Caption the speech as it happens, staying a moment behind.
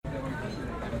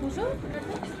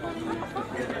Bonjour.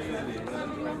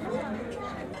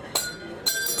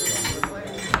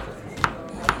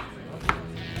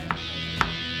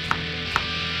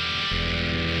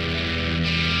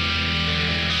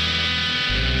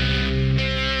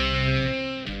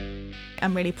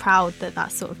 I'm really proud that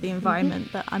that's sort of the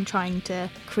environment that I'm trying to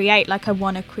create. Like, I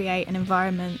want to create an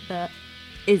environment that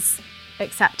is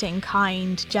accepting,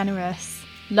 kind, generous,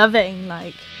 loving,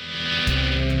 like.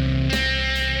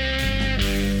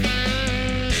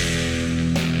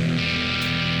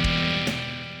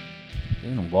 It's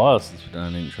been a while since we've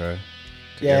done an intro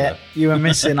Yeah, together. you were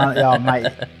missing on. Yeah,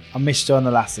 mate, I missed you on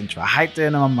the last intro. I hate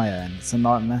doing them on my own. It's a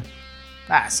nightmare.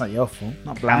 It's not your fault.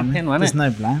 Not blaming. Camping, wasn't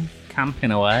There's it? no blame.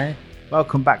 Camping away.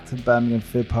 Welcome back to the Birmingham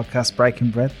Food Podcast,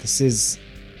 Breaking Bread. This is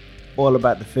all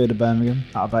about the food of Birmingham,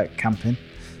 not about camping.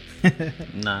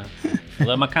 No.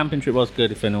 Although my camping trip was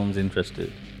good if anyone's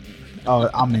interested. Oh,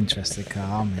 I'm interested,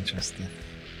 Carl. I'm interested.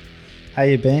 How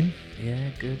you been? Yeah,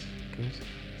 good.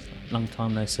 Long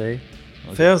time no see.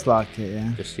 Feels like it,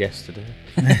 yeah. Just yesterday.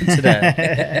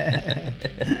 Today.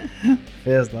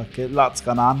 Feels like it. Lots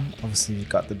gone on. Obviously, you've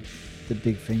got the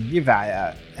big thing. You've ate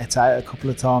out a couple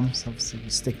of times. Obviously, you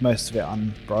stick most of it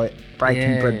on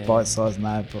Breaking Bread bite size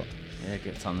now, but Yeah, it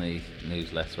gets on the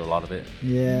newsletter, a lot of it.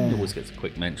 yeah. It always gets a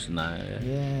quick mention now.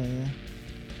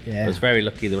 Yeah. I was very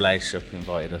lucky the relationship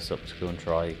invited us up to go and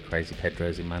try Crazy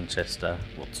Pedro's in Manchester.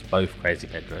 Well, it's both Crazy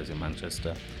Pedro's in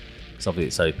Manchester. It's obviously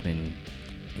it's opening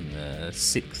in the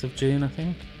 6th of June, I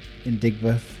think. In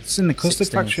Digbeth. It's in the custard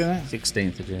factory, isn't it?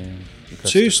 16th of June. The 2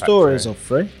 custard stories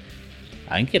factory. or 3?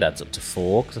 I think it adds up to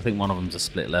 4 because I think one of them's a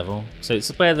split level. So it's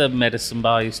where the medicine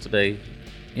bar used to be.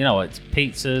 You know, it's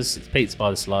pizzas, it's pizza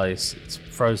by the slice, it's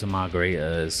frozen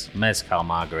margaritas, mezcal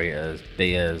margaritas,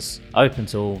 beers. Open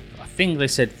till, I think they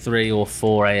said 3 or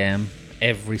 4 a.m.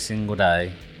 every single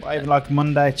day. What, even like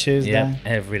Monday, Tuesday? Yeah,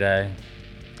 every day.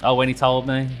 Oh, when he told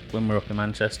me, when we were up in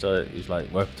Manchester, he was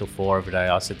like, we're up till 4 every day.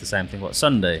 I said the same thing. What,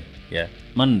 Sunday? Yeah.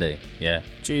 Monday? Yeah.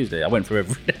 Tuesday? I went through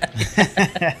every day.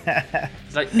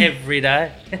 It's like every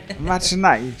day. Imagine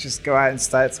that. You just go out and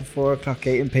stay till 4 o'clock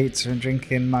eating pizza and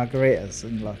drinking margaritas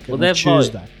and like Well, on they're a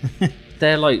Tuesday.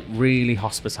 They're like really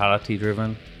hospitality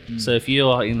driven. So if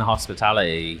you're in the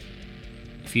hospitality,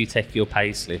 if you take your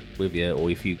payslip with you,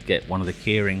 or if you get one of the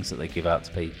key rings that they give out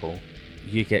to people,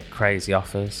 you get crazy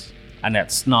offers. And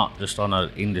that's not just on an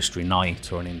industry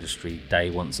night or an industry day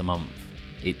once a month.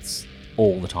 It's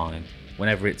all the time.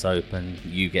 Whenever it's open,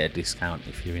 you get a discount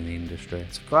if you're in the industry.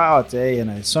 It's a great idea, you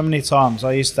know. So many times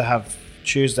I used to have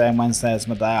Tuesday and Wednesday as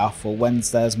my day off, or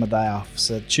Wednesday as my day off.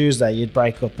 So Tuesday you'd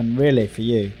break up, and really for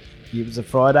you, it was a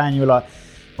Friday, and you were like,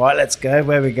 right, let's go.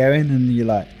 Where are we going? And you're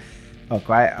like, oh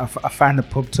great, I found a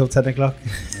pub till 10 o'clock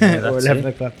Yeah, or that's 11 it.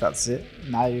 o'clock. That's it.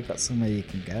 Now you've got somewhere you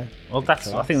can go. Well, I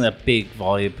think the big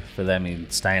vibe for them in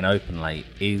staying open late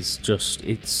is just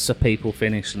it's a people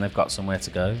finish and they've got somewhere to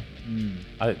go.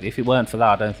 If it weren't for that,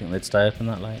 I don't think they'd stay open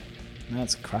that late. No,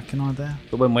 it's a cracking idea.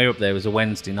 But when we were up there, it was a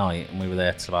Wednesday night and we were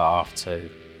there till about 2:30.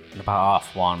 And about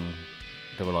 1:30,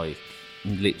 they were like,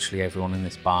 literally everyone in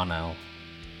this bar now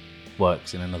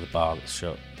works in another bar that's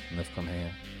shut and they've come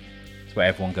here. It's where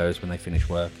everyone goes when they finish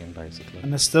working, basically.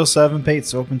 And they're still serving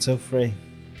pizza up until 3.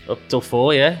 Up till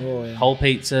 4, yeah? 4, yeah. Whole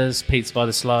pizzas, pizza by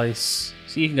the slice.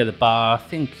 So you can go to the bar. I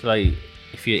think, like,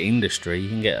 if you're industry, you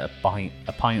can get a pint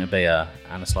of beer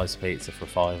and a slice of pizza for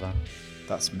 £5.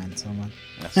 That's mental, man.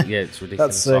 Yeah, it's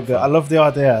ridiculous. That's so good. I love the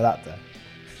idea of that,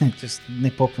 though. Just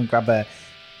nip up and grab a...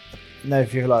 You know,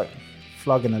 if you're, like,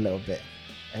 flogging a little bit,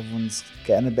 everyone's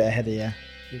getting a bit ahead of you.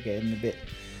 You're getting a bit...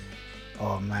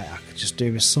 Oh, mate, I could just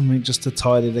do with something just to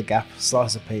tidy the gap.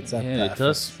 Slice of pizza. Yeah, perfect. it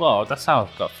does. Well, that's how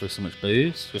I've got through so much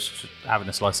booze. Just having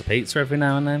a slice of pizza every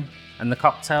now and then. And the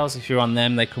cocktails, if you're on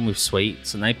them, they come with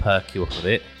sweets and they perk you up a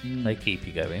bit. They keep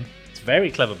you going. It's a very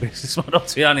clever business model,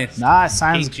 to be honest. Nah, it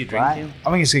sounds Keeps you great. drinking.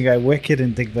 I think it's going to go wicked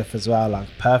in Digbeth as well. Like,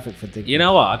 perfect for Digbeth. You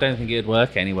know what? I don't think it'd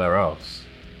work anywhere else.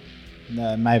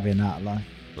 No, maybe not. Like,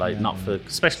 Yeah. not for...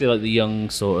 Especially, like, the young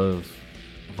sort of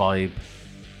vibe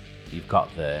you've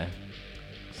got there.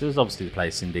 So there's obviously the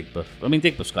place in Digbeth. I mean,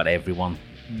 Digbeth's got everyone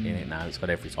in it now. It's got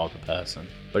every type of person.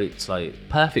 But it's, like,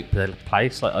 perfect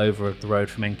place, like, over the road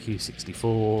from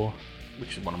NQ64,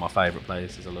 which is one of my favourite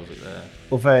places. I love it there.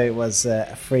 Although it was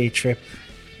a free trip,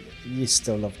 you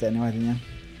still loved it anyway, didn't you?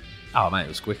 Oh, mate, it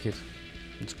was wicked.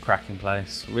 It's a cracking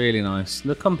place. Really nice.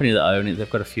 The company that own it, they've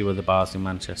got a few other bars in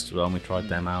Manchester as well, and we tried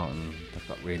them out, and they've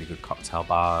got really good cocktail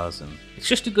bars. And it's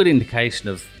just a good indication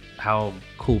of how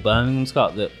cool Birmingham's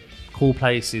got, that cool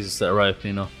places that are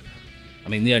opening up. I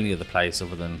mean, the only other place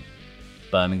other than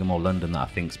Birmingham or London that I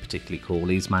think is particularly cool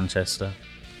is Manchester.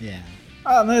 Yeah.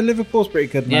 Oh no, Liverpool's pretty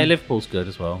good, man. Yeah, Liverpool's good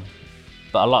as well.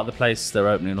 But a lot of the places they're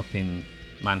opening up in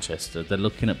Manchester, they're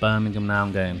looking at Birmingham now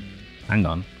and going, hang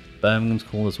on, Birmingham's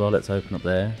cool as well, let's open up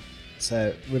there.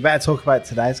 So we better talk about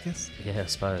today's guest. Yeah, I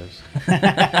suppose.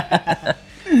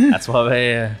 That's why we're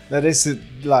here. Now, this is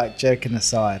like joking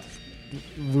aside.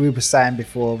 We were saying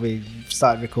before we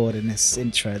started recording this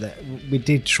intro that we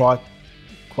did try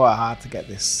quite hard to get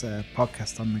this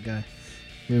podcast on the go.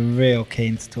 We were real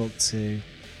keen to talk to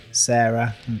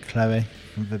Sarah and Chloe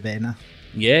from Verbena.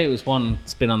 Yeah, it was one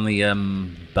that's been on the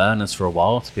burners for a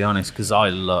while, to be honest, because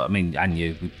and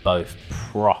you, we both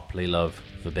properly love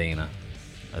Verbena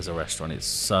as a restaurant. It's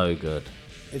so good.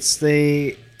 It's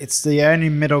the only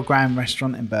middle ground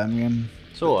restaurant in Birmingham.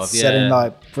 Sort of, yeah. Selling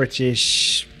like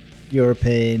British,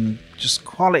 European, just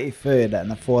quality food at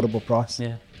an affordable price.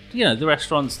 Yeah. You know, the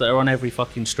restaurants that are on every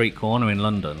fucking street corner in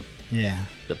London Yeah.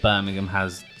 that Birmingham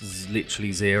has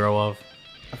literally zero of.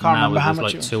 I can't remember how there's much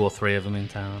like it was. 2 or 3 of them in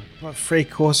town. Like 3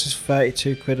 courses,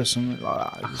 32 quid or something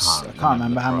like that. I can't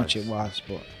remember how much price. it was,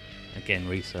 but Again,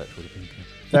 research would have been good.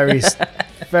 very,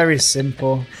 very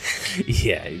simple.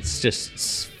 Yeah, it's just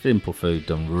simple food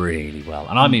done really well.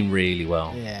 And I mean really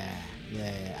well. Yeah.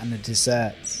 And the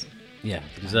desserts. Yeah,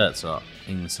 the desserts are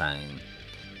insane.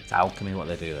 It's alchemy what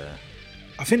they do there.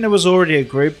 I think there was already a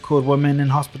group called Women in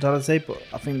Hospitality, but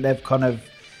I think they've kind of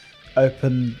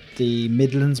opened the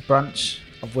Midlands branch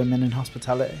of Women in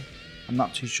Hospitality. I'm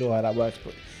not too sure how that works,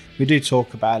 but we do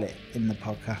talk about it in the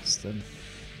podcast, and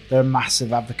they're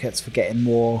massive advocates for getting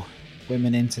more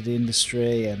women into the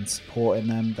industry and supporting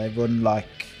them. They run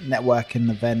like networking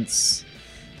events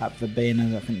at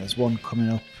Verbena. I think there's one coming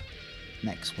up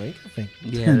next week, I think.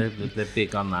 Yeah, they're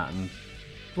big on that, and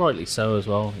rightly so as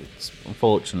well.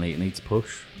 Unfortunately, it needs a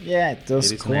push. Yeah, it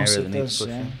does. It Of is an course area it that needs does.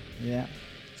 pushing. Yeah.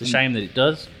 It's a shame that it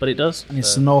does, but it does. And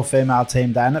it's an all-female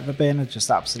team down at Verbena, just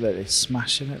absolutely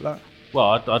smashing it. Like,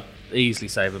 Well, I'd easily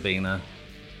say Verbena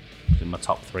in my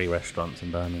top 3 restaurants in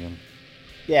Birmingham.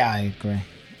 yeah, I agree.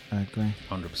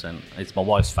 100%. It's my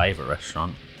wife's favourite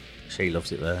restaurant. She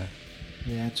loves it there.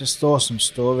 Yeah, just awesome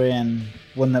story, and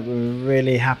one that we were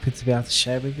really happy to be able to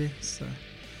share with you. So,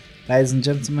 ladies and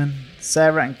gentlemen,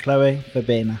 Sarah and Chloe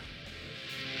Verbena.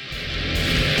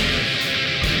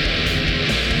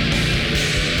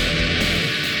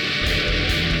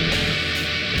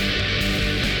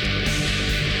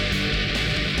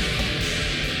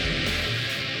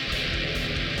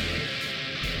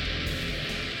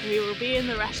 We will be in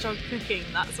the restaurant cooking.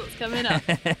 That's what's coming up.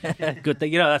 Good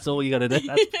thing, that's all you got to do.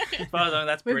 That's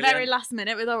We're brilliant. very last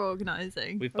minute with our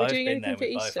organising. We've Are we both doing been there. anything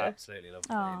We for both Easter? absolutely love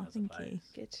Oh, Verbena as a thank place. you.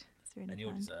 Good. It's really And your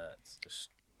kind. desserts, just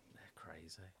they're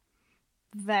crazy.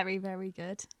 Very, very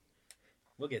good.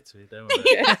 We'll get to it, don't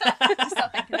worry.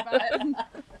 Stop thinking about it.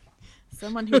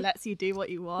 Someone who lets you do what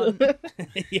you want.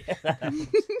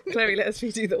 Chloe, let us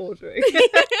redo the ordering.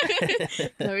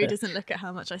 Chloe doesn't look at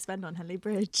how much I spend on Henley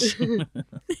Bridge.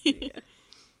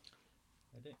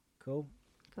 Cool.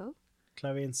 Cool.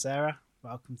 Chloe and Sarah,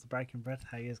 welcome to Breaking Bread.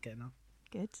 How are you guys getting on?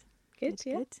 Good. Good,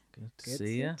 yeah. Good. Good to Good,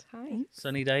 see you. Hi.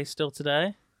 Sunny day still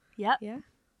today. Yep. Yeah.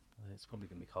 It's probably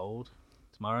going to be cold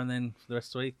tomorrow and then for the rest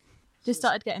of the week. Just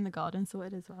started getting the garden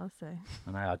sorted as well, so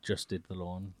And I just did the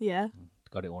lawn. yeah.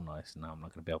 Got it all nice, and now I'm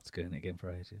not going to be able to go in it again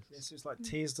for ages. This was like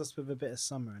teased us with a bit of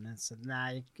summer and then said,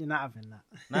 nah, you're not having that.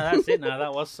 No, that's it now.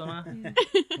 That was summer.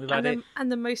 We've had it. And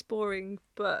the most boring,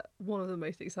 but one of the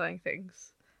most exciting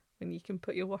things, when you can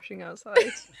put your washing outside.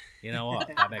 You know what?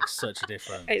 That makes such a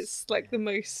difference. It's like the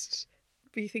most,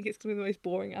 but you think it's going to be the most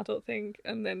boring adult thing,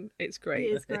 and then it's It great.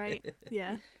 is great.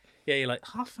 Yeah. Yeah, you're like,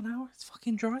 half an hour? It's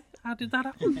fucking dry? How did that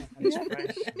happen? And it's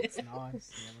fresh, and it's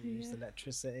nice. We use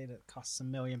electricity that costs £1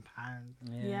 million.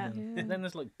 Yeah. And then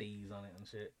there's like bees on it and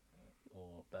shit.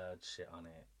 Or bird shit on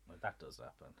it. Like, that does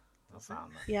happen. I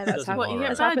found that. Yeah, that's Doesn't What, you bother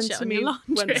get us. happened bird to shit on me your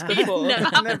laundry? once before. Never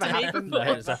happened Never to me happened. before.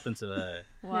 No, it's happened to her.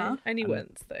 Wow. Only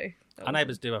once, though. That Our was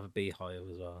neighbours do have a beehive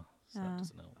as well. So that Oh.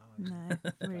 doesn't help. No,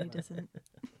 it really doesn't.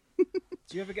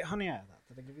 Do you ever get honey out of that?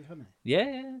 Do they give you honey?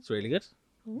 Yeah, it's really good.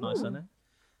 Nice, isn't it?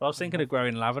 Well, I was thinking of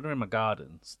growing lavender in my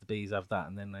gardens. The bees have that,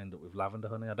 and then they end up with lavender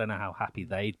honey. I don't know how happy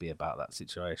they'd be about that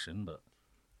situation, but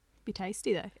Be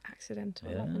tasty though.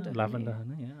 accidental yeah, lavender.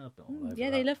 honey. Yeah, I've been all over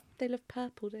Yeah, that. they love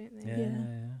purple, don't they? Yeah, Yeah.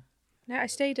 yeah. No, I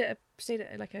stayed at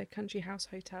like a country house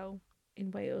hotel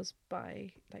in Wales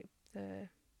by like the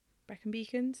Brecon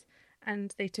Beacons,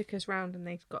 and they took us round, and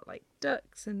they've got like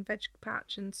ducks and veg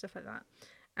patch and stuff like that,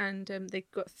 and they've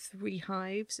got 3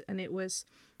 hives, and it was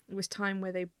time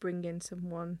where they bring in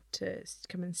someone to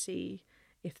come and see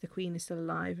if the queen is still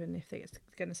alive and if they're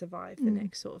going to survive the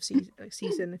next sort of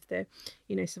season if they're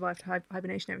survived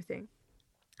hibernation and everything.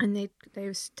 And they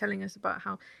was telling us about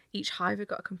how each hive had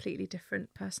got a completely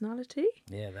different personality.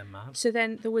 Yeah, they're mad. So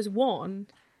then there was one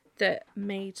that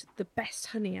made the best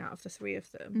honey out of the three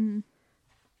of them,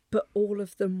 but all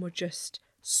of them were just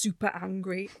super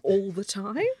angry all the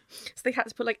time. So they had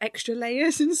to put like extra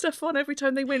layers and stuff on every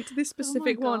time they went to this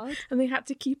specific one, God. and they had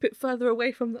to keep it further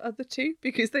away from the other two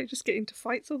because they just get into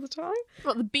fights all the time.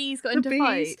 What, the bees got The into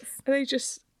bees,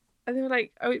 fights? and they were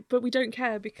like, oh, but we don't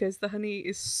care because the honey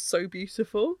is so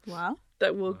beautiful Wow.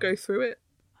 that we'll go through it.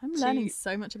 I'm learning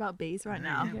so much about bees right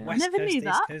now. Yeah, I West never Coast, knew East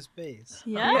that. Coast bees.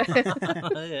 Yeah.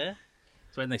 Yeah.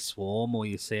 It's when they swarm or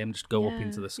you see them just go up Yeah,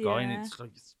 into the sky and yeah. it's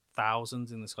like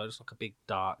thousands in the sky, just like a big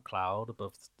dark cloud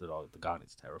above the garden.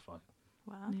 It's terrifying.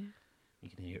 Wow. You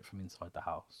can hear it from inside the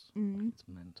house. Mm. It's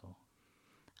mental.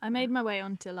 I made my way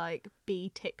onto like bee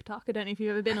TikTok. I don't know if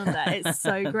you've ever been on there. It's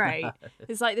so great.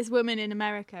 It's like this woman in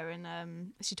America,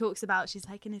 and she talks about, she's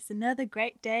like, and it's another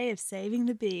great day of saving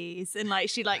the bees, and like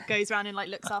she like goes around and like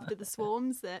looks after the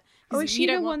swarms. That Oh, is she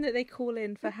don't the want- one that they call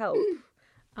in for help?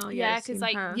 Oh Yeah, I've because seen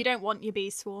like her. you don't want your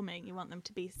bees swarming. You want them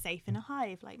to be safe in a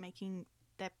hive, like making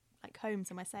their like home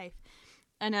somewhere safe.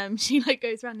 And she like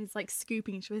goes around and is like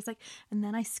scooping. She was like, and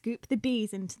then I scoop the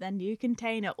bees into their new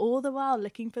container, all the while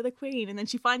looking for the queen. And then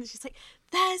she finds it. She's like,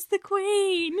 "There's the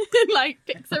queen!" and like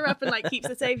picks her up and like keeps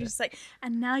her safe. She's like,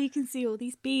 and now you can see all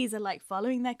these bees are like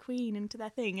following their queen into their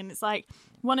thing. And it's like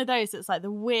one of those that's like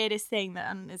the weirdest thing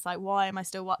that, and it's like, why am I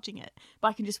still watching it? But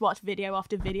I can just watch video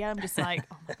after video. I'm just like,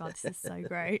 oh my God, this is so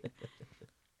great.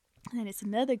 And then it's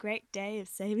another great day of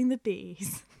saving the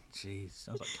bees. Jeez,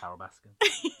 sounds like Carol Baskin.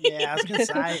 Yeah, I was gonna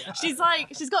say.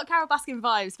 She's got Carol Baskin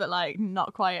vibes, but like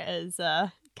not quite as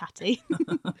catty.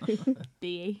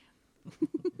 Bee.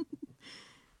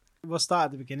 We'll start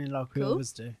at the beginning, like we Cool.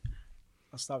 always do.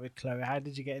 I'll start with Chloe. How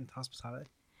did you get into hospitality?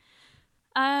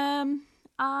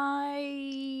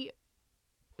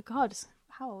 God,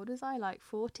 how old was I? Like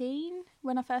 14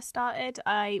 when I first started.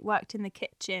 I worked in the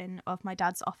kitchen of my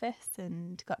dad's office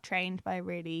and got trained by a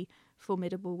really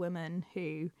formidable woman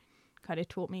who kind of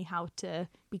taught me how to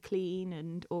be clean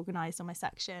and organised on my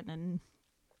section, and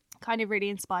kind of really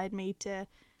inspired me to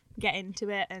get into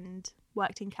it, and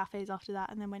worked in cafes after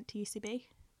that, and then went to UCB.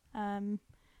 And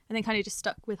then kind of just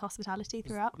stuck with hospitality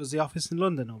throughout. Was the office in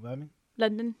London or Birmingham?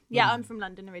 London. Yeah, I'm from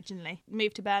London originally.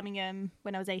 Moved to Birmingham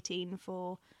when I was 18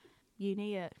 for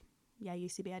uni at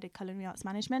UCB. I did culinary arts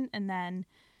management, and then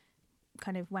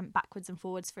kind of went backwards and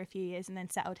forwards for a few years, and then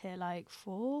settled here like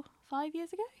 4-5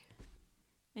 years ago.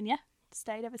 And yeah,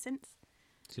 stayed ever since.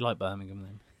 Do you like Birmingham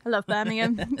then? I love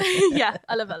Birmingham. Yeah,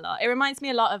 I love it a lot. It reminds me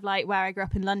a lot of like where I grew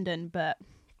up in London, but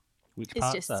Which it's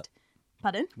part's just that?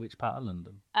 pardon. Which part of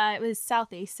London? It was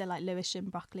southeast, so like Lewisham,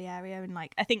 Brockley area, and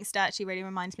like I think Sturchley really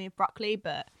reminds me of Brockley.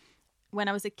 But when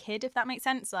I was a kid, if that makes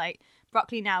sense, like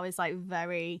Brockley now is like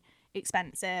very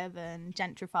expensive and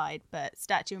gentrified, but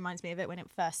Sturchley reminds me of it when it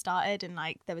first started, and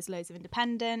like there was loads of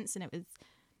independence, and it was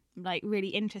like really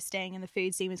interesting, and the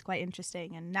food scene was quite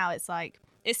interesting. And now it's like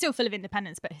it's still full of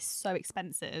independence, but it's so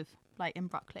expensive, like in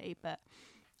Brockley. But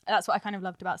that's what I kind of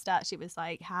loved about Sturchley, was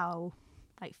like how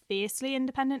like fiercely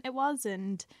independent it was,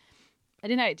 and I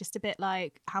don't know, just a bit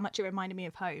like how much it reminded me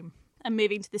of home. And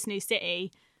moving to this new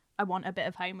city, I want a bit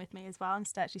of home with me as well, and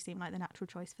Sturchley seemed like the natural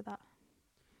choice for that.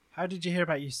 How did you hear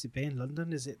about UCB in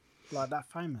London? Is it like that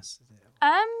famous? Is it?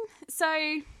 So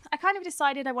I kind of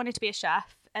decided I wanted to be a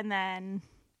chef, and then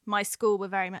my school were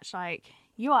very much like,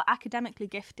 you are academically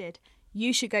gifted,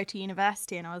 you should go to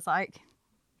university. And I was like,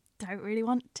 don't really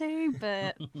want to,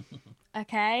 but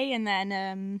okay. And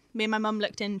then me and my mum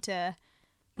looked into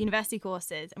university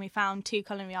courses, and we found 2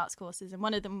 culinary arts courses, and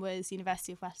one of them was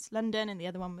University of West London and the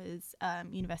other one was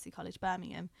University College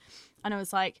Birmingham. And I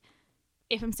was like,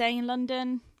 if I'm staying in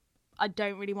London, I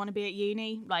don't really want to be at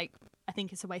uni. Like, I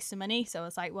think it's a waste of money. So I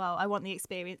was like, well, I want the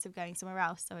experience of going somewhere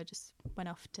else. So I just went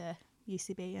off to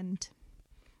UCB, and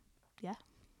yeah.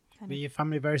 Were your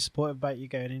family very supportive about you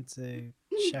going into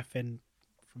chefing?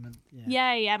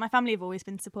 Yeah. My family have always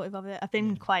been supportive of it. I've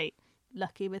been quite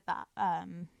lucky with that. My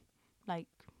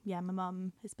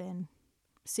mum has been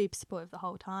super supportive the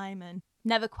whole time and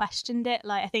never questioned it.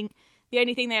 Like, I think the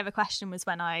only thing they ever questioned was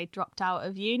when I dropped out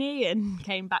of uni and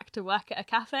came back to work at a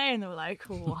cafe, and they were like,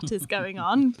 what is going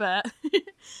on? But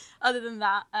other than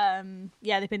that,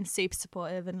 they've been super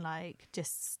supportive and like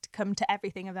just come to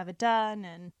everything I've ever done,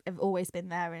 and have always been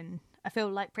there. And I feel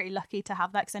like pretty lucky to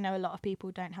have that, because I know a lot of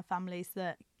people don't have families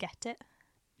that get it.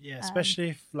 Yeah, especially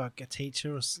if like a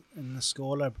teacher was in the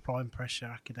school are applying pressure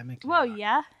academically. Well, like,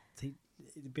 yeah.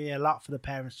 It'd be a lot for the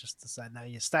parents just to say, no,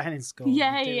 you're staying in school.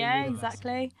 Yeah, you're doing yeah, university."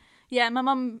 exactly. Yeah, my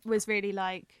mum was really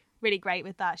great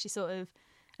with that. She sort of,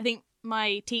 I think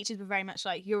my teachers were very much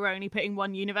like, you're only putting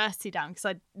one university down, because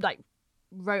I like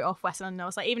wrote off West London. I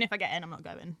was like, even if I get in, I'm not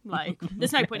going. Like,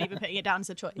 there's no point even putting it down as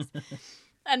a choice.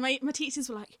 And my teachers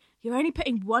were like, you're only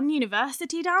putting one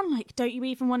university down? Like, don't you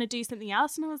even want to do something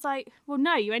else? And I was like, well,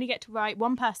 no, you only get to write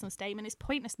one personal statement. It's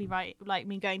pointless me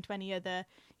going to any other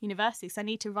university. So I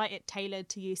need to write it tailored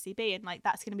to UCB. And like,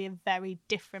 that's going to be a very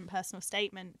different personal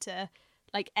statement to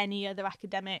like any other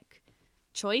academic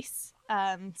choice.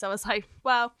 So I was like,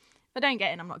 well, if I don't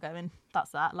get in, I'm not going.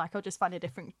 That's that. Like, I'll just find a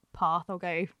different path. I'll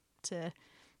go to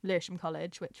Lewisham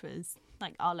College, which was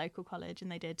like our local college,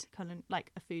 and they did kind of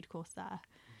like a food course there.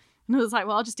 And I was like,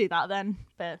 well, I'll just do that then.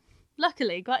 But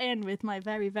luckily got in with my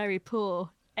very, very poor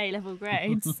A-level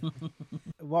grades.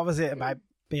 What was it about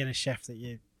being a chef that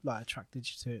you like attracted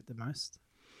you to it the most?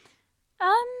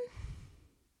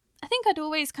 I think I'd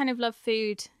always kind of loved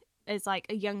food as like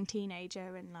a young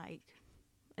teenager and like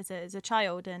as a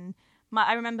child. And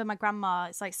I remember my grandma,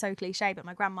 it's like so cliche, but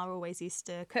my grandma always used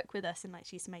to cook with us, and like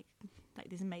she used to make like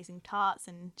these amazing tarts,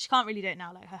 and she can't really do it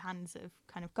now, like her hands have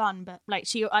kind of gone, but like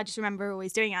I just remember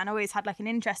always doing it, and I always had like an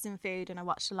interest in food, and I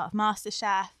watched a lot of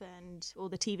MasterChef and all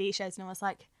the TV shows, and I was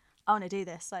like, I want to do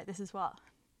this, like this is what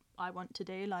I want to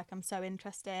do, like I'm so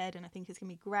interested and I think it's gonna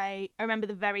be great. I remember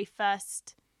the very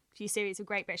first few series of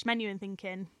Great British Menu and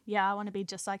thinking, yeah, I want to be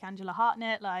just like Angela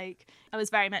Hartnett. Like I was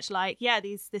very much like, yeah,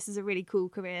 this is a really cool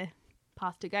career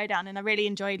path to go down. And I really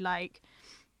enjoyed like,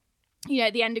 you know,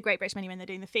 at the end of Great British Menu when they're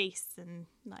doing the feasts and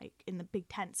like in the big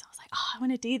tents, I was like, oh, I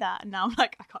want to do that. And now I'm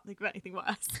like, I can't think of anything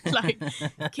worse. Like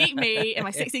keep me in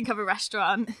my 16 cover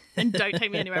restaurant and don't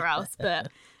take me anywhere else. But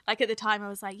like at the time I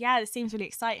was like, yeah, this seems really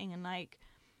exciting. And like,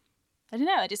 I don't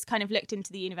know, I just kind of looked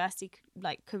into the university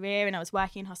like career, and I was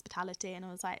working in hospitality, and I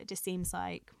was like, it just seems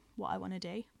like what I want to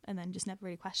do, and then just never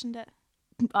really questioned it.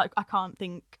 I can't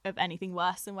think of anything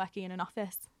worse than working in an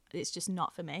office. It's just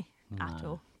not for me at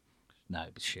all. No,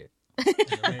 but shit.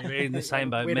 We're in the same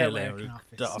boat. We don't work in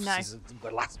The office. office is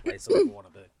the last place I ever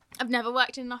want to be. I've never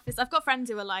worked in an office. I've got friends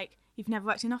who are like, you've never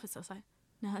worked in an office? I was like,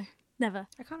 no, never.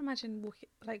 I can't imagine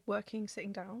working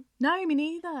sitting down. No, me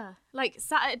neither. Like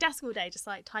sat at a desk all day just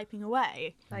like typing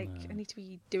away. Like I need to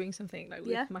be doing something like with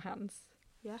Yeah. my hands.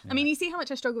 Yeah. I mean, you see how much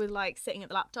I struggle with like sitting at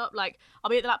the laptop. Like I'll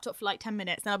be at the laptop for like 10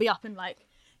 minutes, then I'll be up and like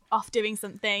off doing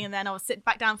something, and then I'll sit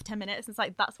back down for 10 minutes. It's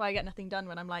like, that's why I get nothing done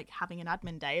when I'm like having an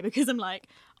admin day, because I'm like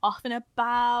off and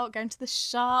about, going to the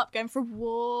shop, going for a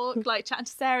walk, like chatting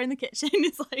to Sarah in the kitchen.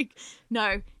 It's like,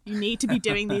 no, you need to be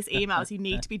doing these emails. You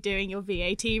need to be doing your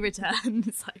VAT return.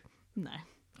 It's like, no,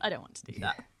 I don't want to do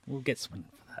that. We'll get something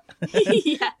for that.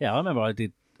 Yeah. Yeah, I remember I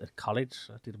did at college,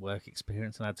 I did work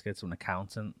experience, and I had to go to an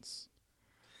accountant's.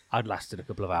 I'd lasted a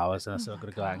couple of hours, and I said, I've got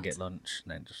to go out and get lunch,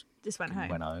 and then Just went home.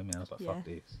 went home. Yeah, I was like, fuck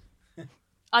this.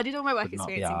 I did all my work Could not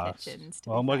be experience in arsed. kitchens.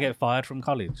 Well, I'm going to get fired from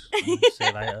college. See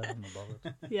you later. I'm not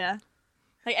bothered. Yeah.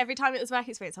 Like every time it was work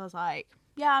experience, I was like,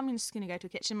 yeah, I'm just going to go to a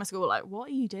kitchen. My school were like, what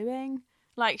are you doing?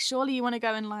 Like, surely you want to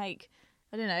go and like,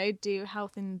 I don't know, do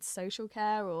health and social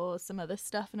care or some other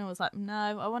stuff. And I was like,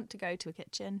 no, I want to go to a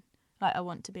kitchen. Like, I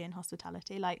want to be in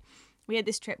hospitality. Like, we had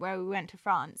this trip where we went to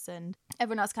France, and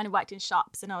everyone else kind of worked in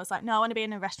shops. And I was like, no, I want to be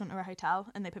in a restaurant or a hotel.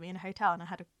 And they put me in a hotel, and I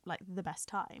had like the best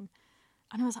time.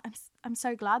 And I was like, I'm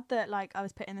so glad that like I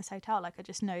was put in this hotel. Like, I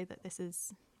just know that this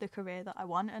is the career that I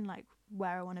want, and like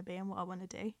where I want to be and what I want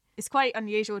to do. It's quite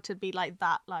unusual to be like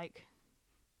that, like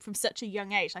from such a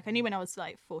young age. Like I knew when I was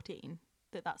like 14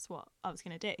 that that's what I was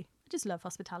going to do. I just love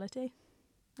hospitality,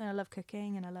 and I love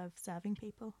cooking, and I love serving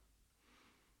people.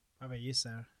 How about you,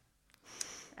 Sarah?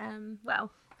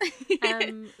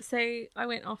 So I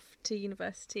went off to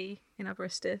university in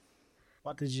Aberystwyth,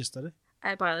 What did you study?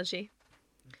 biology.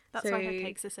 That's why her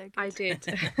cakes are so good. I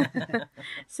did.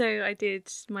 So I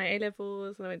did my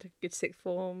A-levels, and I went to good sixth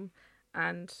form,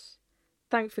 and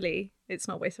thankfully it's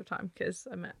not a waste of time, because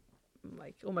I met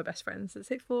like all my best friends at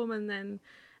sixth form, and then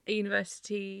at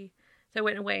university. So I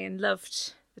went away and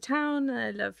loved the town, and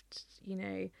I loved, you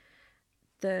know,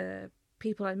 the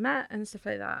people I met and stuff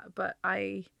like that. But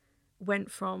I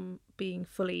went from being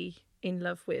fully in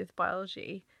love with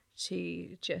biology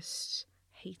to just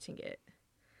hating it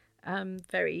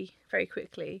very, very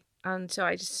quickly. And so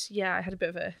I had a bit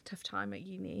of a tough time at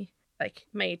uni, like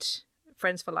made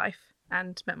friends for life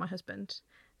and met my husband.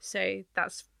 So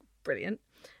that's brilliant.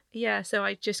 Yeah, so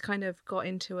I just kind of got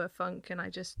into a funk, and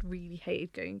I just really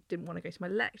hated didn't want to go to my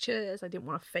lectures. I didn't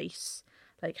want to face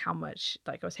like how much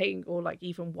like I was hating, or like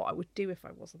even what I would do if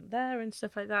I wasn't there and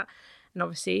stuff like that. And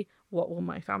obviously, what will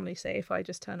my family say if I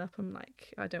just turn up and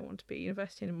like, I don't want to be at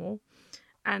university anymore.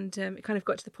 And it kind of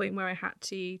got to the point where I had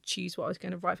to choose what I was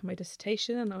going to write for my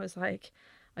dissertation, and I was like,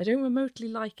 I don't remotely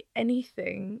like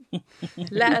anything,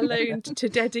 let alone to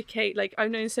dedicate. Like,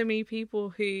 I've known so many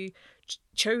people who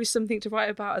chose something to write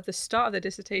about at the start of their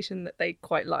dissertation that they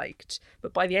quite liked,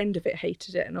 but by the end of it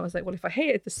hated it. And I was like, well, if I hate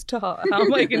it at the start, how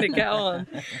am I going to get on?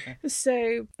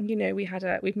 So, you know,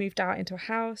 we'd moved out into a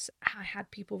house. I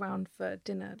had people round for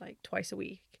dinner like twice a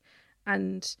week,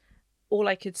 and all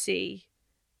I could see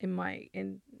in my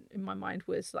mind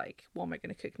was like, what am I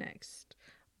going to cook next?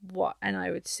 And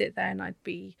I would sit there and I'd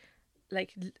be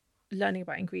like learning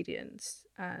about ingredients,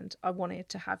 and I wanted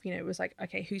to have, you know, it was like,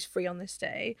 okay, who's free on this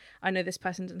day? I know this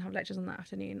person doesn't have lectures on that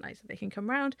afternoon, like, so they can come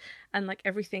round. And like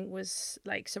everything was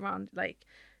like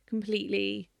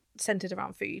completely centered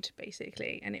around food,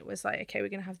 basically. And it was like, okay, we're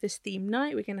gonna have this theme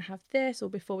night, we're gonna have this, or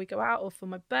before we go out, or for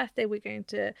my birthday, we're going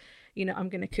to, you know, I'm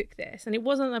gonna cook this. And it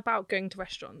wasn't about going to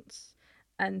restaurants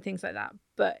and things like that,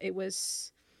 but it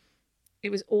was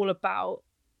all about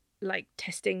like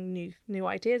testing new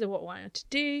ideas of what I wanted to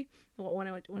do, what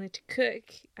I wanted to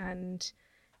cook, and,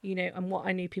 you know, and what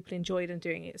I knew people enjoyed, and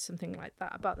doing it, something like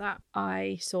that. About that,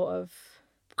 I sort of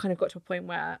kind of got to a point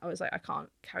where I was like, I can't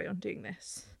carry on doing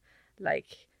this, like,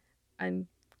 I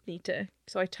need to.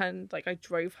 So I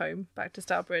drove home back to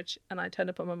Stourbridge, and I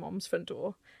turned up on my mom's front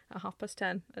door at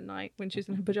 10:30 at night when she was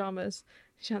in her pajamas.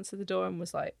 She answered the door and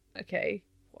was like, okay,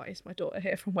 why is my daughter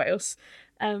here from Wales?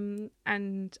 And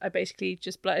I basically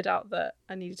just blurted out that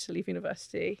I needed to leave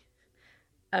university.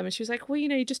 And she was like, well, you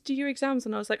know, you just do your exams.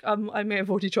 And I was like, I may have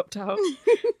already dropped out.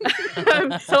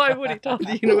 So I've already told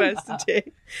the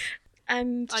university.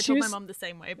 And I told my mum the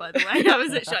same way, by the way. I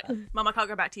was literally like, Mum, I can't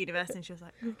go back to university. And she was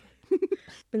like, okay.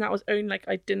 And that was only like,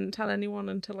 I didn't tell anyone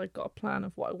until I got a plan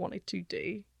of what I wanted to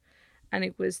do. And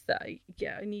it was that,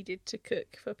 I needed to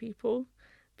cook for people,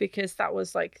 because that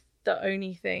was like the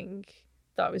only thing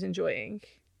that I was enjoying.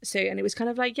 So, and it was kind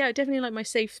of like, definitely like my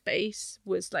safe space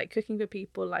was like cooking for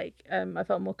people. Like, I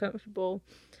felt more comfortable,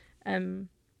 and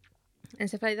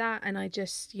stuff like that. And I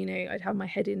just, you know, I'd have my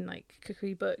head in like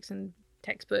cookery books and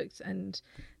textbooks and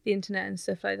the internet and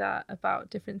stuff like that about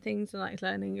different things, and like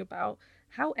learning about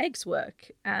how eggs work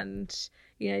and,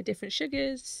 you know, different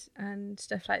sugars and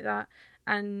stuff like that.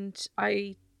 And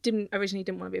I originally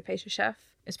didn't want to be a pastry chef,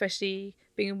 especially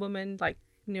being a woman. Like,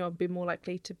 you know, I'd be more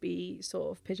likely to be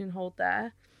sort of pigeonholed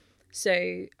there.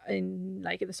 So in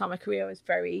like at the start of my career, I was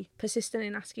very persistent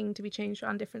in asking to be changed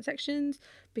around different sections,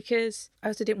 because I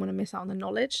also didn't want to miss out on the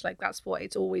knowledge. Like, that's what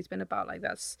it's always been about. Like,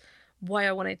 that's why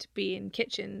I wanted to be in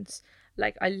kitchens.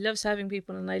 Like, I love serving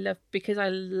people, and because I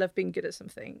love being good at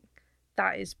something.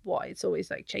 That is what it's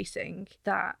always like chasing.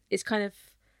 That is kind of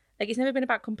like, it's never been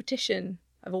about competition.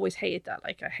 I've always hated that.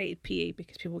 Like, I hated PE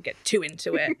because people get too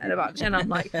into it, and I'm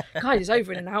like, guys, it's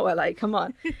over in an hour, like, come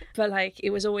on. But like, it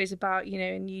was always about, you know,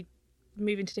 and you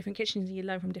move into different kitchens and you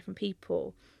learn from different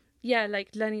people. Like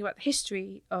learning about the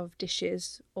history of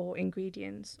dishes or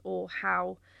ingredients, or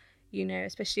how, you know,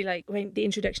 especially like when the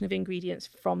introduction of ingredients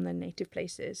from their native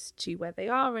places to where they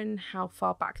are, and how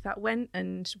far back that went,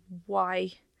 and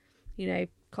why, you know,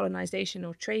 colonization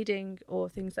or trading or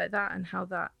things like that, and how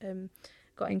that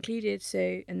got included.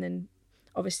 So, and then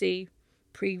obviously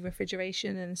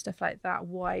pre-refrigeration and stuff like that,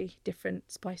 why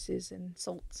different spices and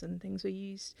salts and things were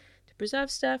used to preserve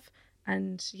stuff.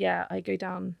 And I go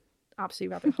down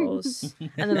absolute rabbit holes,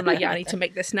 and then I'm like, I need to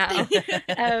make this now.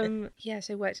 So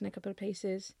I worked in a couple of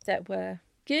places that were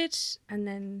good, and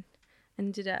then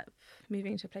ended up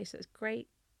moving to a place that was great,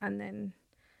 and then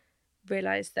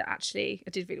realised that actually I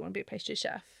did really want to be a pastry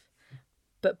chef,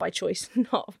 but by choice,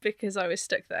 not because I was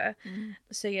stuck there.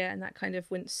 So and that kind of,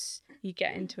 once you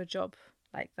get into a job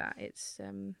like that, it's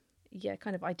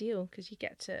kind of ideal, because you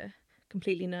get to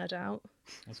completely nerd out.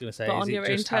 I was going to say, but on your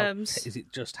own terms. Is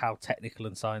it just how technical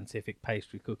and scientific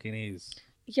pastry cooking is?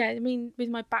 Yeah, I mean, with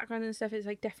my background and stuff, it's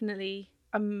like definitely,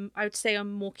 I would say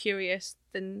I'm more curious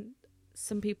than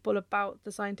some people about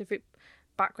the scientific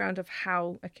background of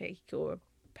how a cake or a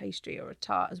pastry or a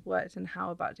tart has worked, and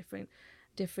how about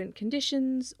different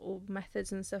conditions or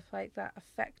methods and stuff like that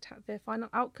affect their final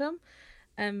outcome.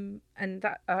 And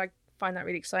that, I find that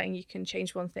really exciting. You can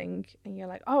change one thing and you're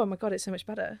like, oh my god, it's so much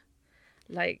better.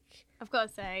 Like, I've got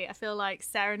to say, I feel like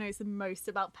Sarah knows the most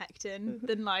about pectin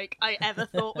than like I ever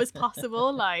thought was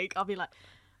possible. Like, I'll be like,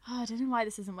 I don't know why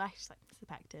this isn't working. She's like, it's the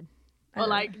pectin. Or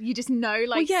like, you just know,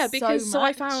 like, so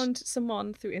I found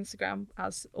someone through Instagram,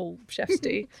 as all chefs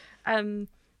do,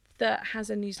 that has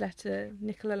a newsletter,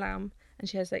 Nicola Lamb, and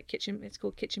she has like it's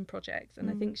called Kitchen Project, and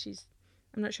I think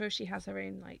I'm not sure if she has her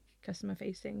own like customer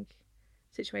facing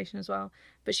situation as well,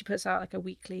 but she puts out like a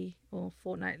weekly or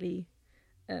fortnightly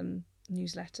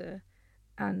newsletter,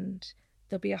 and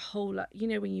there'll be a whole lot, you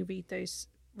know, when you read those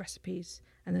recipes,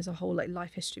 and there's a whole like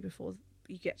life history before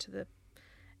you get to the.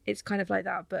 It's kind of like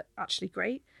that, but actually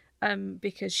great,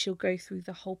 because she'll go through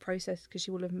the whole process, because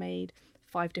she will have made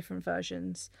 5 different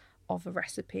versions of a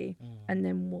recipe, and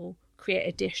then we'll create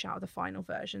a dish out of the final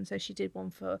version. So she did one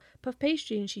for puff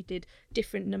pastry, and she did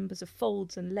different numbers of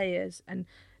folds and layers and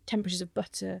temperatures of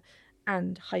butter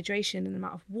and hydration and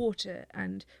amount of water,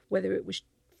 and whether it was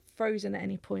frozen at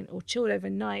any point or chilled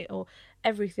overnight or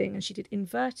everything. And she did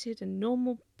inverted and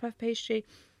normal puff pastry,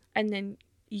 and then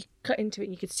you cut into it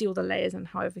and you could see all the layers and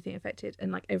how everything affected,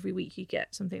 and like every week you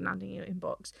get something landing in your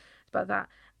inbox about that.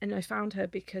 And I found her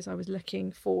because I was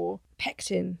looking for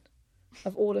pectin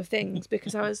of all of things,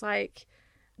 because I was like,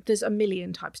 there's a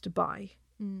million types to buy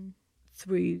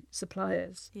through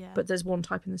suppliers, but there's one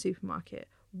type in the supermarket.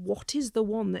 What is the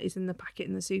one that is in the packet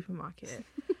in the supermarket?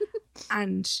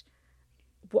 And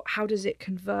how does it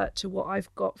convert to what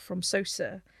I've got from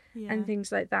Sosa and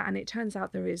things like that? And it turns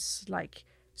out there is like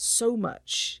so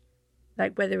much,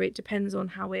 like whether it depends on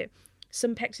how it,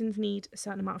 some pectins need a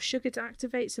certain amount of sugar to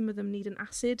activate, some of them need an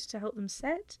acid to help them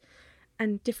set,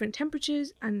 and different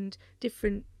temperatures and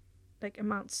different like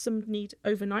amounts. Some need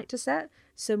overnight to set,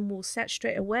 some will set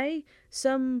straight away,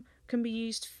 some can be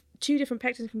used, 2 different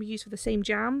pectins can be used for the same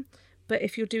jam, but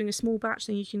if you're doing a small batch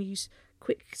then you can use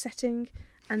quick setting.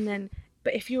 And then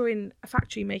but if you're in a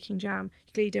factory making jam,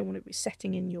 you clearly don't want to be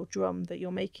setting in your drum that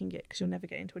you're making it, because you'll never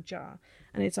get into a jar.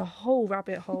 And it's a whole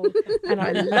rabbit hole. And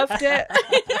I loved it.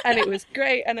 And it was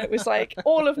great. And it was like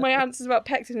all of my answers about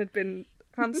pectin had been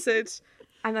answered.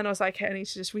 And then I was like, hey, I need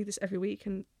to just read this every week,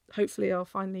 and hopefully I'll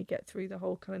finally get through the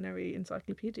whole culinary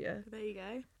encyclopedia. There you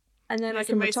go. And then I Knows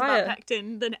can most retire. about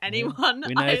pectin than anyone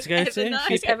We know I've to go ever to. known.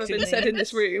 Who's ever been said in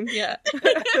this room. Yeah.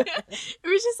 It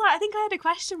was just like, I think I had a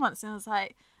question once and I was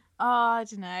like, oh, I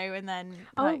don't know. And then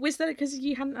Oh, was that because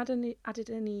you hadn't added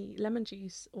any lemon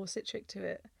juice or citric to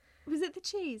it? was it the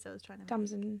cheese I was trying to make?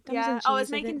 Damson Yeah, cheese, I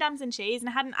was I making think. damson cheese and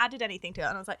I hadn't added anything to it,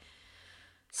 and I was like,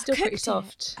 Still I pretty cooked it,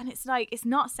 soft. and it's like, it's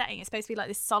not setting, it's supposed to be like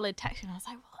this solid texture, and I was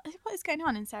like, what is going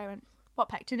on? And Sarah went, what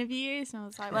pectin have you used? And I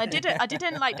was like, well, I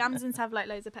didn't like damsons have like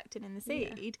loads of pectin in the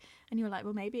seed. And you were like,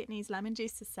 well, maybe it needs lemon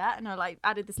juice to set. And I like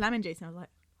added this lemon juice, and I was like,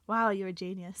 wow, you're a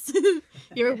genius.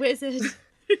 You're a wizard.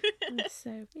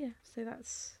 So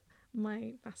that's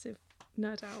my massive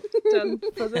nerd out done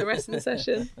for the rest of the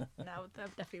session. No,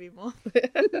 there'll definitely be more.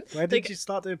 Where did you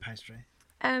start doing pastry?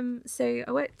 So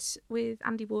I worked with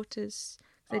Andy Waters.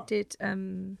 I did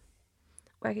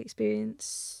work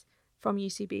experience from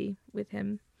UCB with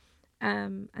him,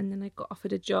 and then I got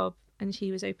offered a job, and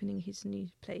he was opening his new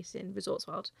place in Resorts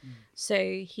World.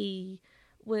 So he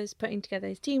was putting together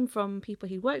his team from people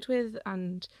he worked with,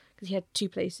 and because he had 2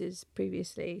 places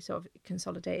previously, sort of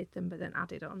consolidated them but then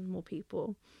added on more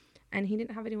people, and he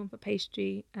didn't have anyone for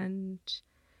pastry, and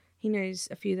he knows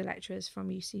a few of the lecturers from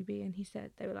UCB, and he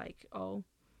said, they were like, oh,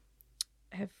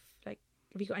 have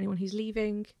you got anyone who's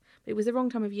leaving? But it was the wrong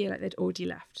time of year, like they'd already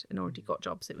left and already got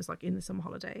jobs. It was like in the summer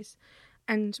holidays.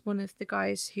 And one of the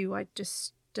guys who I'd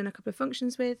just done a couple of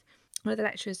functions with, one of the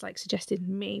lecturers like suggested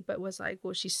me, but was like,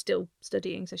 well, she's still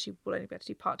studying, so she will only be able to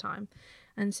do part-time.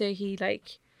 And so he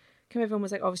like came over and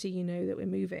was like, obviously you know that we're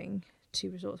moving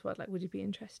to Resorts World, like would you be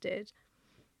interested?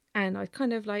 And I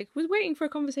kind of like was waiting for a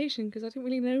conversation because I didn't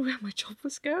really know where my job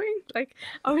was going. Like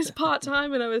I was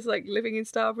part-time and I was like living in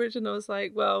Stourbridge, and I was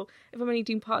like, well, if I'm only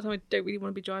doing part-time, I don't really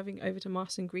want to be driving over to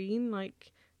Marston Green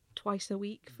like twice a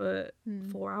week for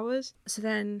 4 hours. So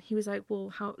then he was like, well,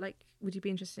 how, like, would you be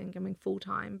interested in coming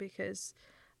full-time, because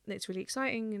it's really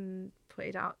exciting, and put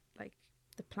it out like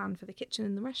the plan for the kitchen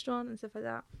and the restaurant and stuff like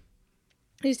that.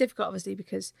 It was difficult obviously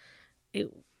because it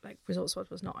like Resorts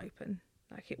World was not open.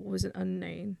 Like it was an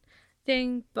unknown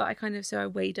thing, but I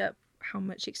weighed up how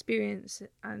much experience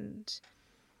and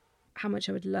how much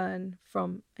I would learn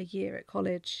from a year at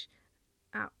college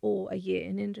or a year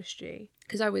in industry,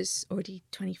 because I was already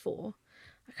 24.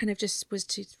 I kind of just was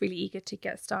really eager to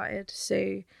get started,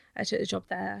 so I took the job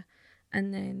there,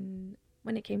 and then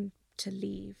when it came to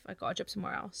leave, I got a job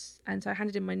somewhere else, and so I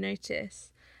handed in my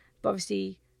notice. But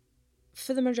obviously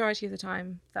for the majority of the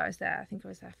time that I was there, I think I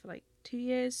was there for like 2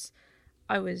 years,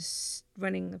 I was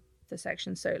running the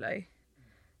section solo.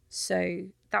 So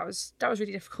that was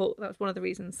really difficult. That was one of the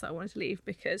reasons that I wanted to leave,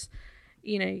 because,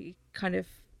 you know,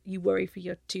 you worry for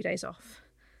your 2 days off.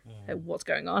 Like, what's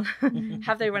going on?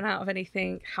 Have they run out of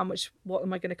anything? What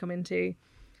am I going to come into?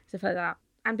 Stuff like that.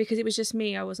 And because it was just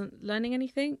me, I wasn't learning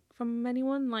anything from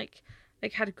anyone. Like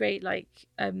had a great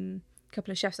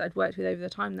couple of chefs that I'd worked with over the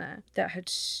time there that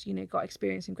had, you know, got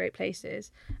experience in great places,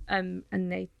 and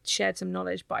they shared some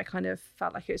knowledge, but I kind of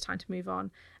felt like it was time to move on,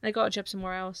 and I got a job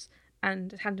somewhere else,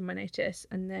 and handed my notice,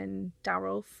 and then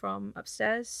Daryl from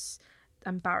upstairs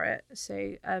and Barrett.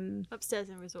 So Upstairs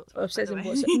in Resorts. upstairs by in the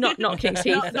way. Warsaw, not King's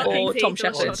Heath Not or King's Tom Heath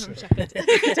Shepherd. Tom Shepherd.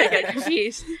 Don't get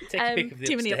confused. Take a pic of the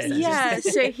too many upstairs. upstairs.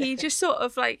 Yeah, so he just sort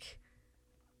of like,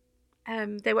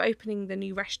 they were opening the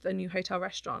new hotel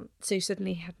restaurant, so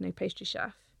suddenly he had no pastry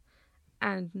chef,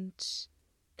 and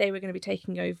they were going to be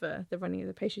taking over the running of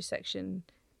the pastry section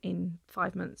in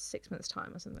 5 months, 6 months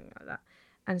time or something like that.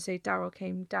 And so Daryl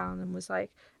came down and was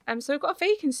like, so I've got a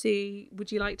vacancy,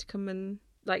 would you like to come and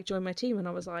like join my team? And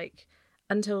I was like,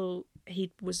 until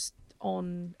he was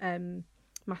on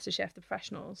MasterChef The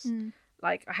Professionals,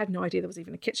 like I had no idea there was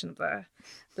even a kitchen up there,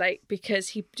 like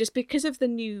because of the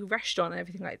new restaurant and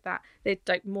everything like that, they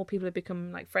like more people had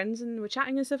become like friends and were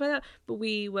chatting and stuff like that, but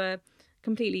we were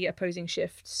completely opposing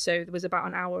shifts, so there was about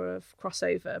an hour of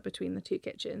crossover between the two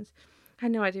kitchens. I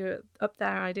had no idea up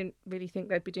there. I didn't really think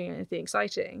they'd be doing anything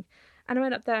exciting, and I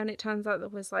went up there and it turns out there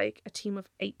was like a team of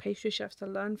 8 pastry chefs to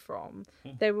learn from.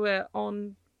 They were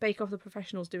on Bake Off The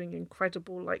Professionals doing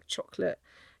incredible like chocolate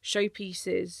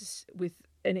showpieces with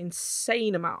an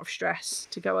insane amount of stress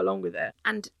to go along with it,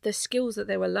 and the skills that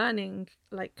they were learning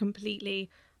like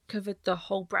completely covered the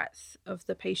whole breadth of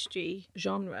the pastry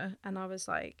genre. And I was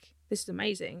like, this is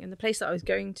amazing. And the place that I was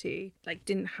going to like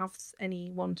didn't have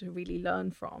anyone to really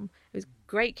learn from. It was a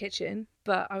great kitchen,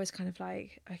 but I was kind of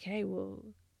like, okay, well,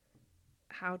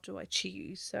 how do I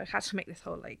choose? So I had to make this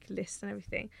whole like list and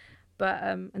everything. But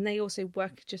and they also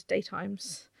work just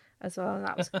daytimes as well, and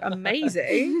that was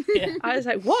amazing. I was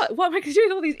like, what am I going to do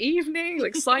with all these evenings?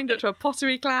 Like signed up to a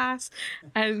pottery class,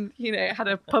 and had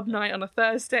a pub night on a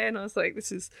Thursday, and I was like,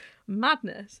 this is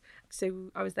madness.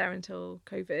 So I was there until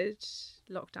COVID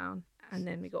lockdown, and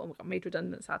then we got made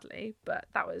redundant, sadly. But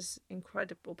that was an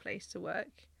incredible place to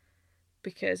work,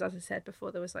 because as I said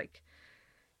before, there was like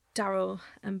Daryl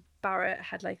and Barrett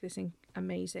had like this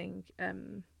amazing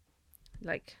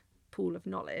like pool of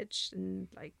knowledge, and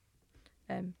like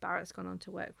Barrett's gone on to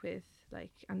work with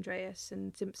like Andreas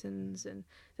and Simpsons and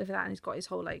stuff like that, and he's got his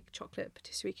whole like chocolate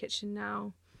patisserie kitchen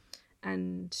now.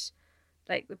 And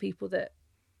like the people that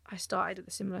I started at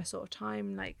the similar sort of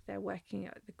time, like they're working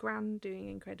at the Grand doing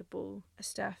incredible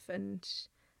stuff, and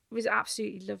it was an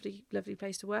absolutely lovely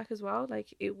place to work as well.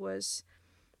 Like it was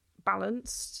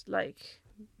balanced, like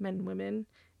men and women.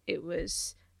 It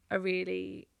was a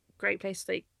really great place.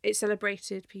 Like it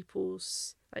celebrated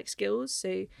people's like skills,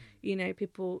 so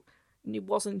people, it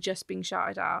wasn't just being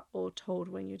shouted at or told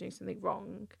when you're doing something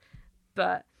wrong,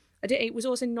 but it was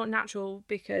also not natural,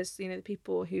 because the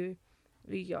people who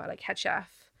are like head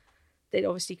chef, they'd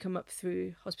obviously come up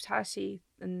through hospitality,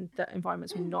 and the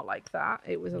environments were not like that.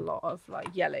 It was a lot of like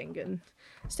yelling and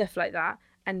stuff like that,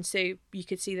 and so you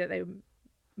could see that they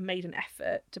made an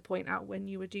effort to point out when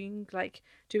you were doing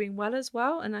well as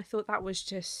well. And I thought that was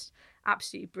just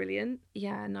absolutely brilliant.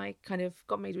 Yeah, and I kind of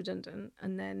got made redundant,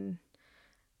 and then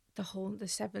the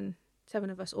seven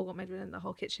of us all got made redundant. The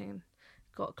whole kitchen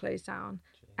got closed down.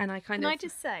 And Can I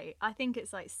just say, I think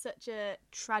it's like such a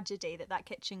tragedy that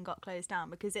kitchen got closed down,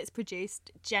 because it's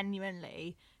produced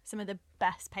genuinely some of the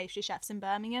best pastry chefs in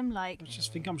Birmingham. Like, I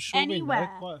just think I'm sure we know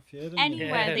quite a few of them.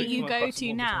 Anywhere that you Quite go some to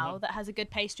ones, now isn't it? that has a good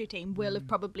pastry team will have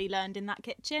probably learned in that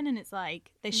kitchen, and it's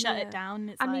like they shut it down.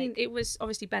 It's I mean, it was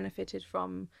obviously benefited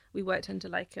from, we worked under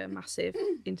like a massive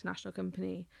international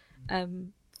company,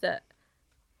 that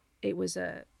it was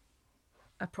a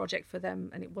project for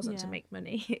them, and it wasn't to make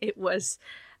money. It was,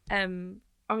 I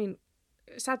mean,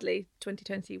 sadly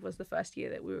 2020 was the first year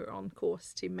that we were on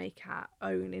course to make our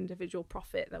own individual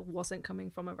profit that wasn't coming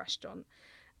from a restaurant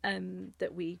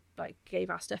that we like gave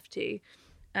our stuff to,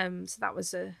 so that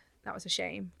was a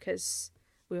shame, because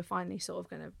we were finally sort of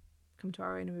going to come to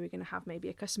our own, and we were going to have maybe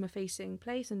a customer facing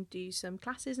place and do some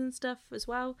classes and stuff as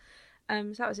well,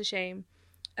 so that was a shame,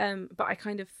 but I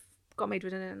kind of got made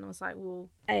redundant, and I was like, well,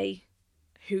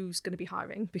 who's going to be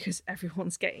hiring, because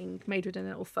everyone's getting made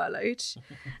redundant or furloughed.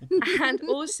 And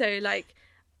also, like,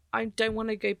 I don't want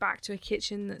to go back to a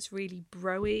kitchen that's really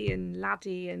broy and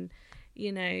laddie, and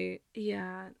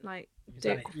like, Is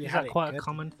that quite a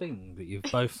common thing that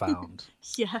you've both found?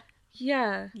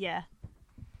 yeah.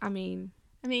 I mean,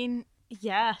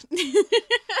 yeah.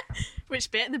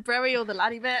 Which bit, the broy or the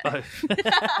laddie bit? Both.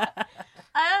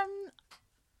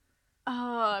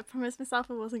 I promised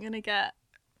myself I wasn't going to get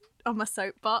on my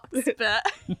soapbox, but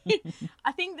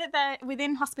I think that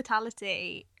within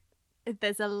hospitality,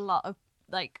 there's a lot of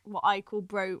like what I call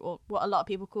bro, or what a lot of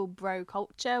people call bro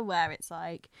culture, where it's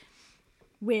like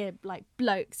we're like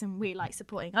blokes and we like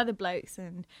supporting other blokes,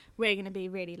 and we're going to be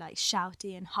really like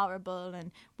shouty and horrible,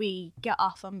 and we get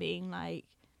off on being like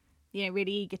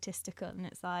really egotistical, and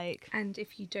it's like, And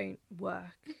if you don't work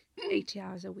 80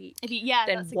 hours a week, then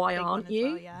that's a why big aren't one as you?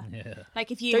 Well, yeah. Yeah.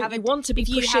 Like if you Don't have you want to be if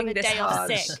you have pushing a this day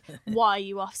hard? off sick, why are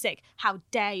you off sick? How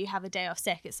dare you have a day off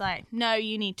sick? It's like, no,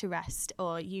 you need to rest,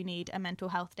 or you need a mental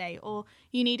health day, or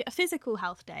you need a physical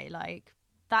health day. Like,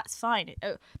 that's fine.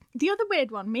 The other weird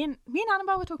one, me and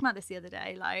Annabelle were talking about this the other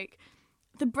day. Like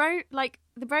the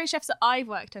bro chefs that I've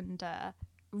worked under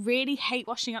really hate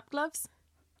washing up gloves.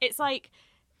 It's like,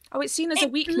 Oh, it's seen as a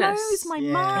it weakness. blows my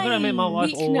Yeah. mind. I don't know, my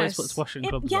wife always Weakness. puts washing It-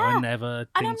 gloves yeah. on. I never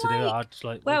And think I'm to do it. like, I just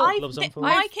like, well, leave the gloves on for me.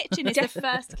 my kitchen is the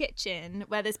first kitchen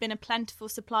where there's been a plentiful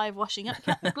supply of washing up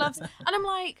gloves, and I'm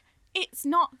like, it's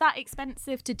not that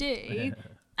expensive to do,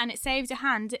 and it saves your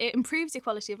hand. It improves your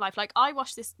quality of life. Like, I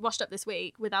washed up this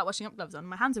week without washing up gloves on.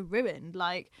 My hands are ruined.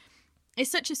 Like,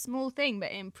 it's such a small thing, but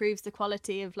it improves the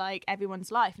quality of like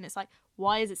everyone's life. And it's like,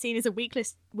 why is it seen as a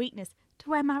weakness to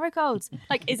wear marigolds?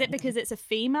 Like, is it because it's a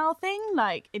female thing?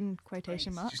 Like, in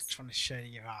quotation marks. Just trying to show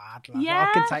you hard. Like, Yeah.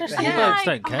 I can take the Some Yeah. hit. blokes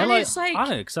Like, don't care. and Like, it's like- I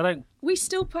know, because I don't. We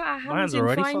still put our hands hands are in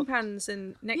already frying fucked. pans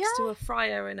and next to a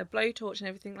fryer and a blowtorch and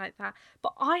everything like that.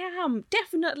 But I am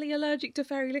definitely allergic to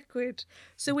fairy liquid.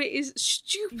 So it is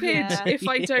stupid Yeah. if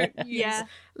I don't use. Yeah.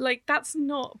 Like, that's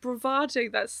not bravado.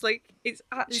 That's like, it's It's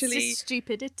actually. just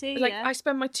stupidity. Like, yeah. I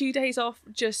spend my 2 days off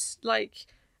just like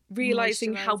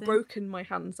realizing how Moisturising. broken my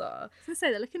hands are. I was gonna say,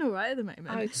 they're looking all right at the moment.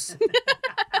 Oh, it's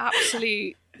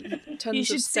absolute tons You of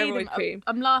should see steroid them. cream.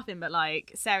 I'm laughing, but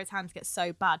like Sarah's hands get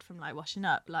so bad from like washing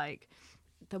up, like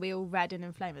they'll be all red and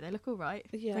inflamed. But they look all right.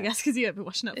 Yeah. I guess because you haven't been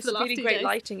washing up It's for the last really 2 great days.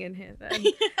 lighting in here then.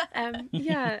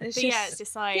 Yeah, it's But just, yeah, it's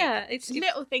just like it's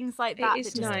little things like it that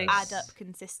is that just nice. add up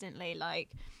consistently. Like,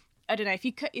 I don't know, if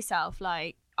you cut yourself,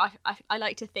 like I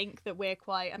like to think that we're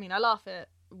quite. I mean, I laugh at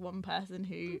one person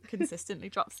who consistently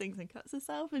drops things and cuts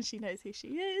herself, and she knows who she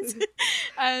is.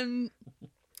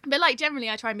 But like generally,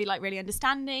 I try and be like really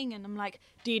understanding, and I'm like,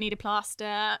 do you need a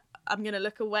plaster? I'm gonna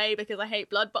look away because I hate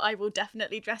blood, but I will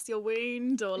definitely dress your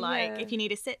wound. Or like, Yeah. if you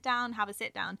need a sit down, have a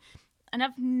sit down. And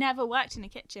I've never worked in a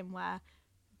kitchen where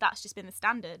that's just been the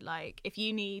standard. Like, if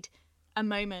you need a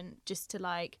moment just to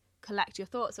like collect your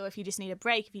thoughts, or if you just need a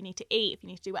break, if you need to eat, if you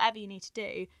need to do whatever you need to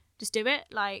do, just do it.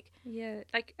 Like, Yeah,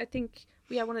 like I think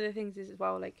one of the things is as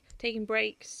well, like taking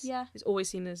breaks Yeah. is always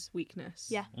seen as weakness.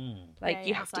 yeah, Like Yeah, you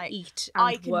yeah, have it's to like, eat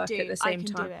I and can work do- at the I same can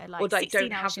do time. it, like, Or like don't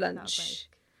 16 hour have shift without lunch.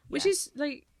 break. Which Yeah. is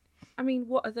like, I mean,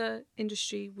 what other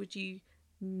industry would you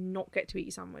not get to eat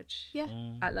a sandwich yeah.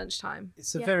 at lunchtime?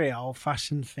 It's a Yeah. very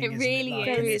old-fashioned thing. It isn't really it? Like,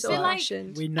 is. Very it's is But, like, like,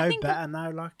 old-fashioned. we I know think better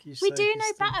now. Like you We said, do you know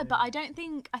still better, do. but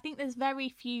I think there's very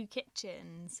few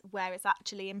kitchens where it's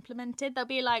actually implemented. They'll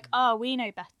be like, oh, we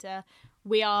know better,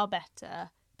 we are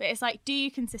better. But it's like, do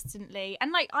you consistently,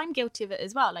 and like I'm guilty of it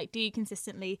as well, like do you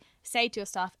consistently say to your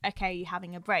staff, okay, you're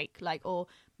having a break, like, or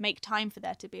make time for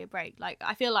there to be a break? Like,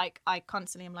 I feel like I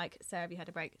constantly am like, Sarah, have you had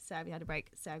a break? Sarah, have you had a break?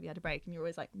 Sarah, have you had a break? And you're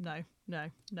always like, no.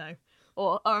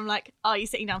 Or I'm like, are you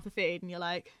sitting down for food? And you're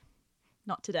like,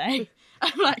 not today.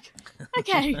 I'm like,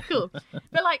 okay, cool.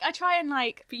 But like, I try and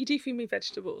like, But you do feed me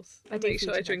vegetables. I do make sure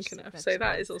feed I you drink vegetables. enough. So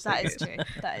that is also that is good.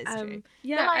 true. That is true.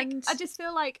 Yeah, But like, and I just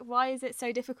feel like, why is it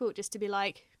so difficult just to be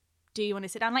like, do you want to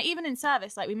sit down? Like, even in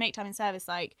service, like we make time in service.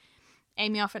 Like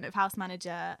Amy, our front of house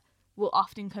manager, will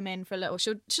often come in for a little.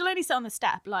 She'll only sit on the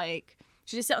step. Like,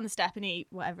 she'll just sit on the step and eat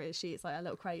whatever it is she eats, like a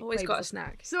little crate. always got a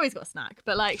snack. She's always got a snack,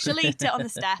 but like she'll eat it on the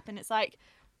step, and it's like,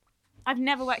 I've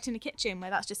never worked in a kitchen where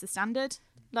that's just the standard.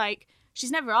 Like,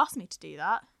 she's never asked me to do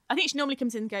that. I think she normally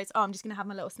comes in and goes, oh, I'm just gonna have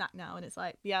my little snack now, and it's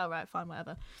like, yeah, all right, fine,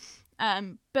 whatever.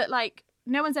 But like,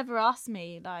 no one's ever asked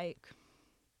me like,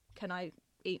 can I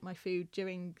eat my food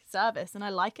during service? And I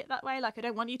like it that way. Like, I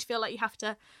don't want you to feel like you have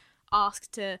to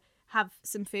ask to have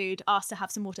some food, ask to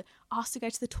have some water, ask to go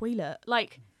to the toilet.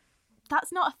 Like,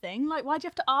 that's not a thing. Like, why do you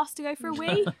have to ask to go for a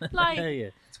wee? Like, Yeah.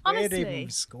 Weird, honestly. even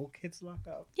with school kids like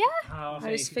that. yeah. Oh,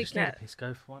 I just think that-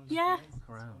 Go for one. Yeah. Walk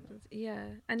around. Yeah,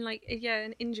 and like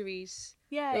and injuries.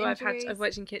 Yeah, So injuries. I've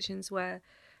worked in kitchens where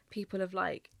people have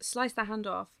like sliced their hand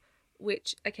off,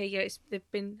 which they've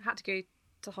had to go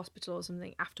to hospital or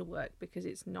something after work because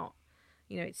it's not,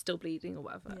 it's still bleeding or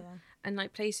whatever. Yeah. And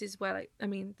like places where like, I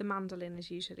mean, the mandolin is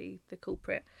usually the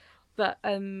culprit, but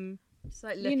Just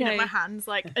like looking at my hands,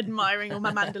 like admiring all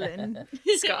my mandolin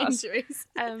Scars. injuries.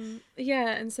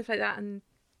 and stuff like that, and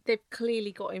they've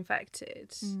clearly got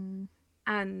infected.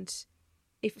 And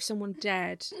if someone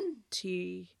dared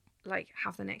to like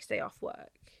have the next day off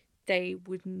work, they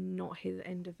would not hear the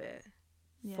end of it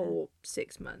for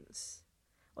 6 months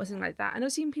or something like that. And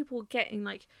I've seen people getting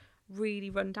like really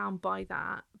run down by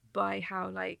that, by how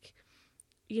like,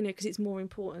 because it's more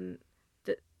important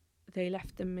that they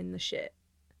left them in the shit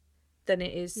than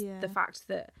it is Yeah. the fact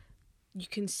that you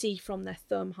can see from their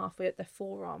thumb halfway up their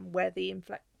forearm where the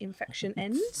infection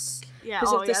ends Yeah,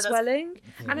 because of the that's- swelling.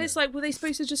 And it's like, were they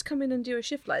supposed to just come in and do a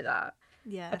shift like that?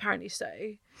 Yeah. Apparently so.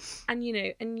 And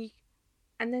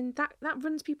and then that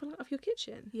runs people out of your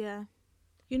kitchen. Yeah.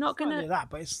 You're not Not only gonna. that,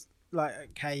 but it's like,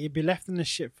 okay, you'd be left in the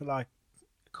ship for like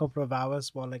a couple of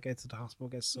hours while they go to the hospital,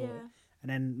 get sorted, Yeah.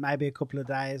 and then maybe a couple of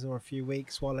days or a few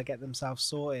weeks while they get themselves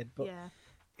sorted. But Yeah.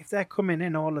 if they're coming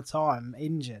in all the time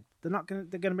injured, they're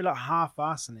gonna be like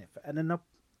half-assing it, and then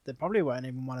they probably won't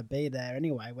even want to be there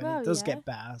anyway when Well, it does yeah. get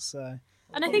better. So And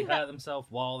I Probably think hurt that, themselves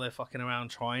while they're fucking around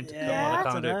trying to Yeah, come on. They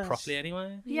can't do dunno. it properly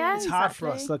anyway. yeah, it's hard for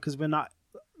us exactly. because we're not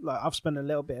like, I've spent a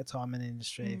little bit of time in the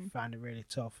industry, Mm. found it really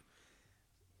tough.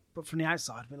 But from the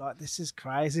outside, we're like, this is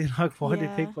crazy. Like, why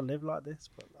Yeah. do people live like this?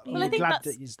 But like, Well, we're I think glad that's,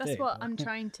 that you that's do, what but- I'm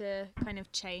trying to kind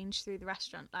of change through the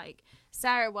restaurant. Like,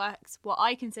 Sarah works what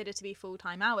I consider to be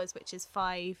full-time hours, which is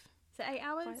 8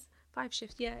 hours? 5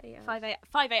 shifts, yeah, 8 hours.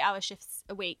 5 8-hour shifts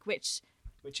a week, which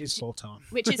Which is full time.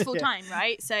 is full-time,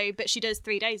 right? So, but she does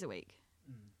 3 days a week.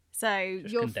 So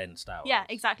Just you're condensed hours. yeah,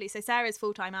 exactly. So Sarah's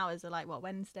full-time hours are like what,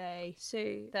 Wednesday,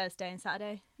 So Thursday, and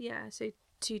Saturday. yeah, so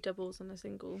 2 doubles on a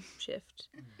single shift,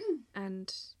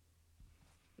 and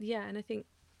yeah, and I think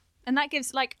And that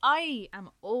gives, like, I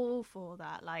am all for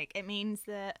that. Like, it means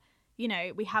that, you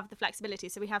know, we have the flexibility.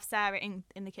 So we have Sarah in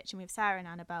the kitchen. We have Sarah and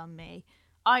Annabelle and me.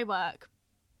 I work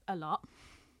a lot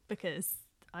because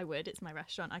I would. It's my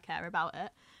restaurant. I care about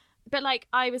it. But, like,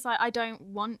 I was like, I don't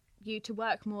want you to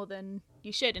work more than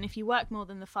you should. And if you work more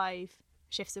than the 5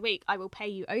 shifts a week, I will pay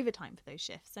you overtime for those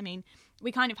shifts. I mean,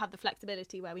 we kind of have the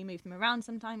flexibility where we move them around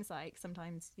sometimes. Like,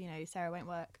 sometimes, you know, Sarah won't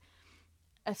work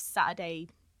a Saturday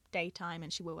daytime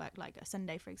and she will work like a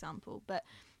Sunday, for example. But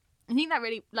I think that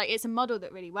really, like, it's a model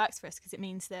that really works for us because it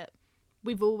means that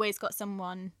we've always got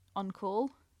someone on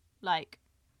call. Like,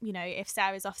 you know, if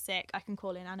Sarah's off sick, I can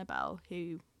call in Annabelle,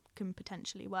 who can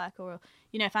potentially work, or,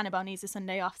 you know, if Annabelle needs a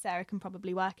Sunday off, Sarah can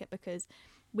probably work it because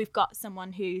we've got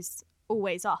someone who's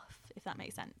always off, if that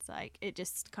makes sense. Like, it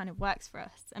just kind of works for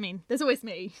us. I mean, there's always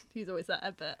me who's always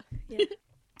there, but yeah,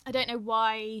 I don't know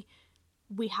why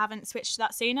we haven't switched to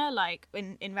that sooner. Like,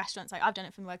 in restaurants, like, I've done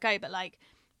it from where I go, but like,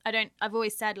 I've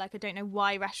always said, like, I don't know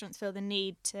why restaurants feel the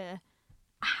need to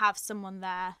have someone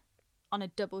there on a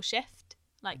double shift.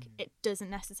 Like, it doesn't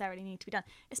necessarily need to be done,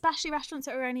 especially restaurants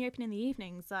that are only open in the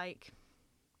evenings. Like,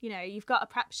 you know, you've got a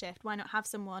prep shift, why not have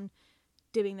someone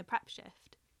doing the prep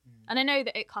shift? And I know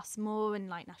that it costs more, and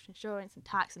like national insurance and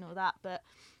tax and all that, but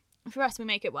for us, we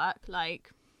make it work. Like,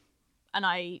 and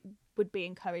I would be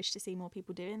encouraged to see more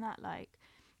people doing that. Like,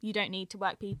 you don't need to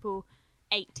work people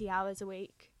 80 hours a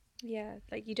week. yeah,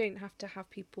 like you don't have to have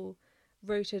people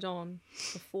rotated on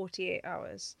for 48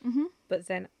 hours, Mm-hmm. but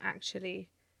then actually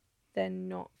they're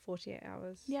not 48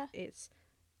 hours. Yeah. It's,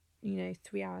 you know,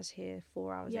 3 hours here,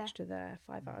 4 hours Yeah. extra there,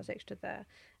 5 hours extra there,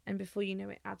 and before you know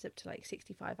it adds up to like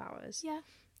 65 hours, Yeah.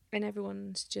 and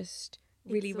everyone's just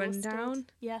really run Exhausted. down.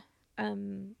 Yeah.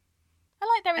 Um, And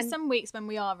like, there are And- some weeks when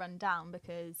we are run down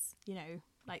because, you know,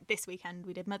 like this weekend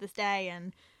we did Mother's Day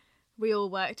and we all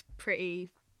worked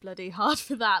pretty bloody hard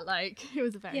for that. Like, it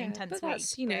was a very intense but week.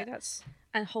 that's, you know, but- that's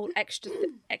a whole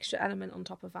extra element on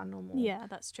top of our normal yeah,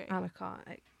 that's true. a la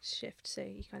carte shift. So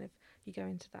you go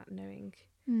into that knowing,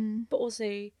 Mm. but also,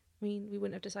 I mean, we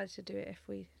wouldn't have decided to do it if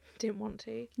we didn't want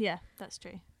to. Yeah, that's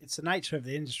true. It's the nature of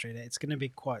the industry that it's going to be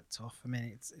quite tough. I mean,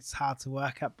 it's hard to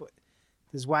work out, but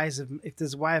there's ways of, if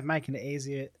there's a way of making it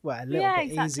easier, well, a little Yeah,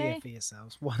 bit exactly. easier for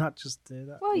yourselves, why not just do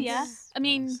that? Well, yeah. I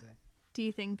mean, Honestly. do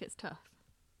you think it's tough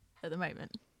at the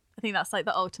moment? I think that's like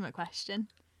the ultimate question.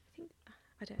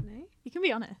 I don't know. You can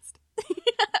be honest.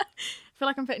 I feel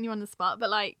like I'm putting you on the spot, but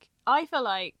like, I feel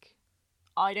like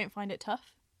I don't find it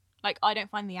tough. Like, I don't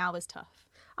find the hours tough.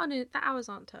 Oh no, the hours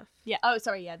aren't tough. Yeah. Oh,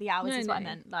 sorry. Yeah, the hours No, is what I no.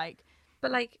 meant. Like,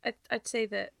 But like, I'd say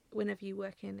that whenever you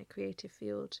work in a creative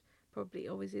field, probably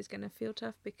always is going to feel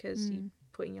tough because you're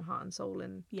putting your heart and soul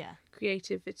and yeah,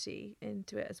 creativity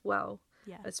into it as well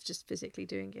yeah, as just physically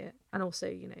doing it. And also,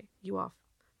 you know, you are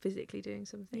physically doing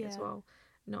something as Yeah. well,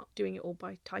 not doing it all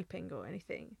by typing or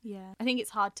anything. yeah. I think it's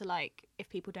hard to, like, if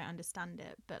people don't understand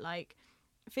it, but like,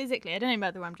 physically, I don't know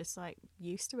whether I'm just like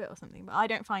used to it or something, but I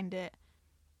don't find it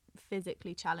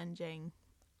physically challenging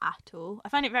at all. I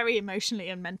find it very emotionally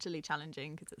and mentally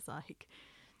challenging because it's like,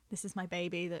 this is my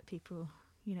baby that people,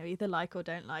 you know, either like or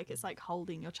don't like. It's like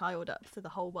holding your child up for the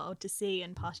whole world to see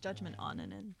and pass judgment on.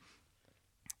 And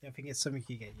I think it's something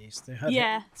you get used to.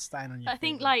 Yeah. Staying on your I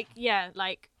think feet. like, yeah,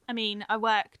 like, I mean, I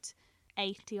worked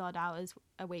 80 odd hours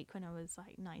a week when I was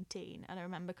like 19, and I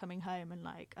remember coming home and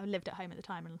like I lived at home at the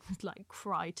time and like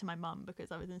cried to my mum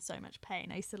because I was in so much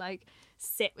pain. I used to like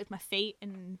sit with my feet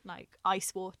in like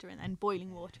ice water and then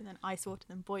boiling water and then ice water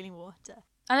and then boiling water.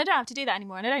 And I don't have to do that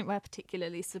anymore, and I don't wear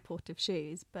particularly supportive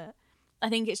shoes, but I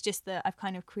think it's just that I've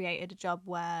kind of created a job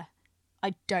where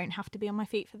I don't have to be on my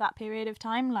feet for that period of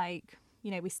time. Like,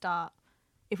 you know, we start,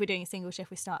 if we're doing a single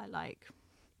shift, we start at like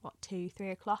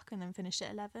 2-3 o'clock and then finish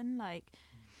at 11. Like,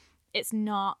 it's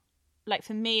not, like,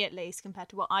 for me at least, compared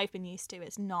to what I've been used to,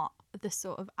 it's not the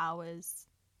sort of hours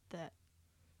that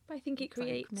But I think it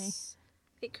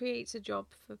creates a job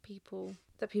for people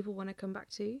that people want to come back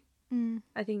to.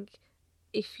 I think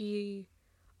if you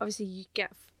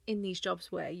get in these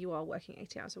jobs where you are working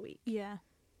 80 hours a week,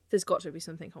 there's got to be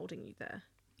something holding you there.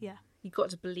 You've got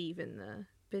to believe in the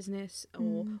business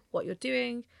or what you're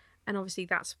doing, and obviously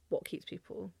that's what keeps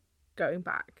people going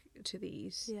back to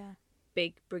these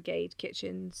big brigade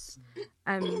kitchens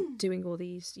and doing all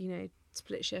these, you know,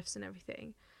 split shifts and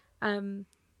everything.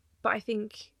 But I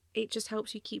think it just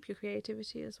helps you keep your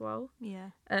creativity as well.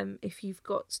 If you've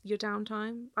got your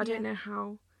downtime, I don't know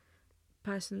how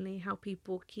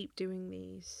people keep doing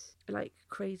these like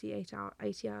crazy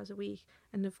 80 hours a week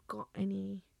and have got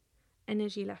any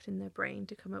energy left in their brain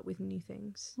to come up with new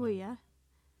things.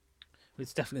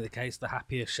 It's definitely the case. The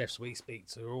happiest chefs we speak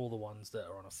to are all the ones that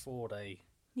are on a 4-day.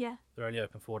 They're only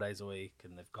open 4 days a week,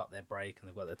 and they've got their break and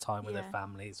they've got their time with their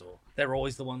families, or they're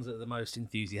always the ones that are the most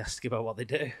enthusiastic about what they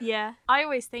do. I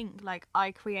always think like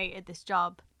I created this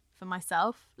job for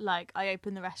myself. Like, I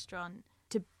opened the restaurant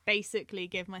to basically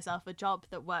give myself a job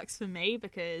that works for me,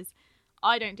 because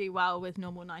I don't do well with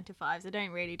normal 9-to-5s. I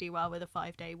don't really do well with a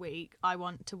 5-day week. I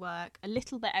want to work a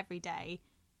little bit every day,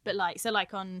 but like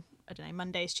on, I don't know,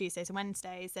 Mondays, Tuesdays and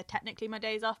Wednesdays, they're technically my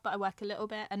days off, but I work a little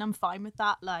bit and I'm fine with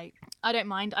that. Like, I don't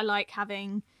mind. I like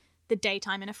having the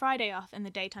daytime and a Friday off and the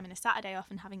daytime and a Saturday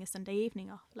off and having a Sunday evening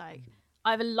off. Like,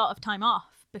 I have a lot of time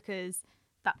off because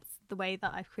that's the way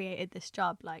that I've created this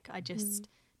job. Like, I just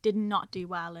did not do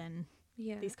well in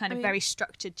these kind of very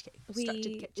structured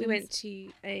kitchens. We went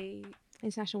to a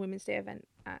International Women's Day event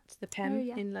at the PEM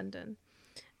in London,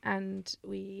 and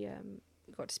we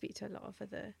got to speak to a lot of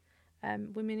other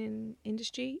women in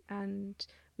industry, and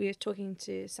we were talking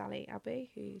to Sally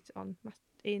Abbey, who's on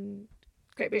in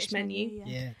Great British Menu,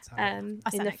 in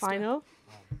the final.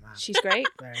 She's great.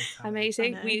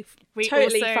 Amazing. We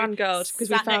totally fangirled because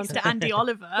we sat found next to Andy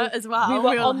Oliver as well. We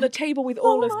were on the table with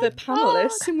all of the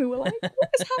panelists, and we were like, "What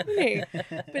is happening?"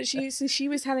 But she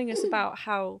was telling us about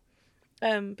how,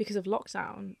 because of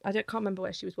lockdown, can't remember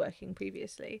where she was working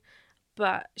previously,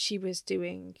 but she was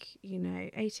doing,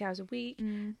 80 hours a week,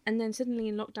 and then suddenly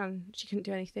in lockdown she couldn't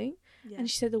do anything. And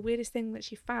she said the weirdest thing that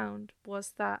she found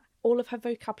was that all of her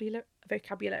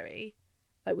vocabulary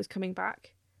like was coming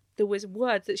back. There was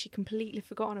words that she completely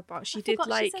forgotten about. She did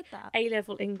like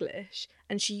A-level English,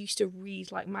 and she used to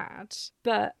read like mad,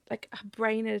 but like her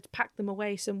brain had packed them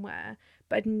away somewhere,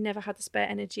 but had never had the spare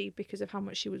energy because of how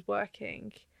much she was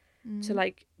working to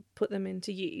like put them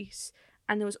into use.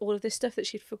 And there was all of this stuff that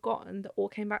she'd forgotten that all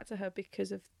came back to her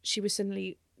because of she was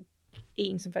suddenly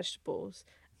eating some vegetables,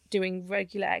 doing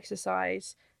regular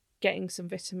exercise, getting some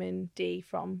vitamin D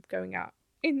from going out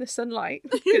in the sunlight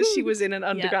because she was in an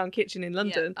underground kitchen in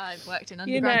London. I've worked in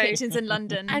underground kitchens in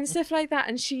London. And stuff like that.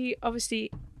 And she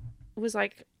obviously was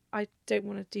like, I don't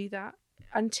want to do that,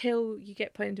 until you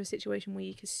get put into a situation where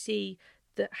you can see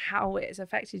that how it has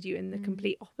affected you in the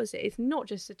complete opposite. It's not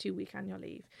just a 2-week annual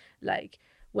leave, like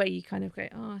where you kind of go,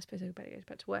 oh, I suppose I better go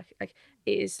back to work. Like,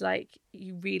 it is like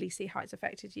you really see how it's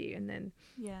affected you. And then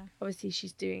obviously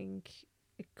she's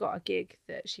got a gig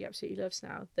that she absolutely loves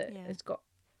now, that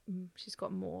she's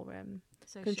got more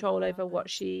control over what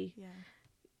she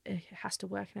has to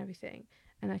work and everything.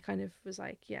 And I kind of was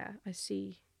like,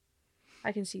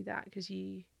 I can see that, because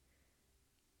you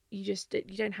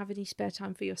don't have any spare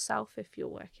time for yourself if you're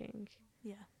working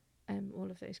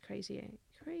all of those crazy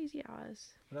hours.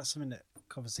 Well, that's something that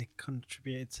obviously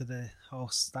contributed to the whole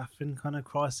staffing kind of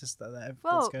crisis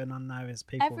that's going on now. Is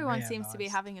people everyone seems to be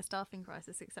having a staffing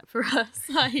crisis except for us.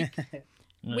 Like,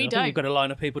 we don't. You've got a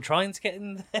line of people trying to get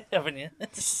in there, haven't you?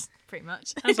 Pretty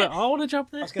much. I was like, I want a job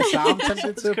there. I was going to say, I'm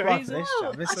tempted to apply for this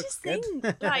job. I This looks just good.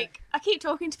 think, like, I keep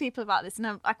talking to people about this,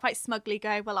 and I quite smugly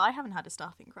go, well, I haven't had a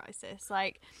staffing crisis.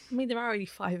 Like, I mean, there are only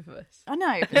 5 of us. I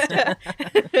know, but still.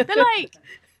 But like,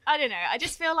 I don't know. I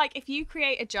just feel like if you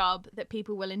create a job that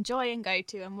people will enjoy and go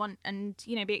to and want and,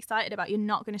 be excited about, you're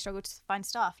not going to struggle to find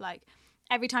staff. Like,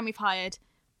 every time we've hired,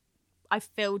 I've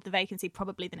filled the vacancy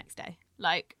probably the next day.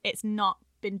 Like, it's not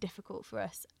been difficult for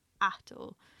us at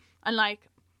all. And like,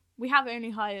 we have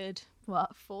only hired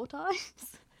what, 4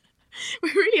 times? We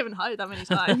really haven't hired that many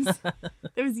times.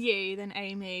 There was you, then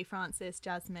Amy, Frances,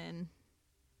 Jasmine,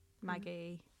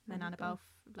 Maggie, then Annabelle,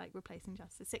 like replacing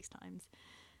Jess 6 times.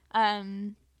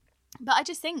 But I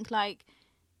just think, like,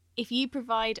 if you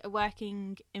provide a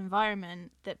working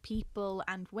environment that people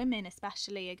and women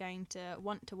especially are going to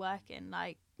want to work in,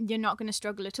 like, you're not going to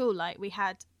struggle at all. Like, we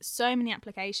had so many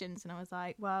applications and I was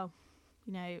like, well,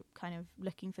 you know, kind of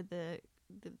looking for the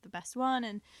best one,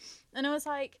 and I was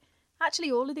like,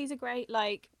 actually all of these are great.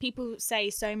 Like, people say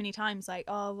so many times, like,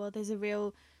 oh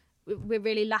well, we're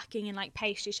really lacking in like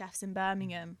pastry chefs in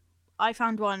Birmingham. I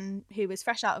found one who was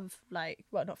fresh out of, like,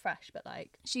 well, not fresh, but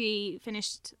like, she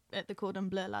finished at the Cordon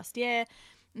Bleu last year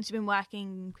and she's been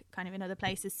working kind of in other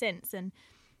places since, and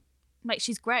like,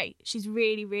 she's great. She's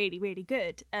really, really, really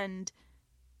good. And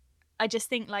I just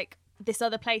think, like, this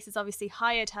other place has obviously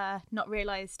hired her, not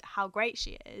realised how great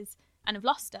she is, and have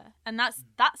lost her. And that's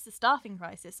the staffing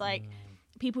crisis. Like,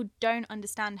 people don't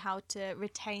understand how to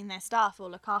retain their staff or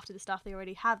look after the staff they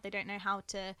already have. They don't know how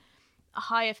to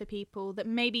hire for people that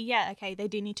maybe, yeah, okay, they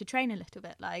do need to train a little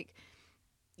bit. Like,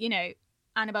 you know,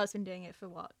 Annabelle's been doing it for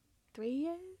what, 3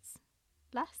 years?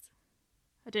 Less?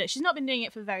 I don't know. She's not been doing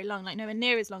it for very long, like nowhere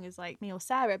near as long as like me or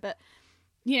Sarah, but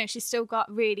you know, she's still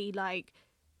got really like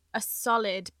a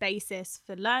solid basis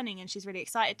for learning, and she's really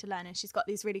excited to learn, and she's got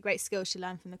these really great skills she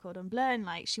learned from the Cordon Bleu, and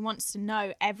like, she wants to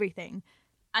know everything,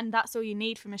 and that's all you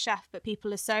need from a chef. But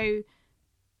people are so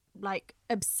like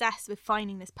obsessed with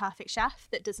finding this perfect chef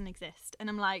that doesn't exist, and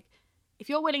I'm like, if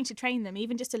you're willing to train them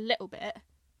even just a little bit,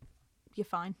 you're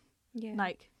fine. Yeah.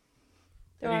 Like,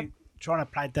 trying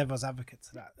to play devil's advocate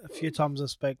to that. A few times I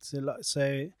spoke to, like,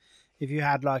 so if you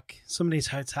had like some of these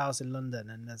hotels in London,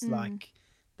 and there's like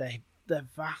they're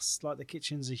vast, like the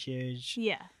kitchens are huge,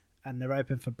 yeah, and they're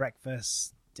open for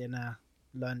breakfast, dinner,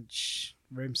 lunch,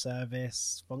 room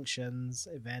service, functions,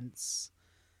 events,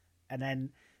 and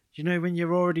then, you know, when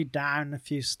you're already down a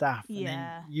few staff, and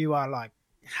then you are like,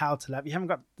 how to level, you haven't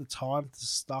got the time to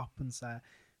stop and say,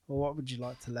 well, what would you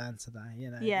like to learn today?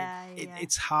 You know,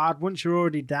 it's hard once you're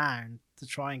already down to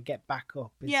try and get back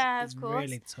up. It's of course.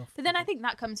 Really tough. But then I think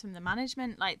that comes from the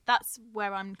management. Like, that's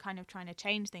where I'm kind of trying to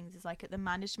change things, is like at the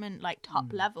management, like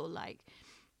top level. Like,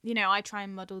 you know, I try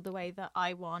and model the way that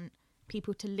I want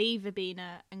people to leave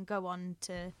Verbena and go on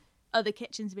to other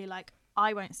kitchens and be like,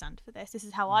 I won't stand for this. This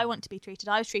is how I want to be treated.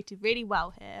 I was treated really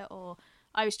well here, or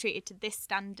I was treated to this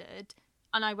standard,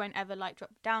 and I won't ever like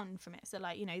drop down from it. So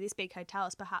like, you know, these big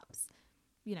hotels, perhaps,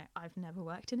 you know, I've never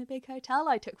worked in a big hotel.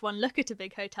 I took one look at a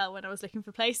big hotel when I was looking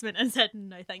for placement and said,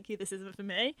 no, thank you, this isn't for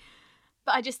me.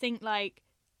 But I just think like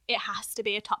it has to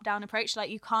be a top down approach. Like,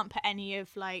 you can't put any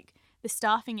of like the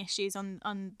staffing issues on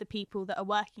the people that are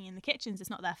working in the kitchens. It's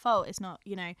not their fault. It's not,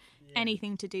 you know,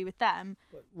 anything to do with them.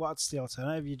 But what's the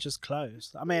alternative? You just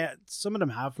closed. I mean, some of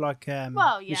them have, like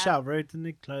Michelle Rood, and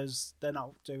they closed. They're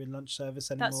not doing lunch service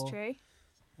anymore. That's true.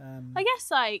 I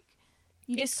guess like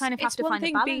you just kind of have to find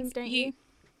a balance, don't you?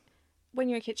 When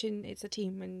you're a kitchen, it's a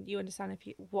team, and you understand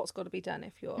what's got to be done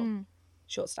if you're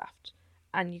short-staffed,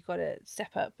 and you've got to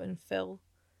step up and fill,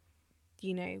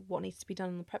 you know, what needs to be done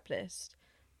on the prep list.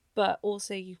 But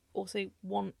also, you also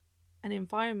want an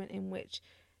environment in which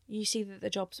you see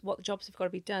that what the jobs have got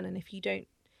to be done, and if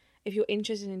you're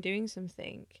interested in doing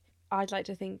something, I'd like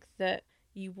to think that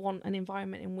you want an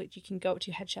environment in which you can go up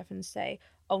to your head chef and say,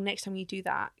 oh, next time you do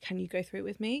that, can you go through it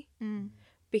with me?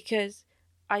 Because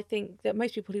I think that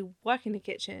most people who work in the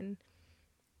kitchen,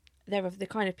 they're the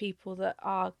kind of people that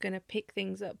are going to pick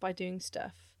things up by doing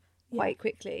stuff quite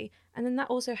quickly. And then that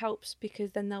also helps,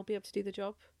 because then they'll be able to do the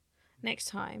job next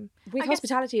time. With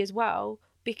hospitality as well,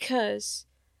 because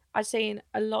I'd say in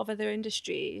a lot of other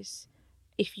industries,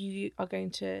 if you are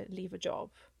going to leave a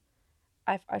job,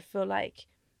 I feel like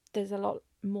there's a lot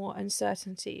more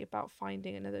uncertainty about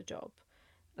finding another job.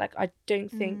 Like, I don't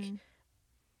think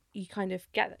you kind of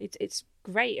get it's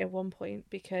great at one point,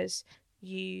 because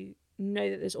you know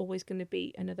that there's always going to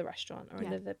be another restaurant or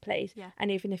another place,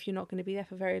 and even if you're not going to be there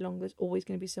for very long, there's always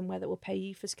going to be somewhere that will pay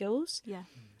you for skills,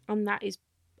 and that is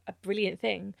a brilliant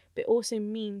thing. But it also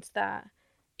means that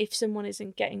if someone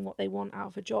isn't getting what they want out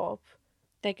of a job,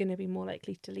 they're going to be more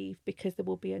likely to leave, because there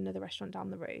will be another restaurant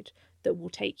down the road that will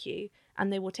take you,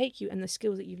 and they will take you and the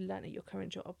skills that you've learned at your current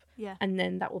job, and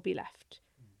then that will be left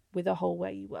with a hole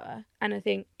where you were. And I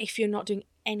think if you're not doing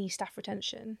any staff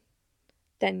retention,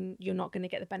 then you're not going to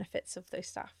get the benefits of those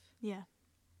staff. Yeah,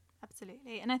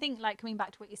 absolutely. And I think, like, coming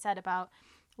back to what you said about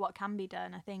what can be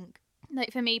done, I think,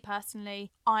 like, for me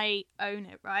personally, I own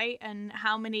it, right? And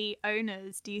how many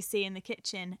owners do you see in the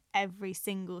kitchen every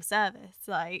single service?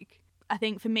 Like, I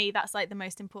think for me, that's like the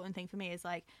most important thing for me, is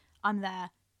like, I'm there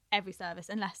every service,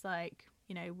 unless like,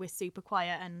 you know, we're super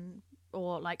quiet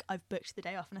or like I've booked the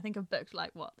day off, and I think I've booked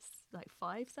like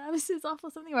 5 services off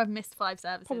or something, or I've missed 5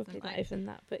 services. Probably and, not like, even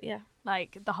that, but yeah.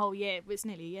 Like the whole year, it's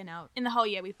nearly a year now. In the whole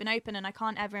year we've been open, and I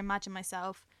can't ever imagine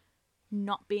myself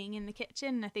not being in the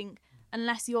kitchen. I think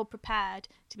unless you're prepared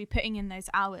to be putting in those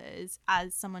hours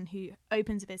as someone who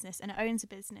opens a business and owns a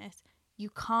business, you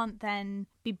can't then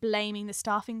be blaming the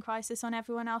staffing crisis on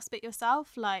everyone else but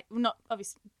yourself. Like, not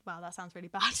obviously, wow, that sounds really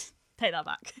bad. Take that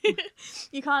back.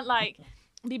 You can't like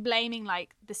be blaming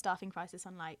like the staffing crisis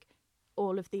on like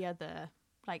all of the other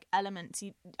like elements.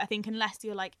 I think unless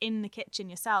you're like in the kitchen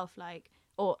yourself, like,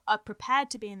 or are prepared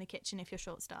to be in the kitchen if you're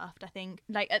short staffed, I think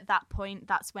like at that point,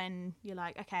 that's when you're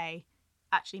like, okay,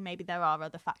 actually maybe there are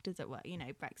other factors at work, you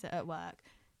know, Brexit at work,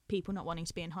 people not wanting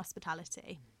to be in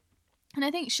hospitality. And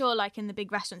I think sure, like in the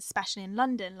big restaurants, especially in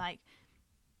London, like,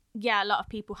 yeah, a lot of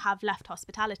people have left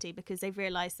hospitality because they've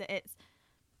realised that it's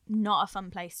not a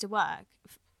fun place to work,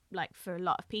 like for a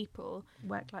lot of people.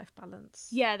 Work-life balance.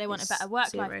 Yeah, they want a better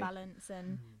work-life balance.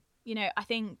 And, you know, I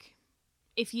think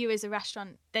if you as a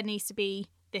restaurant, there needs to be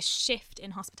this shift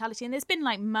in hospitality. And there's been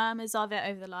like murmurs of it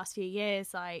over the last few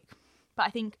years, like, but I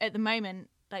think at the moment,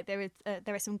 like there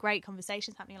are some great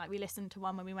conversations happening. Like we listened to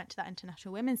one when we went to that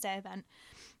International Women's Day event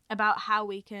about how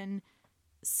we can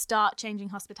start changing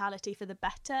hospitality for the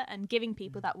better and giving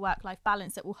people that work-life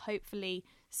balance that will hopefully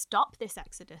stop this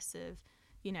exodus of,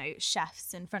 you know,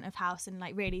 chefs and front of house and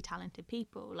like really talented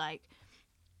people. Like,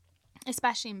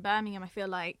 especially in Birmingham, I feel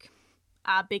like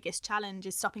our biggest challenge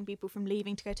is stopping people from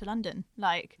leaving to go to London.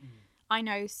 Like, I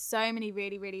know so many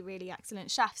really, really, really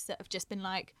excellent chefs that have just been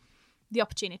like, the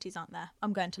opportunities aren't there,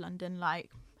 I'm going to London,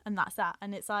 like, and that's that.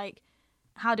 And it's like,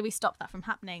 how do we stop that from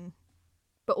happening?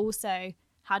 But also,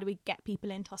 how do we get people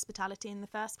into hospitality in the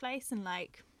first place? And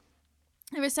like,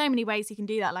 there are so many ways you can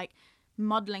do that, like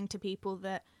modeling to people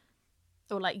that,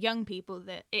 or like young people,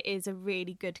 that it is a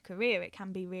really good career. It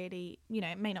can be really, you know,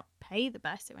 it may not pay the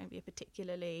best, it won't be a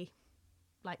particularly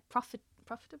like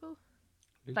profitable,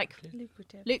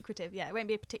 lucrative, yeah, it won't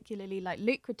be a particularly like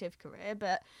lucrative career,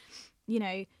 but you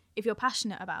know, if you're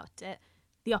passionate about it,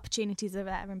 the opportunities are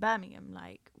there in Birmingham.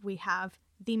 Like, we have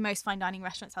the most fine dining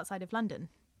restaurants outside of London,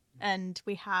 and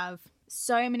we have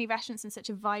so many restaurants and such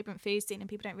a vibrant food scene, and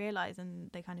people don't realise,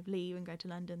 and they kind of leave and go to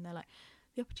London. They're like,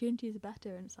 the opportunities are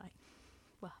better, and it's like,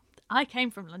 well, I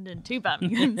came from London to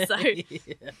Birmingham, so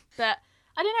yeah. But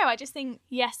I don't know, I just think,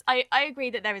 yes, I agree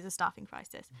that there is a staffing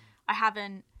crisis.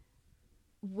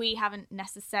 We haven't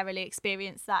necessarily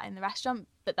experienced that in the restaurant,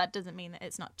 but that doesn't mean that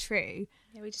it's not true.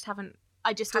 Yeah, we just haven't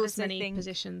had as many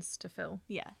positions to fill.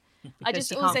 Yeah. I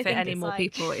just also can't fit any more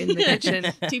people in the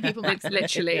kitchen. 2 people max.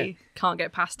 Literally can't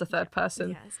get past a third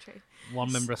person. Yeah, that's true.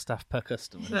 1 member of staff per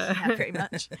customer. Yeah, pretty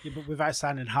much. Yeah, but without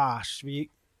sounding harsh,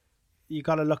 you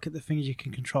got to look at the things you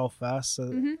can control first. So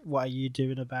what are you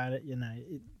doing about it? You know,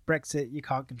 Brexit, you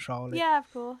can't control it. Yeah,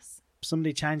 of course.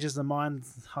 Somebody changes their mind,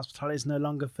 hospitality is no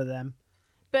longer for them.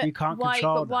 But you can't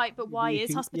control that. But why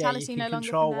is hospitality no longer for them? You can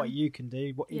control what you can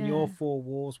do. In your 4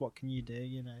 walls, what can you do,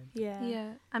 you know? Yeah. Yeah.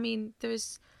 I mean,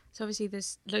 there's loads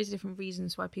of different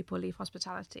reasons why people leave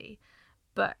hospitality.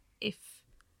 But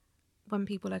when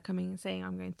people are coming and saying,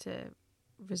 I'm going to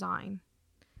resign,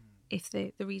 if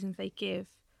the reasons they give,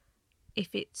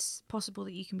 if it's possible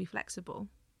that you can be flexible,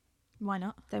 why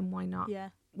not? Then why not?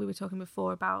 Yeah. We were talking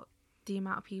before about the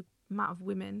amount of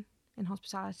women in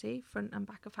hospitality, front and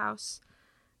back of house.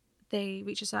 They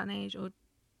reach a certain age or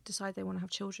decide they want to have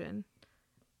children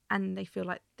and they feel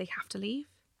like they have to leave.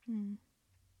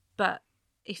 But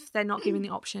if they're not given the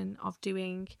option of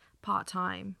doing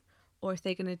part-time, or if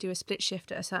they're going to do a split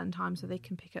shift at a certain time so they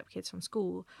can pick up kids from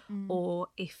school, or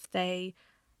if they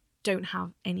don't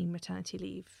have any maternity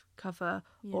leave cover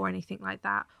or anything like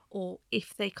that, or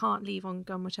if they can't leave on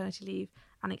maternity leave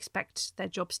and expect their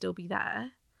job still be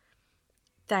there,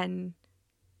 then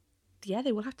yeah,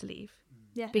 they will have to leave.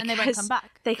 Yeah, and they won't come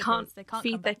back. They can't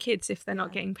feed their kids if they're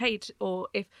not getting paid, or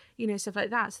if, you know, stuff like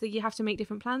that. So you have to make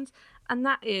different plans, and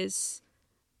that is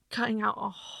cutting out a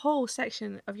whole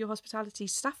section of your hospitality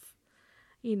staff,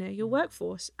 you know, your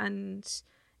workforce. And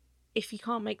if you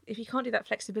can't do that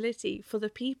flexibility for the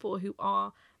people who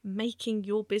are making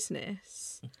your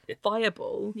business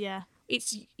viable,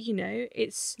 it's, you know,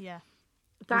 it's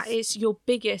that is your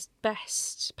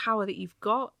best power that you've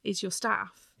got is your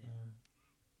staff.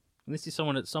 And this is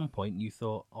someone at some point you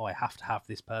thought, oh, I have to have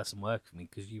this person work for me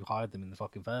because you hired them in the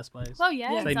fucking first place. Well, yeah,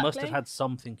 so exactly. They must have had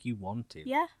something you wanted.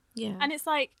 Yeah. Yeah. And it's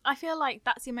like, I feel like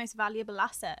that's your most valuable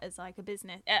asset as like a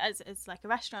business, as like a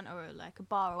restaurant or like a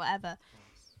bar or whatever.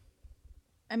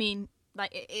 I mean, like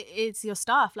it's your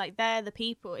staff. Like, they're the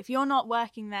people. If you're not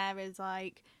working there as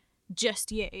like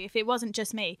just you, if it wasn't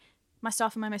just me, my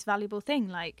staff are my most valuable thing.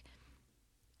 Like,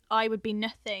 I would be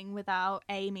nothing without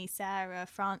Amy, Sarah,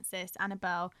 Frances,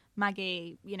 Annabelle,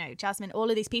 Maggie, you know, Jasmine, all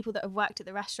of these people that have worked at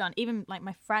the restaurant, even like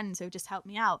my friends who have just helped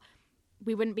me out.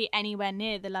 We wouldn't be anywhere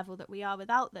near the level that we are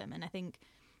without them. And I think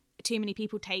too many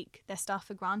people take their staff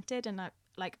for granted. And I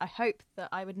hope that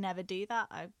I would never do that.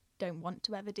 I don't want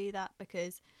to ever do that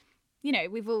because, you know,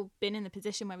 we've all been in the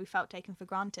position where we felt taken for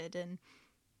granted, and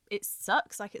it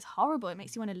sucks. Like, it's horrible. It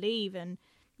makes you want to leave, and,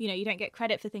 you know, you don't get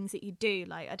credit for things that you do.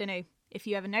 Like, I don't know if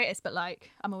you ever noticed, but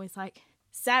like, I'm always like,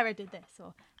 Sarah did this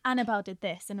or Annabelle did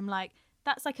this. And I'm like,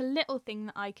 that's like a little thing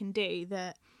that I can do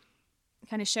that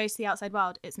kind of shows to the outside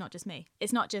world it's not just me.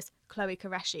 It's not just Chloe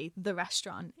Qureshi, the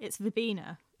restaurant. It's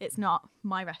Verbena. It's not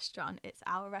my restaurant. It's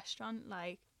our restaurant.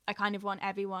 Like, I kind of want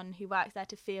everyone who works there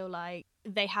to feel like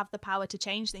they have the power to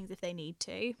change things if they need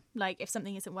to. Like, if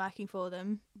something isn't working for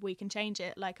them, we can change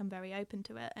it. Like, I'm very open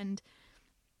to it. And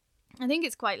I think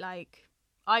it's quite like,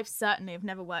 I've certainly have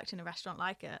never worked in a restaurant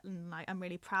like it, and like, I'm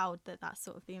really proud that that's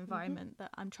sort of the environment that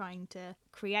I'm trying to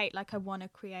create. Like, I want to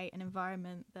create an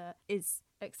environment that is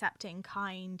accepting,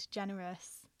 kind,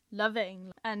 generous,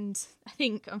 loving. And I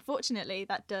think, unfortunately,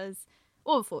 that does,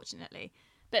 or fortunately,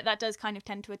 but that does kind of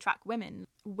tend to attract women.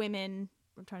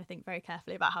 I'm trying to think very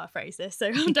carefully about how I phrase this so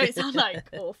I don't sound like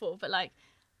awful, but like,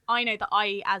 I know that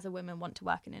I, as a woman, want to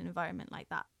work in an environment like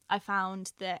that. I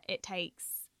found that it takes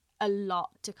a lot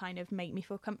to kind of make me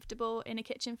feel comfortable in a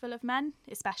kitchen full of men,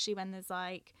 especially when there's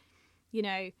like, you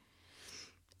know,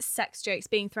 sex jokes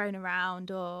being thrown around,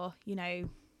 or, you know,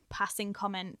 passing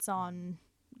comments on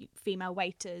female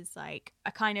waiters. Like,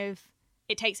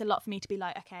 it takes a lot for me to be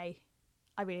like, okay,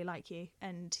 I really like you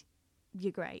and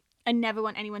you're great. I never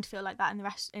want anyone to feel like that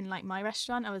in like my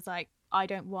restaurant. I was like, I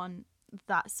don't want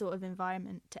that sort of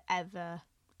environment to ever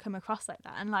come across like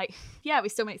that. And like, yeah, we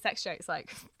still make sex jokes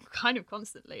like kind of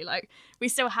constantly. Like, we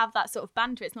still have that sort of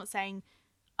banter. It's not saying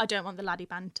I don't want the laddie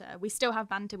banter. We still have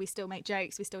banter, we still make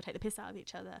jokes, we still take the piss out of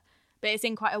each other, but it's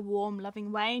in quite a warm,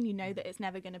 loving way, and you know that it's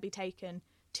never going to be taken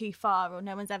too far, or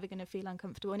no one's ever going to feel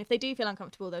uncomfortable. And if they do feel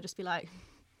uncomfortable, they'll just be like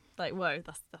whoa,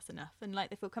 that's enough, and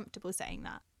like, they feel comfortable saying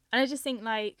that. And I just think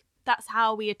like that's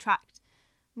how we attract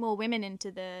more women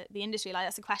into the industry. Like,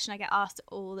 that's a question I get asked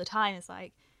all the time. It's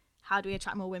like, how do we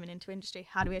attract more women into industry?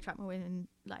 How do we attract more women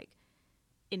like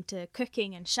into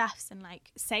cooking and chefs and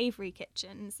like savoury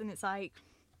kitchens? And it's like,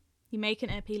 you make it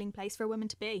an appealing place for a woman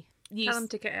to be. Tell them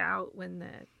to get it out when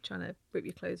they're trying to rip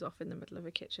your clothes off in the middle of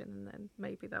a kitchen, and then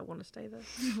maybe they'll want to stay there.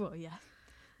 Well, yeah,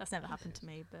 that's never happened to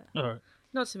me, but All right.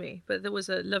 Not to me. But there was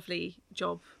a lovely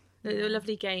job, a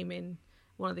lovely game in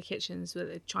one of the kitchens where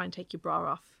they try and take your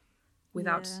bra off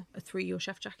without a 3 or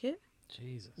chef jacket.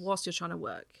 Jesus. Whilst you're trying to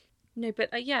work. No,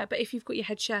 but but if you've got your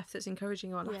head chef that's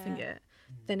encouraging or laughing at it,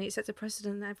 then it sets a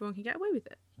precedent that everyone can get away with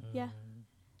it. Yeah.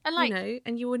 And like, you know,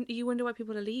 and you wonder why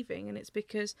people are leaving, and it's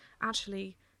because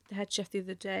actually the head chef the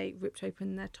other day ripped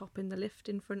open their top in the lift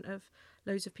in front of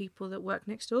loads of people that work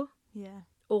next door. yeah.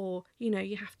 Or, you know,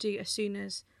 you have to, as soon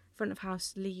as front of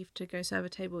house leave to go serve a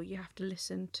table, you have to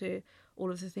listen to all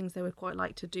of the things they would quite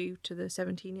like to do to the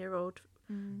 17-year-old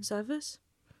servers.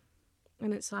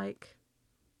 And it's like,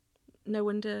 no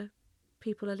wonder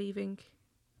people are leaving.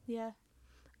 Yeah.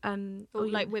 Or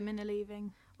like, women are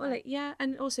leaving. Well, like, yeah,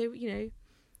 and also, you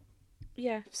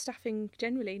know, staffing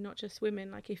generally, not just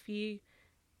women. Like, if you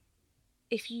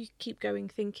keep going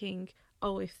thinking,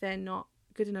 oh, if they're not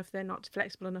good enough, they're not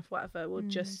flexible enough, whatever, we'll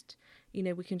just, you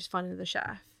know, we can just find another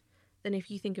chef. Then if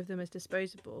you think of them as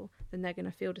disposable, then they're going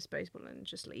to feel disposable and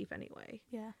just leave anyway.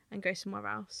 Yeah. And go somewhere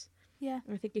else. Yeah.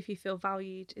 And I think if you feel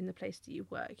valued in the place that you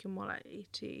work, you're more likely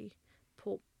to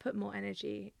put more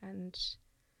energy and,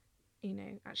 you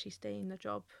know, actually stay in the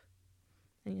job.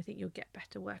 And I think you'll get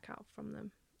better work out from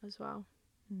them as well.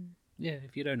 Yeah,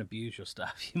 if you don't abuse your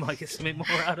staff, you might get something more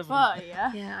out of them. Oh,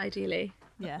 yeah. Yeah, ideally.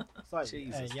 Yeah. It's like,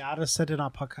 Jesus. Yara said in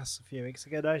our podcast a few weeks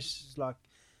ago, though, she's like,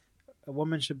 a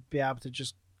woman should be able to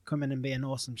just come in and be an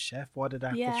awesome chef. Why did they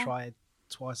have to try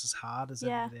twice as hard as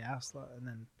everybody else? Like, and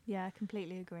then Yeah, I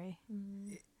completely agree.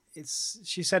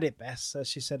 she said it best. So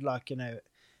she said, like, you know,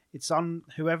 it's on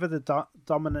whoever the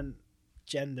dominant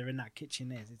gender in that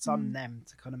kitchen is. It's on them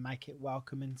to kind of make it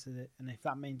welcome into it. And if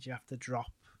that means you have to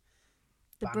drop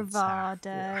The banter, bravado,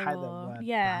 I hate the or word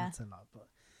banter, like, but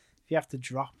if you have to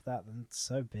drop that, then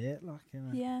so be it. Like, you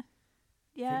know, Yeah.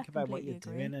 Yeah. think about what you're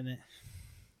completely agree. doing, and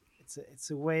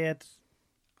it's a weird.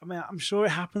 I mean, I'm sure it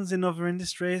happens in other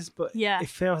industries, but Yeah. it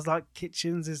feels like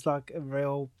kitchens is like a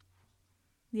real.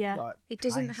 Yeah. Like, It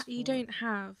doesn't. place You for it. don't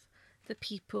have the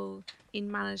people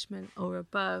in management or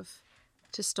above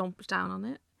to stomp down on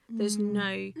it. There's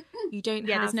no, you don't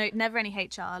have. There's never any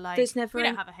HR. Like, there's never we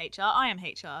don't have a HR. I am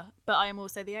HR, but I am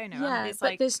also the owner. Yeah, it's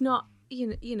but like, there's not,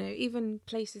 you know, even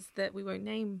places that we won't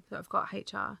name that have got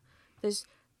HR, there's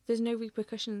no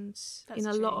repercussions in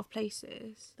a lot of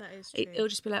places. That is true. It'll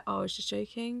just be like, oh, I was just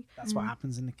joking. That's what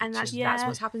happens in the kitchen. And that's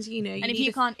what happens, you know. And if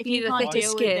you can't deal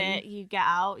with it, you get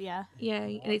out, yeah. Yeah,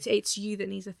 and it's you that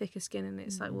needs a thicker skin, and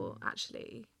it's like, well,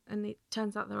 actually, and it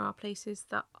turns out there are places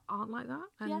that aren't like that,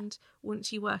 and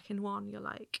once you work in one, you're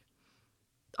like,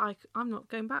 I'm not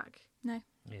going back. No.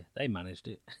 Yeah, they managed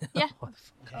it. Yeah.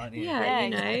 Yeah, you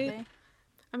know. Exactly.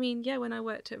 I mean, yeah, when I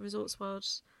worked at Resorts World,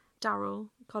 Daryl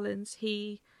Collins,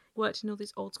 he worked in all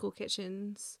these old school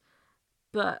kitchens,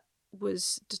 but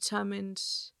was determined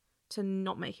to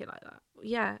not make it like that.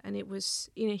 Yeah, and it was,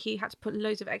 you know, he had to put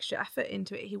loads of extra effort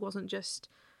into it. He wasn't just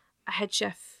a head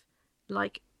chef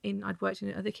like I'd worked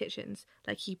in other kitchens.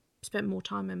 Like, he spent more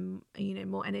time and, you know,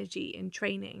 more energy in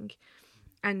training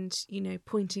and, you know,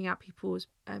 pointing out people's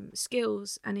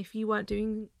skills. And if you weren't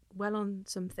doing well on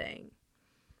something,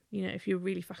 you know, if you're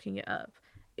really fucking it up,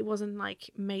 it wasn't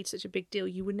like made such a big deal.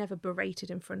 You were never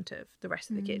berated in front of the rest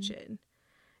of the kitchen.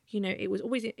 You know, it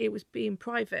was being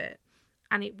private,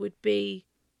 and it would be,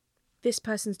 this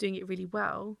person's doing it really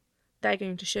well, they're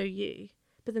going to show you,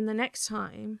 but then the next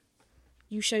time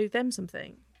you show them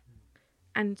something,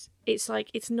 and it's like,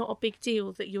 it's not a big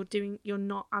deal that you're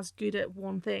not as good at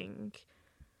one thing.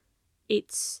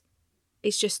 It's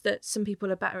just that some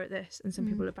people are better at this and some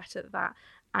people are better at that,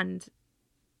 and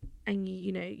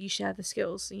you know, you share the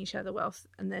skills and you share the wealth,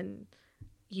 and then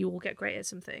you all get great at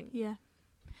something. Yeah.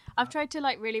 I've tried to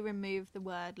like really remove the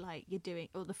word like you're doing,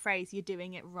 or the phrase you're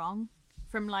doing it wrong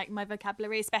from like my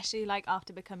vocabulary, especially like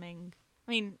after becoming,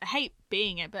 I mean, I hate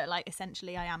being it, but like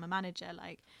essentially I am a manager.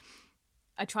 Like,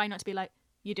 I try not to be like,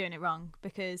 you're doing it wrong,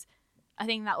 because I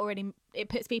think that already, it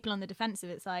puts people on the defensive.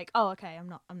 It's like, oh, okay, I'm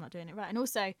not doing it right. And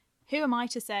also, who am I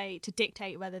to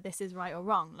dictate whether this is right or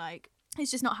wrong? Like,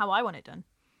 it's just not how I want it done.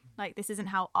 Like, this isn't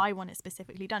how I want it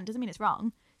specifically done. Doesn't mean it's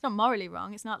wrong. It's not morally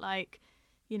wrong. It's not like,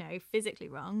 you know, physically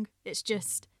wrong. It's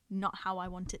just not how I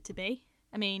want it to be.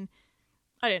 I mean,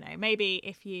 I don't know. Maybe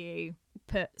if you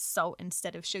put salt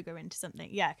instead of sugar into something,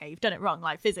 yeah, okay, you've done it wrong.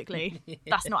 Like, physically,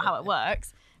 that's not how it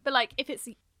works. But like, if it's,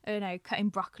 I don't know, cutting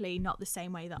broccoli not the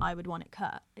same way that I would want it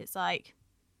cut, it's like,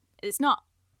 it's not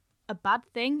a bad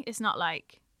thing. It's not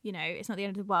like, you know, it's not the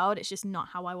end of the world. It's just not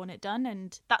how I want it done.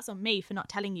 And that's on me for not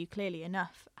telling you clearly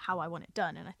enough how I want it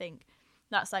done. And I think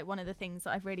that's like one of the things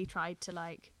that I've really tried to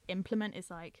like implement, is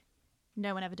like,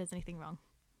 no one ever does anything wrong,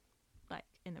 like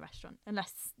in the restaurant,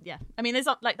 unless, yeah, I mean, there's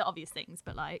like the obvious things,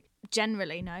 but like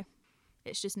generally, no,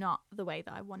 it's just not the way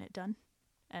that I want it done.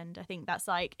 And I think that's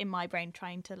like in my brain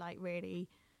trying to like really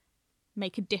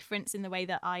make a difference in the way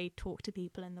that I talk to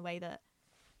people and the way that,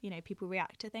 you know, people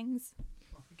react to things.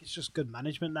 I think it's just good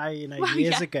management now. You know,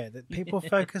 years ago that people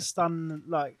focused on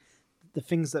like the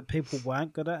things that people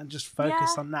weren't good at and just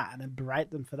focused on that and then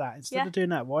berate them for that instead of doing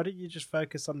that. Why don't you just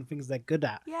focus on the things they're good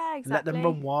at? Yeah, exactly. And let them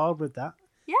run wild with that.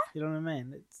 Yeah, you know what I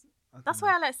mean. That's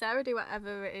why I let Sarah do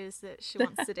whatever it is that she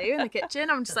wants to do in the kitchen.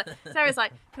 I'm just like, Sarah's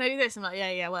like, can I do this? I'm like,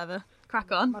 yeah, whatever.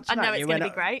 Crack on. I know it's going to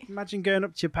be great. Imagine going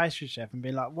up to your pastry chef and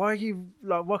being like, why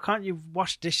can't you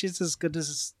wash dishes as good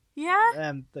as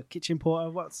the kitchen porter?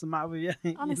 What's the matter with you?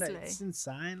 Honestly. You know, it's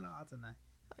insane. Like, I don't know.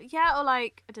 Yeah, or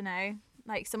like, I don't know,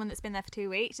 like someone that's been there for 2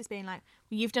 weeks just being like,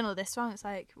 well, you've done all this wrong. It's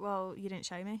like, well, you didn't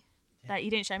show me. Yeah. Like,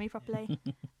 you didn't show me properly.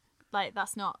 Like,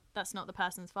 that's not the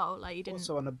person's fault. Like, you didn't.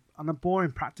 Also, on a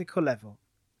boring practical level,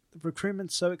 the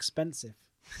recruitment's so expensive.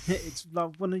 It's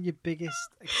like one of your biggest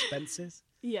expenses.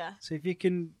 Yeah. So if you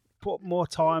can put more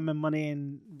time and money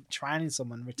in training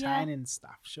someone, retaining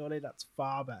staff, surely that's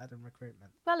far better than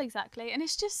recruitment. Well, exactly. And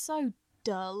it's just so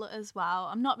dull as well.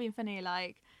 I'm not being funny.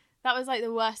 Like, that was like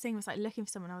the worst thing, was like looking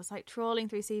for someone. I was like trawling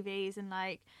through CVs and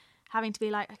like having to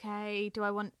be like, okay, do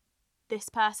I want this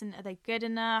person? Are they good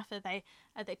enough?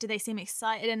 Do they seem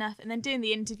excited enough? And then doing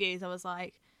the interviews, I was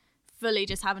like fully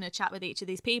just having a chat with each of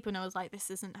these people, and I was like, this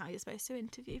isn't how you're supposed to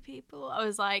interview people. I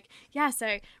was like, yeah,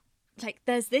 so like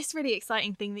there's this really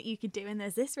exciting thing that you could do, and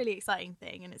there's this really exciting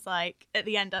thing, and it's like at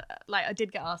the end, like I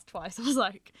did get asked twice. I was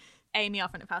like, Amy, our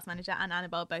front of house manager, and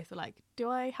Annabelle both were like, do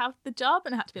I have the job?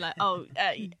 And I had to be like, oh,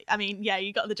 I mean, yeah,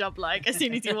 you got the job like as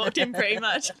soon as you walked in, pretty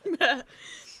much. But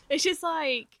it's just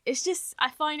I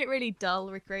find it really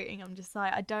dull recruiting. I'm just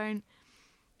like, I don't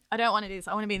want to do this.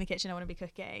 I want to be in the kitchen. I want to be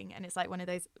cooking. And it's like one of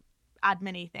those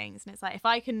admin-y things. And it's like, if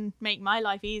I can make my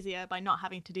life easier by not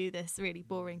having to do this really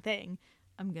boring thing,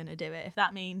 I'm going to do it. If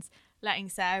that means letting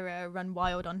Sarah run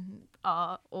wild on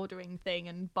our ordering thing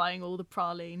and buying all the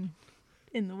praline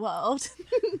in the world.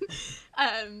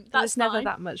 That's never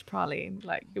that much praline.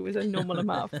 Like, it was a normal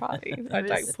amount of praline. I'd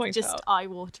like point just out.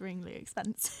 eye-wateringly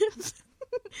expensive.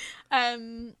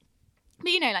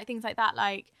 But you know, like things like that,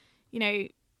 like, you know,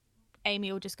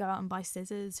 Amy will just go out and buy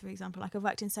scissors, for example. Like, I've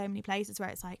worked in so many places where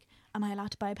it's like, am I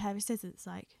allowed to buy a pair of scissors? It's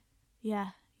like, yeah,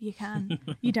 you can.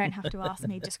 You don't have to ask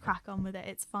me, just crack on with it,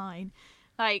 it's fine.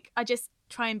 Like, I just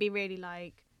try and be really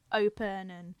like open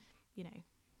and, you know,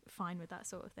 fine with that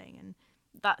sort of thing. And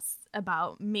that's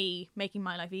about me making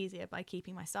my life easier by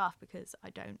keeping my staff, because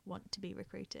I don't want to be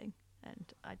recruiting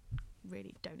and I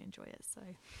really don't enjoy it. So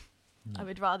I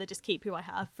would rather just keep who I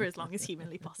have for as long as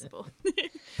humanly possible.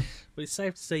 Well, it's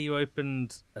safe to say you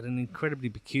opened at an incredibly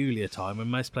peculiar time when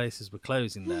most places were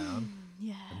closing down.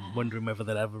 Yeah. And wondering whether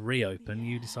they'd ever reopen.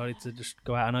 You decided to just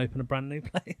go out and open a brand new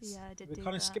place. Yeah, I did. We do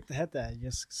kind of that. skipped ahead there.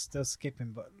 You're still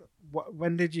skipping, but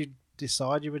when did you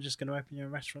decide you were just going to open your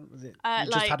own restaurant? Was it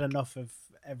you just had enough of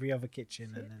every other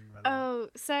kitchen and then? Oh,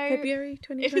 so February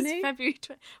 2020. It was February.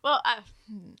 Well,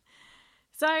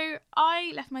 so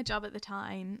I left my job at the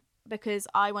time because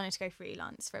I wanted to go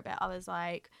freelance for a bit. I was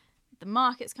like, the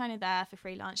market's kind of there for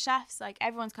freelance chefs. Like,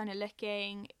 everyone's kind of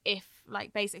looking. If,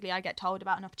 like, basically I get told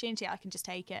about an opportunity, I can just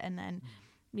take it and then,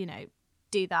 you know,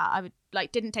 do that. I would,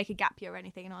 like, didn't take a gap year or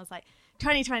anything. And I was like,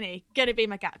 2020, gonna be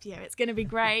my gap year. It's gonna be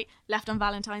great. Left on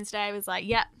Valentine's Day. I was like,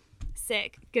 yep,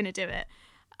 sick, gonna do it.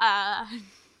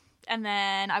 And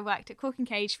then I worked at Cork and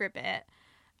Cage for a bit,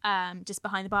 just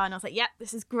behind the bar, and I was like, yep,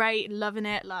 this is great, loving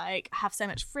it. Like, I have so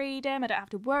much freedom. I don't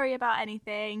have to worry about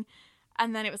anything.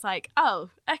 And then it was like, oh,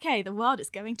 okay, the world is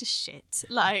going to shit.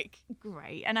 Like,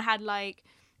 great. And I had, like,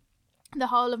 the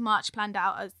whole of March planned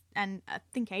out, and I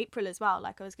think April as well.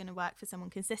 Like, I was going to work for someone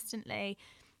consistently.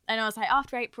 And I was like,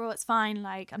 after April, it's fine.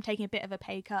 Like, I'm taking a bit of a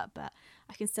pay cut, but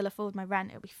I can still afford my rent.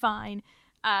 It'll be fine.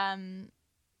 And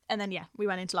then, yeah, we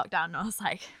went into lockdown, and I was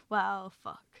like, well,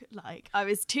 fuck. Like, I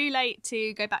was too late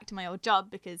to go back to my old job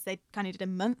because they kind of did a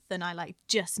month and I, like,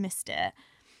 just missed it.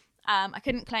 I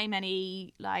couldn't claim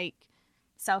any, like,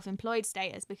 self-employed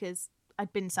status because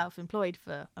I'd been self-employed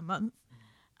for a month.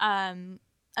 And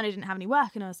I didn't have any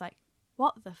work, and I was like,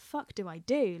 what the fuck do I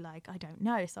do? Like, I don't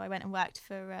know. So I went and worked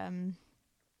for...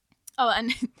 Oh,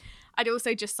 and I'd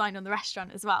also just signed on the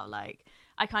restaurant as well. Like,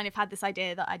 I kind of had this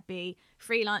idea that I'd be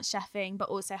freelance chefing, but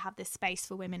also have this space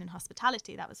for women in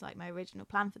hospitality. That was like my original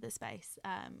plan for the space.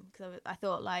 Because I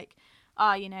thought, like,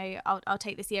 you know, I'll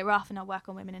take this year off and I'll work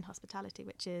on women in hospitality,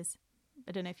 which is,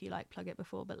 I don't know if you like plug it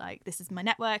before, but like, this is my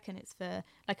network, and it's for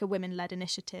like a women-led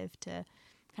initiative to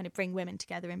kind of bring women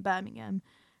together in Birmingham.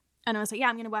 And I was like, yeah,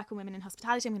 I'm going to work on women in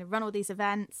hospitality. I'm going to run all these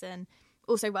events and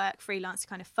also work freelance to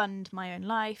kind of fund my own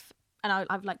life. And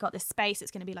I've like got this space. It's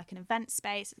going to be like an event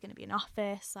space. It's going to be an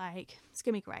office. Like, it's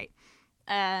going to be great.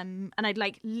 And I'd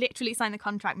like literally signed the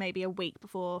contract maybe a week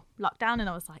before lockdown. And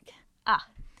I was like,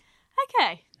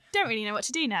 okay, don't really know what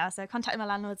to do now. So I contacted my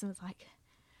landlords and was like,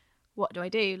 what do I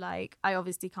do? Like, I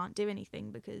obviously can't do anything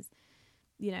because,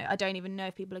 you know, I don't even know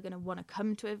if people are going to want to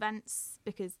come to events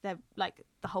because they're like,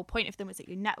 the whole point of them was that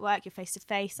you network, you're face to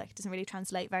face. Like, it doesn't really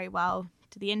translate very well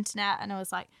to the internet. And I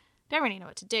was like, don't really know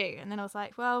what to do. And then I was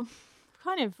like, well,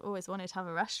 kind of always wanted to have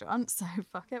a restaurant, so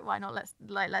fuck it, why not,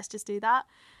 let's just do that.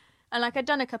 And like, I'd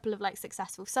done a couple of like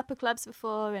successful supper clubs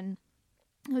before, and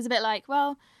it was a bit like,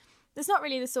 well, there's not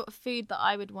really the sort of food that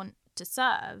I would want to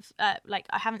serve. Like,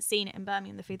 I haven't seen it in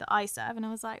Birmingham, the food that I serve. And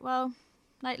I was like, well,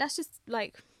 like, let's just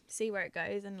like see where it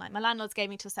goes. And like, my landlords gave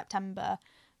me till September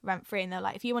rent free, and they're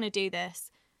like, if you want to do this,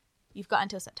 you've got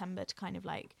until September to kind of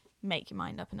like make your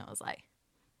mind up. And I was like,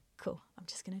 cool, I'm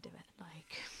just gonna do it.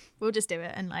 Like, we'll just do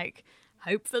it and like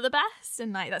hope for the best.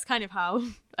 And like, that's kind of how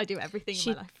I do everything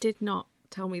in my life. She did not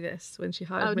tell me this when she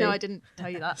hired me. Oh no, I didn't tell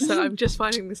you that. So I'm just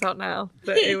finding this out now.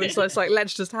 But it was just like,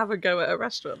 let's just have a go at a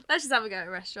restaurant. Let's just have a go at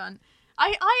a restaurant.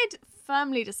 I had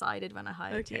firmly decided when I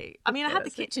hired you. I mean, I had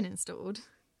the kitchen installed.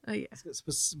 Oh yeah.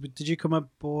 Did you come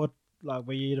aboard, like,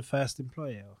 were you the first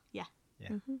employee? Or? Yeah. Yeah.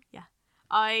 Mm-hmm. Yeah.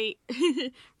 I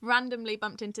randomly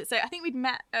bumped into, so I think we'd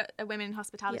met at a women in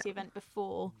hospitality event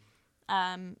before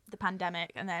the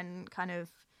pandemic, and then kind of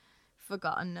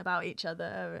forgotten about each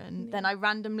other. And then I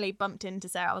randomly bumped into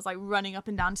Sarah. I was like running up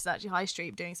and down to Sturchley High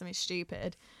Street doing something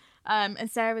stupid. And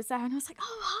Sarah was there, and I was like,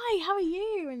 oh, hi, how are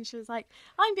you? And she was like,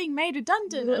 I'm being made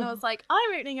redundant. And I was like,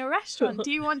 I'm opening a restaurant.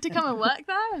 Do you want to come and work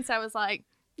there? And Sarah was like,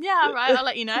 yeah, all right, I'll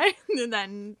let you know. And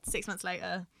then 6 months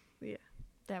later,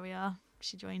 there we are.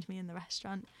 She joined me in the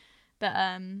restaurant. But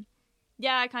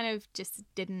yeah, I kind of just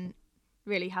didn't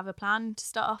really have a plan to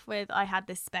start off with. I had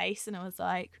this space, and I was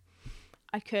like,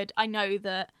 I know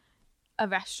that a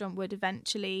restaurant would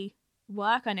eventually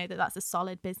work. I know that that's a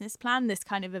solid business plan, this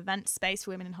kind of event space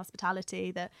for women in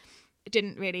hospitality that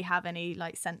didn't really have any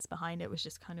like sense behind it. It was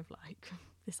just kind of like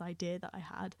this idea that I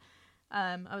had.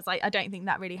 I was like, I don't think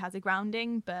that really has a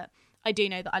grounding, but I do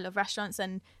know that I love restaurants,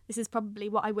 and this is probably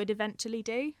what I would eventually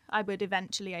do. I would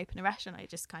eventually open a restaurant. I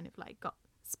just kind of like got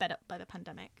sped up by the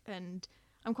pandemic, and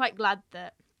I'm quite glad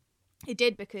that it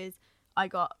did, because I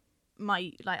got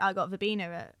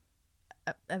Verbena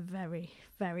at a very,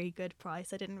 very good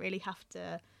price. I didn't really have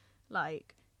to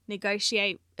like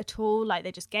negotiate at all. Like,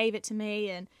 they just gave it to me,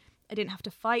 and I didn't have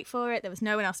to fight for it. There was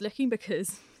no one else looking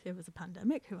because it was a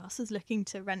pandemic. Who else was looking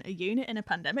to rent a unit in a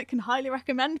pandemic? Can highly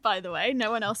recommend, by the way. No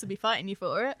one else would be fighting you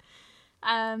for it.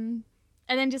 And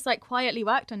then just like quietly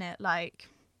worked on it, like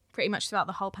pretty much throughout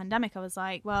the whole pandemic. I was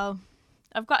like, well,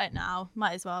 I've got it now.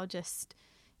 Might as well just,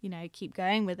 you know, keep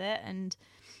going with it. And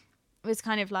it was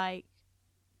kind of like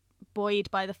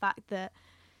buoyed by the fact that,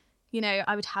 you know,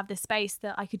 I would have this space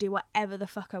that I could do whatever the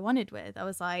fuck I wanted with. I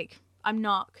was like, I'm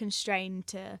not constrained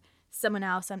to someone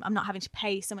else, and I'm not having to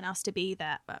pay someone else to be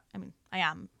there. But I mean, I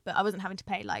am, but I wasn't having to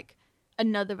pay like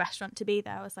another restaurant to be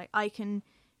there. I was like, I can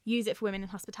use it for women in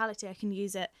hospitality. I can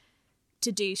use it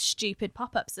to do stupid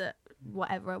pop-ups at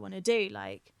whatever I want to do.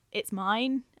 Like, it's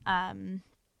mine. And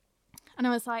I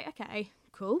was like, okay,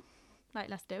 cool. Like,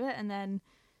 let's do it. And then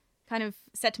kind of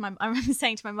said to I remember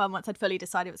saying to my mum, once I'd fully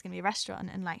decided it was going to be a restaurant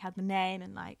and like had the name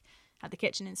and like had the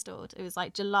kitchen installed, it was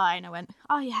like July, and I went,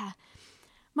 oh yeah,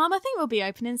 Mum, I think we'll be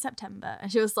open in September. And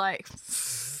she was like,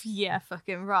 yeah,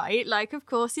 fucking right. Like, of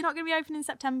course, you're not going to be open in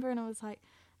September. And I was like,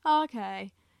 oh,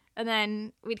 okay. And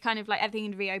then we'd kind of like everything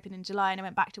had reopened in July, and I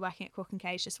went back to working at Cork and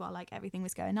Cage just while like everything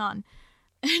was going on.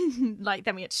 And like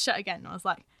then we had to shut again, and I was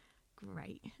like,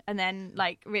 great. And then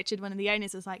like Richard, one of the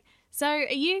owners, was like, so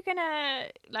are you gonna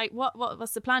like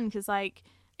what's the plan? Because like,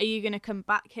 are you gonna come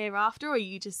back here after, or are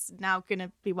you just now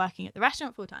gonna be working at the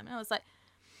restaurant full time? And I was like,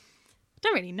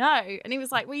 don't really know. And he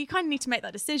was like, well, you kind of need to make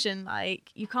that decision.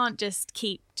 Like, you can't just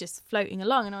keep just floating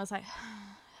along. And I was like,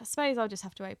 I suppose I'll just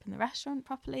have to open the restaurant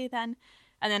properly then.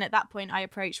 And then at that point I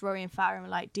approached Rory and Farah and were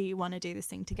like, do you want to do this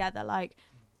thing together? Like,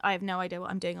 I have no idea what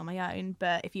I'm doing on my own,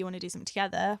 but if you want to do something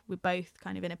together, we're both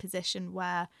kind of in a position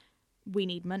where we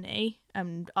need money,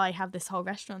 and I have this whole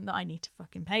restaurant that I need to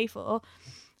fucking pay for.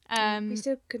 We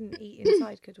still couldn't eat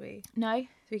inside, could we? No. So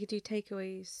we could do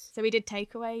takeaways. So we did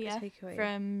takeaway, yeah. Takeaway.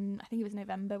 From, I think it was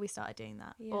November we started doing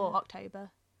that, or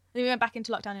October. Then we went back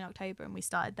into lockdown in October, and we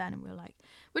started then, and we were like,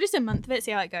 we're just a month of it,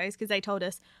 see how it goes, because they told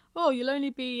us, oh, you'll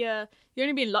only be in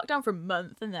lockdown for a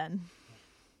month, and then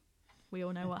we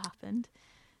all know what happened.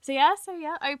 So yeah,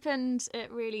 opened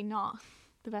at really not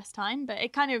the best time, but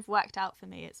it kind of worked out for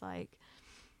me. It's like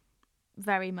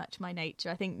very much my nature.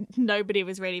 I think nobody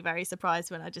was really very surprised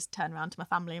when I just turned around to my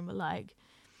family and were like,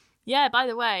 yeah, by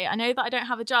the way, I know that I don't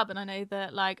have a job, and I know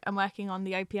that like I'm working on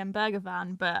the OPM burger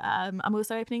van, but I'm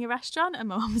also opening a restaurant. And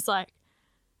my mum was like,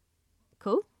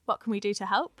 cool, what can we do to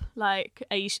help? Like,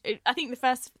 are you I think the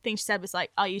first thing she said was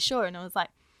like, are you sure? And I was like,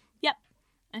 yep.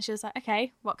 And she was like,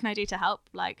 okay, what can I do to help?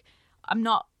 Like, I'm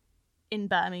not in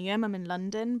Birmingham, I'm in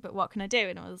London, but what can I do?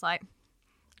 And I was like,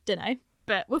 dunno,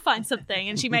 but we'll find something.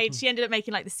 And she ended up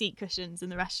making like the seat cushions in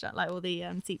the restaurant, like all the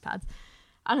seat pads.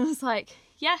 And I was like,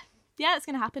 yeah, it's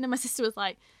gonna happen. And my sister was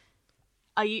like,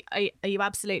 are you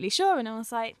absolutely sure? And I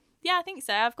was like, yeah, I think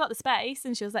so, I've got the space.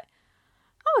 And she was like,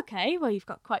 oh, okay, well, you've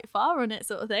got quite far on it,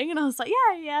 sort of thing. And I was like,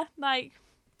 yeah, like,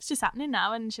 it's just happening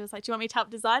now. And she was like, do you want me to help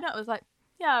design it? I was like,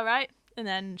 yeah, all right. And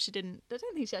then I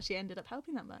don't think she actually ended up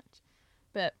helping that much,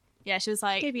 but yeah, she was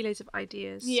like, she gave you loads of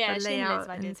ideas, yeah, for she layout loads of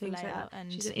ideas and things for layout, like that.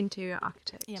 and she's an interior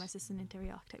architect. Yeah, my sister's an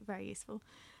interior architect, very useful.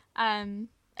 And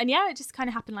yeah, it just kind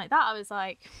of happened like that. I was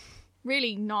like,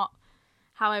 really not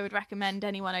how I would recommend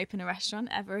anyone open a restaurant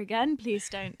ever again. Please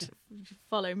don't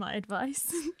follow my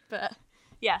advice. But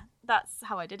yeah, that's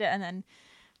how I did it. And then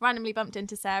randomly bumped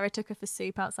into Sarah, took her for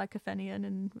soup outside Caffenian,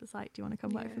 and was like, do you want to come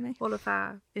work for me? All of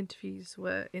our interviews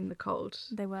were in the cold.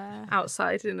 They were.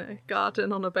 Outside in a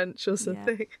garden on a bench or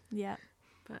something. Yeah.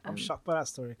 But, I'm shocked by that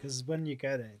story, because when you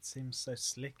go there, it seems so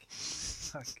slick.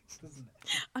 Like, doesn't it?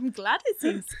 I'm glad it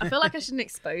seems. I feel like I shouldn't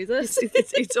expose us.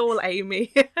 it's all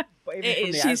Amy. But even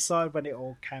from the outside, when it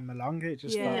all came along, it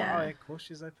just like, oh, yeah, of course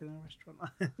she's opening a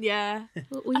restaurant. Yeah.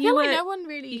 Well, I feel like no one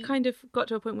really... You kind of got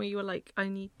to a point where you were like,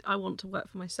 I want to work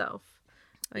for myself.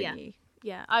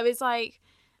 Yeah. I was like,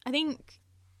 I think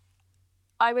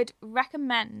I would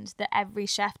recommend that every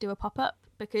chef do a pop-up,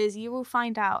 because you will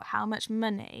find out how much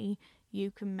money you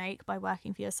can make by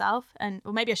working for yourself. And,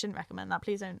 or maybe I shouldn't recommend that.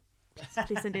 Please don't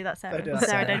do that, Sarah.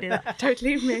 Don't do that. Don't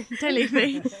leave me. Don't leave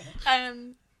me.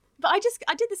 But I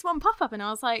did this one pop-up, and I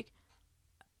was like,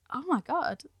 oh my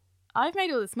God, I've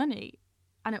made all this money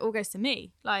and it all goes to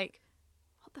me. Like,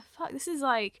 what the fuck? This is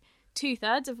like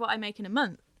 2/3 of what I make in a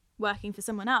month working for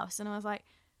someone else. And I was like,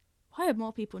 why are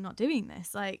more people not doing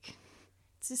this? Like,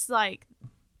 it's just like,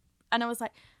 and I was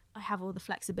like, I have all the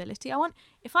flexibility I want.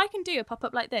 If I can do a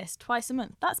pop-up like this twice a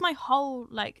month, that's my whole,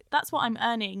 like, that's what I'm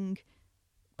earning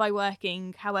by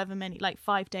working however many, like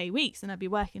 5-day weeks, and I'd be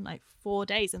working like 4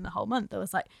 days in the whole month. I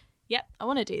was like, yep, I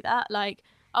want to do that. Like,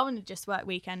 I want to just work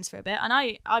weekends for a bit,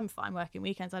 and I'm fine working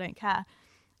weekends, I don't care.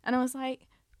 And I was like,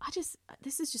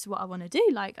 this is just what I want to do.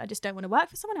 Like, I just don't want to work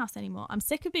for someone else anymore. I'm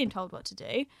sick of being told what to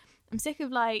do. I'm sick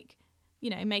of, like, you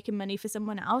know, making money for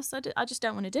someone else. I just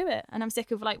don't want to do it. And I'm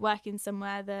sick of, like, working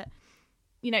somewhere that,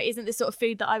 you know, isn't the sort of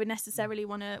food that I would necessarily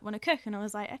want to cook. And I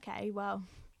was like, okay, well,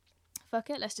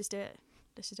 fuck it, let's just do it.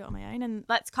 Let's just do it on my own. And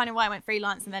that's kind of why I went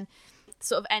freelance. And then the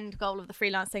sort of end goal of the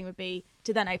freelance thing would be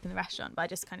to then open the restaurant. But I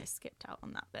just kind of skipped out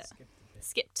on that bit.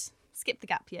 Skipped the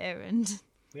gap year. And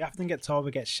we often get told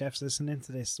we get chefs listening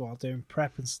to this while doing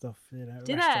prep and stuff. You know,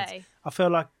 do they? I feel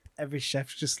like every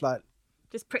chef's just like,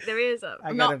 just prick their ears up.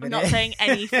 I'm not saying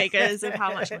any figures of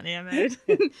how much money I made.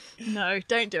 No,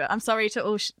 don't do it. I'm sorry to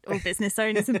all business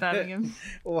owners in Birmingham.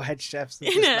 All head chefs are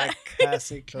just like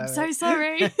cursing Chloe. I'm so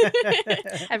sorry.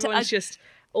 Everyone's just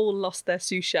all lost their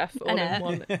sous chef all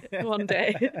in one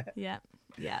day. Yeah.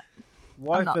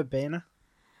 Why verbena?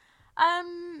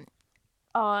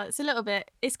 Oh,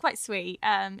 it's quite sweet.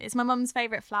 It's my mum's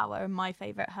favourite flower and my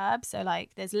favourite herb. So,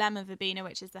 like, there's lemon verbena,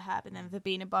 which is the herb, and then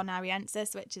Verbena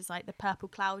bonariensis, which is like the purple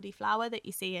cloudy flower that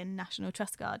you see in National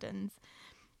Trust gardens.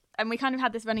 And we kind of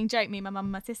had this running joke, me, my mum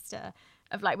and my sister,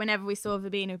 of like whenever we saw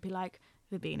verbena, we'd be like,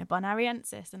 Verbena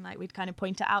bonariensis, and like we'd kind of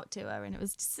point it out to her, and it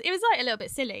was like a little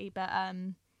bit silly, but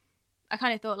I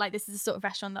kind of thought, like, this is the sort of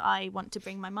restaurant that I want to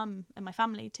bring my mum and my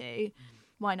family to.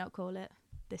 Why not call it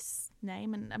this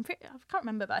name? And I can't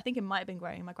remember, but I think it might have been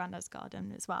growing in my granddad's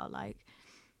garden as well. Like,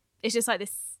 it's just like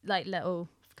this like little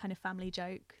kind of family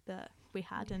joke that we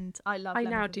had, and I love. I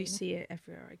now do see it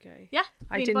everywhere I go. Yeah,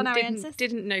 I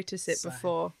didn't notice it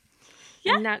before.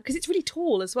 Yeah, and now because it's really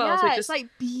tall as well. Yeah, so it's like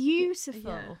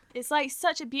beautiful. Yeah. It's like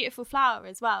such a beautiful flower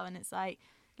as well, and it's like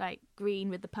green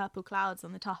with the purple clouds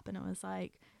on the top. And I was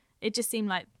like, it just seemed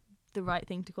like the right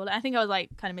thing to call it. I think I was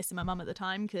like kind of missing my mum at the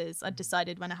time because I'd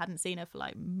decided when I hadn't seen her for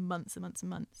like months and months and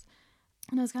months,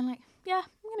 and I was kind of like, yeah,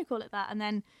 I'm gonna call it that. And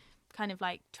then kind of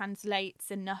like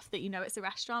translates enough that you know it's a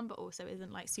restaurant, but also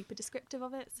isn't like super descriptive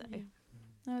of it. So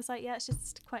I was like, yeah, it's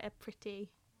just quite a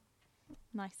pretty,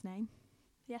 nice name.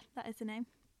 Yeah, that is the name.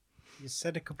 You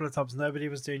said a couple of times nobody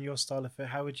was doing your style of food.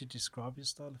 How would you describe your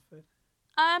style of food?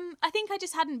 I think I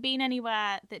just hadn't been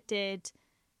anywhere that did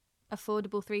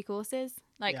affordable 3 courses.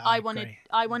 Like, yeah, I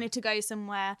wanted to go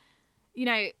somewhere, you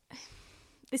know,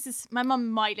 this is, my mum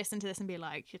might listen to this and be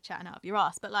like, you're chatting out of your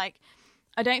ass, but like,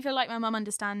 I don't feel like my mum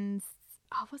understands,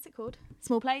 what's it called?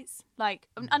 Small plates. Like,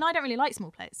 and I don't really like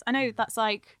small plates. I know that's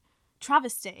like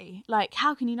travesty. Like,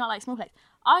 how can you not like small plates?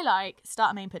 I like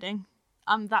starter main pudding.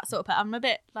 I'm that sort of person. I'm a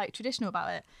bit like traditional about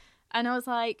it. And I was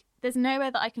like, there's nowhere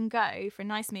that I can go for a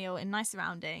nice meal in nice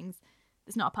surroundings.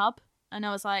 There's not a pub. And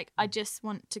I was like, I just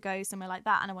want to go somewhere like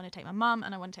that. And I want to take my mum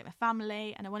and I want to take my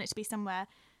family. And I want it to be somewhere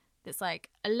that's like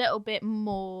a little bit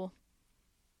more,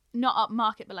 not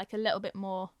upmarket, but like a little bit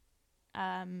more,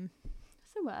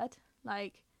 what's the word?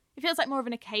 Like, it feels like more of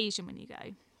an occasion when you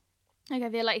go. Like, I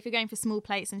feel like if you're going for small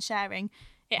plates and sharing,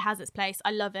 it has its place.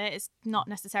 I love it. It's not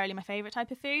necessarily my favourite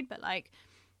type of food, but like,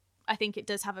 I think it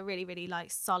does have a really, really like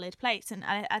solid plate. And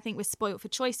I think we're spoilt for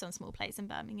choice on small plates in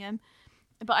Birmingham.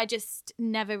 But I just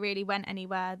never really went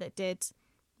anywhere that did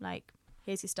like,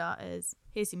 here's your starters,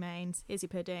 here's your mains, here's your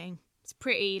pudding. It's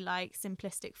pretty like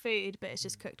simplistic food, but it's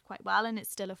just cooked quite well and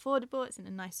it's still affordable. It's in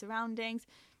a nice surroundings.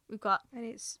 And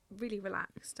it's really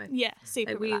relaxed.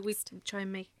 Super relaxed. We try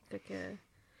and make like a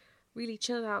really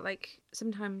chilled out, like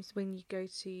sometimes when you go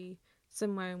to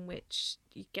somewhere in which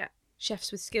you get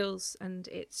chefs with skills and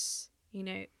it's, you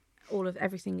know,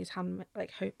 everything is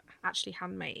actually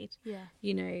handmade. Yeah.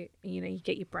 You know, you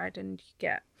get your bread and you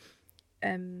get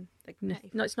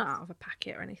it's not out of a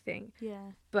packet or anything.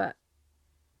 Yeah. But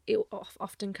it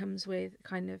often comes with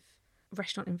kind of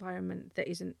restaurant environment that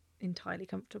isn't entirely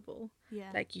comfortable. Yeah.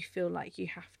 Like you feel like you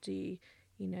have to, you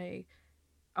know,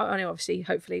 I know obviously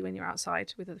hopefully when you're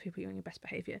outside with other people you're on your best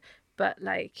behaviour, but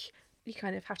like you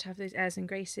kind of have to have those airs and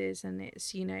graces, and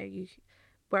it's, you know,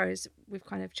 whereas we've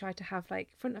kind of tried to have like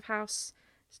front of house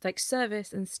like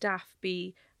service and staff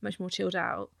be much more chilled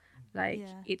out. Like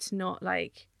it's not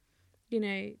like, you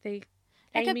know, they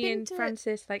like Amy and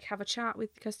Francis like have a chat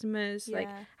with customers, like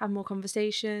have more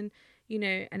conversation, you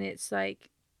know, and it's like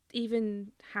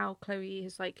even how Chloe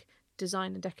has like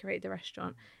designed and decorated the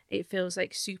restaurant, it feels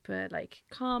like super like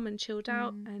calm and chilled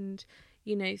out, and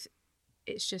you know,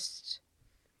 it's just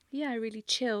really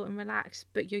chill and relaxed,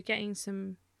 but you're getting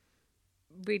some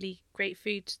really great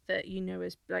food that, you know,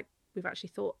 is like we've actually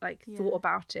thought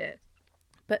about it,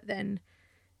 but then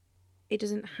it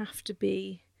doesn't have to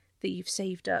be that you've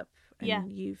saved up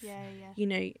and you've you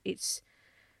know,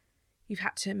 you've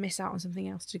had to miss out on something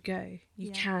else to go.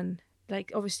 You can,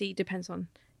 like, obviously it depends on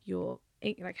your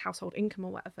like household income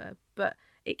or whatever, but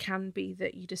it can be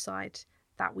that you decide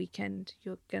that weekend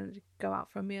you're going to go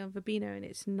out for a meal in Verbena, and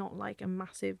it's not like a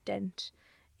massive dent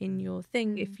in your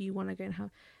thing if you want to go and have,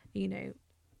 you know,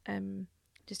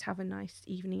 just have a nice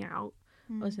evening out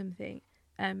or something.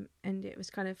 And it was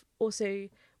kind of also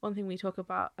one thing we talk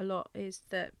about a lot is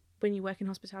that when you work in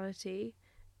hospitality,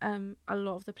 a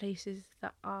lot of the places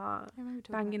that are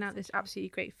banging out this absolutely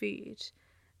great food,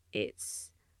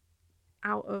 it's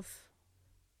out of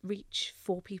reach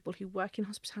for people who work in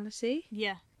hospitality.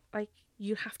 Yeah. Like,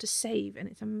 you have to save, and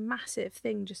it's a massive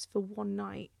thing just for one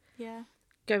night. Yeah.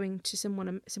 Going to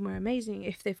somewhere amazing,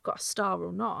 if they've got a star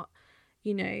or not,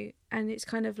 you know, and it's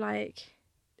kind of like,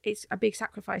 it's a big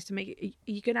sacrifice to make it.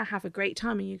 You're going to have a great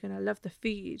time and you're going to love the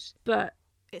food, but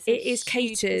it is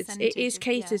catered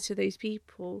to those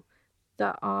people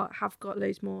that have got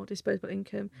loads more disposable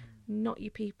income, not you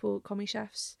people, commie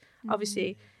chefs,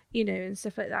 obviously, you know, and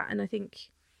stuff like that. And I think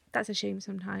that's a shame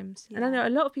sometimes. And I know a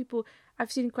lot of people,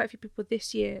 I've seen quite a few people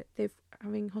this year, they're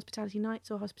having hospitality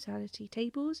nights or hospitality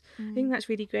tables. I think that's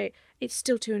really great. It's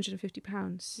still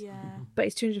 £250. Yeah. But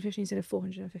it's 250 instead of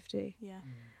 450. Yeah.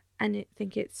 And I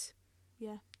think it's...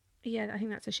 Yeah, I think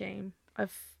that's a shame.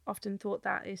 I've often thought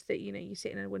that is that, you know, you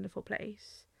sit in a wonderful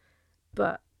place,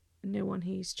 but no one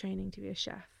who's training to be a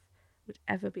chef would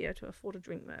ever be able to afford a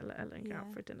drink there, let alone go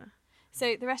out for dinner.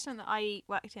 So the restaurant that I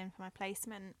worked in for my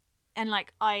placement, and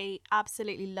like I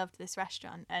absolutely loved this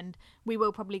restaurant, and we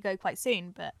will probably go quite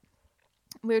soon, but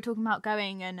we were talking about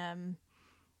going, and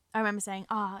I remember saying,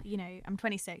 you know, I'm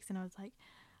 26, and I was like,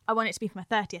 I want it to be for my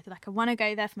 30th. Like, I want to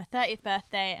go there for my 30th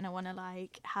birthday, and I want to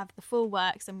like have the full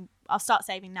works, and I'll start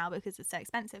saving now because it's so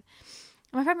expensive.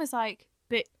 And my friend was like,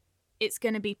 but it's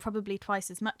going to be probably twice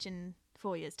as much in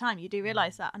 4 years' time. You do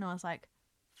realise that? And I was like,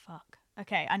 fuck.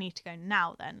 Okay, I need to go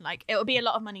now then. Like, it'll be a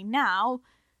lot of money now,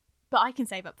 but I can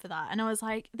save up for that. And I was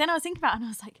like, then I was thinking about it, and I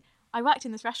was like, I worked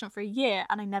in this restaurant for a year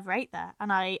and I never ate there.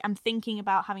 And I am thinking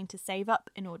about having to save up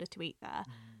in order to eat there.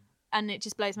 And it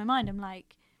just blows my mind. I'm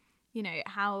like, you know,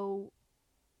 how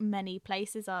many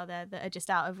places are there that are just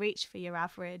out of reach for your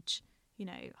average, you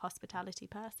know, hospitality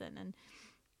person? And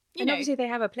you know, obviously they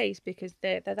have a place because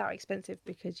they're that expensive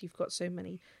because you've got so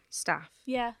many staff.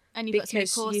 Yeah, and you've got so many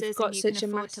courses, and you can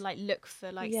afford to like look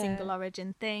for like single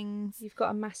origin things. You've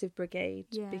got a massive brigade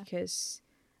because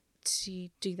to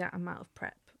do that amount of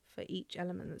prep for each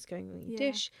element that's going on your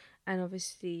dish, and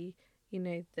obviously, you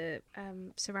know, the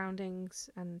surroundings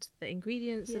and the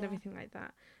ingredients and everything like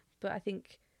that. But I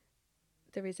think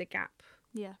there is a gap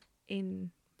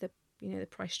in the, you know, the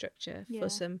price structure for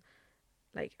some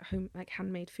like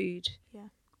handmade food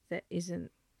that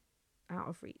isn't out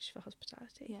of reach for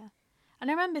hospitality. Yeah. And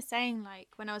I remember saying, like,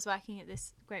 when I was working at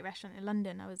this great restaurant in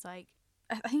London, I was like,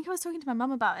 I think I was talking to my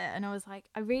mum about it, and I was like,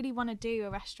 I really want to do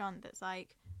a restaurant that's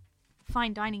like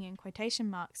fine dining in quotation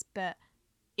marks, but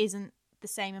isn't the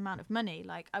same amount of money.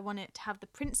 Like, I want it to have the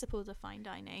principles of fine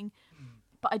dining,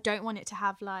 but I don't want it to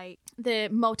have like the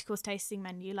multi-course tasting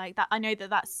menu like that. I know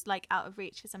that that's like out of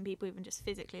reach for some people, even just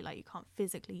physically, like you can't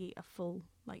physically eat a full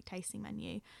like tasting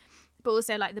menu. But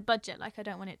also like the budget, like I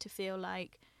don't want it to feel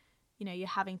like, you know, you're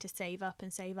having to save up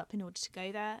in order to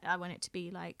go there. I want it to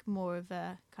be like more of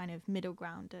a kind of middle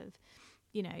ground of,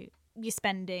 you know, you're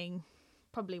spending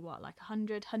probably what, like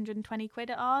 100, 120 quid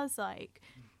at ours, like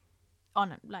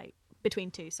on like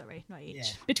between two, sorry, not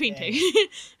each, between two.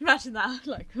 Imagine that,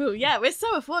 like, oh yeah, we're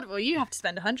so affordable, you have to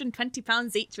spend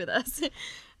 £120 each with us.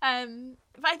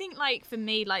 But I think like for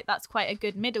me, like that's quite a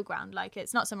good middle ground. Like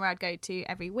it's not somewhere I'd go to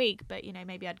every week, but you know,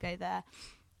 maybe I'd go there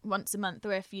once a month,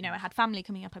 or if, you know, I had family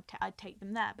coming up, I'd take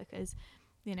them there because,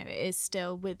 you know, it is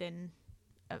still within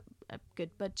a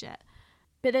good budget.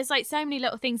 But there's like so many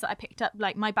little things that I picked up.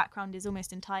 Like my background is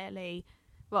almost entirely,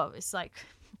 well, it's like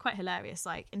quite hilarious,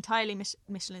 like entirely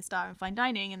Michelin star and fine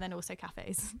dining, and then also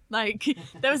cafes. Like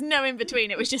there was no in between.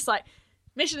 It was just like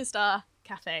Michelin star,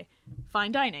 cafe,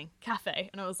 fine dining, cafe,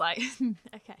 and I was like,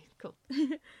 okay, cool.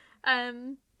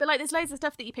 But like there's loads of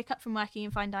stuff that you pick up from working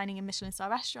in fine dining and Michelin star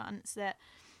restaurants that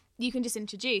you can just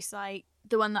introduce. Like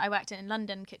the one that I worked in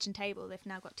London, Kitchen Table, they've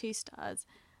now got 2 stars.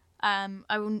 I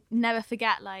will never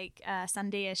forget like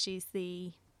Sandia, she's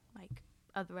the like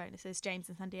other owners, there's James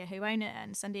and Sandia who own it,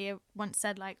 and Sandia once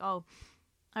said like, oh,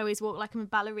 I always walk like I'm a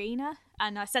ballerina.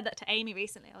 And I said that to Amy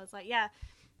recently. I was like, yeah,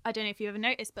 I don't know if you ever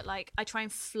noticed, but like I try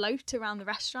and float around the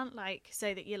restaurant, like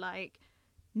so that you're like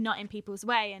not in people's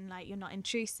way and like you're not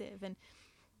intrusive. And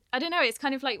I don't know, it's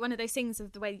kind of like one of those things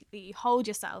of the way that you hold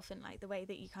yourself and like the way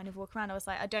that you kind of walk around. I was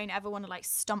like, I don't ever want to like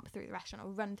stomp through the restaurant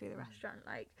or run through the restaurant,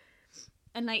 like.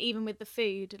 And like even with the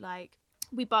food, like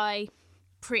we buy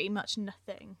pretty much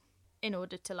nothing in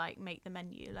order to like make the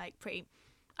menu. Like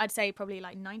I'd say probably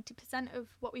like 90% of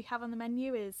what we have on the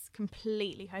menu is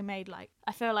completely homemade. Like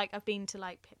I feel like I've been to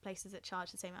like places that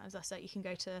charge the same amount as us. Like you can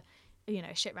go to, you know,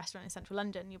 a shit restaurant in central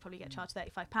London, you'll probably get charged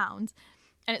 £35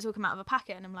 and it's all come out of a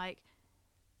packet. And I'm like,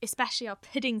 especially our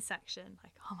pudding section,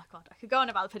 like, oh my god, I could go on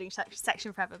about the pudding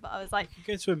section forever, but I was like, you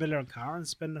go to a Miller and Carr and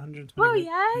spend 120. well,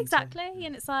 yeah, exactly.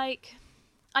 And it's like,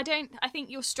 I think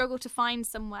you'll struggle to find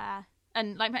somewhere.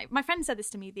 And like my friend said this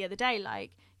to me the other day,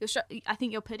 like I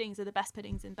think your puddings are the best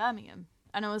puddings in Birmingham.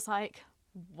 And I was like,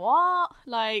 what?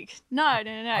 Like, no.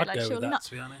 I'd like, go surely with that, not.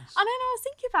 to be honest. I know, I was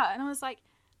thinking about it, and I was like,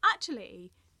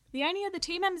 actually, the only other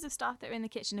 2 members of staff that are in the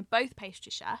kitchen are both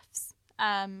pastry chefs.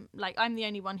 Like I'm the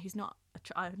only one who's not.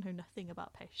 I know nothing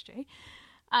about pastry.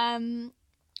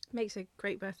 Makes a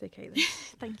great birthday cake then.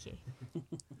 Thank you.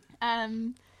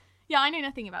 Yeah, I know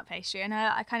nothing about pastry, and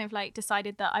I kind of like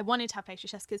decided that I wanted to have pastry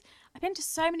chefs because I've been to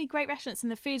so many great restaurants and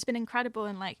the food's been incredible,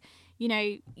 and like, you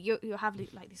know, you'll have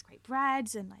like these great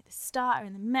breads and like the starter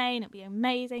and the main, it'll be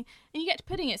amazing, and you get to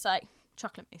pudding, it's like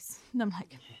chocolate mousse, and I'm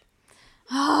like,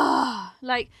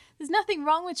 like there's nothing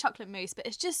wrong with chocolate mousse, but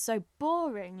it's just so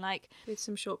boring, like with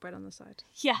some shortbread on the side.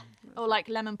 Yeah, or like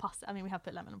lemon pasta. I mean, we have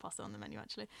put lemon and pasta on the menu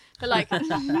actually, but like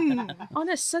on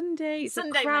a Sunday, it's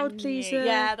Sunday a crowd menu. pleaser.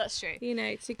 Yeah, that's true. You know,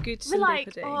 it's a good But Sunday like,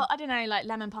 pudding. or I don't know, like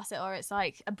lemon pasta, or it's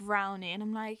like a brownie, and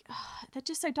I'm like, they're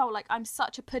just so dull. Like I'm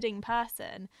such a pudding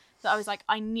person that I was like,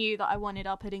 I knew that I wanted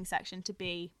our pudding section to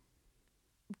be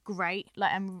great,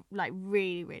 like I'm like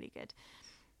really, really good.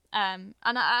 And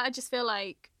I just feel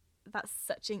like that's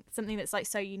something that's like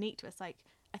so unique to us. Like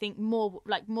I think more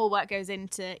work goes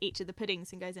into each of the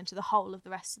puddings and goes into the whole of the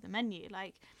rest of the menu.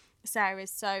 Like Sarah is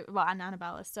so, well, and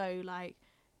Annabelle are so like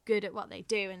good at what they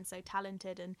do and so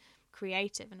talented and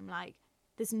creative, and I'm like,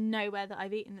 there's nowhere that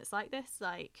I've eaten that's like this,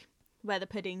 like where the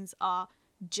puddings are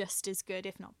just as good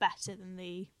if not better than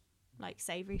the like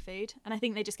savoury food, and I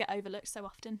think they just get overlooked so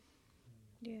often.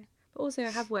 Yeah, but also I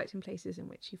have worked in places in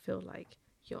which you feel like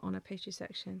you're on a pastry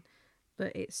section,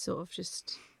 but it's sort of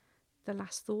just the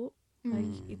last thought.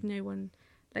 Like no one,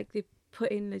 like they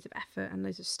put in loads of effort and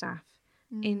loads of staff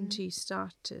into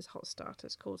starters, hot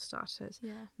starters, cold starters,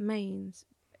 mains,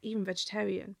 even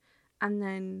vegetarian, and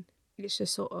then it's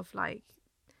just sort of like,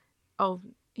 oh,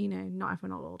 you know, not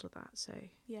everyone will order that, so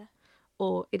Yeah.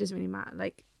 or it doesn't really matter.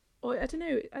 Like, or I don't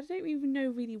know, I don't even know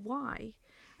really why.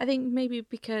 I think maybe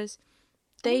because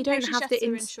they don't have the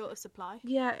in short of supply.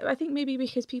 Yeah, I think maybe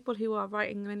because people who are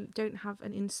writing them don't have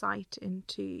an insight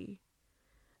into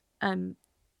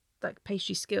like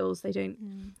pastry skills. They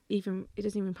don't even, it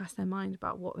doesn't even pass their mind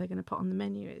about what they're going to put on the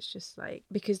menu. It's just like,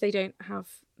 because they don't have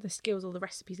the skills or the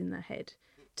recipes in their head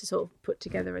to sort of put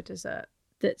together a dessert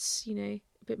that's, you know,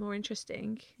 a bit more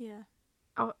interesting. Yeah.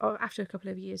 Or after a couple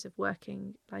of years of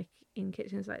working like in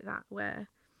kitchens like that where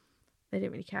they don't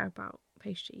really care about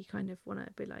pastry, you kind of want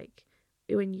to be like,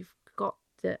 when you've got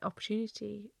the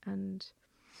opportunity and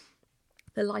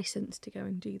the license to go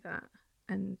and do that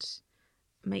and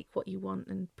make what you want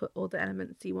and put all the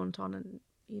elements you want on, and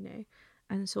you know,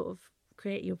 and sort of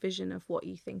create your vision of what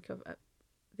you think of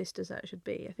this dessert should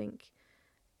be, I think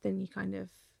then you kind of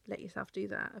let yourself do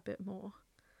that a bit more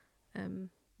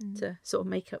to sort of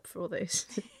make up for all those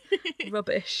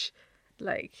rubbish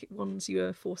like ones you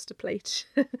were forced to plate.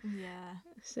 Yeah.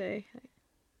 So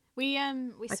we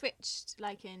switched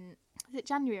like in, was it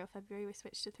January or February? We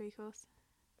switched to 3-course.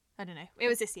 I don't know. It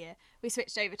was this year. We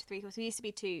switched over to 3-course. We used to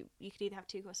be 2. You could either have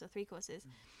 2 courses or 3 courses,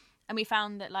 and we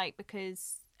found that like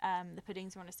because the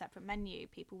puddings were on a separate menu,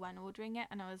 people weren't ordering it,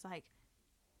 and I was like,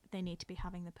 they need to be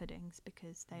having the puddings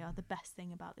because they are the best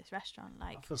thing about this restaurant.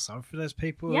 Like, I feel sorry for those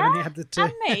people who yeah, only had the 2.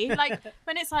 and me. Like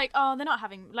when it's like, oh, they're not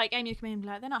having, like Amy would come in and be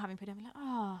like, they're not having pudding. I'm like,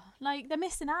 oh, like they're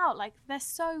missing out. Like they're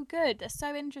so good. They're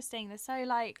so interesting. They're so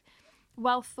like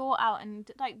well thought out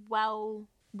and like well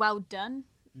done.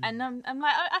 And I'm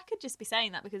like, I could just be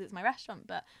saying that because it's my restaurant,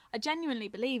 but I genuinely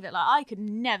believe it. Like I could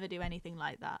never do anything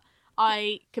like that.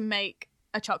 I can make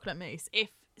a chocolate mousse. If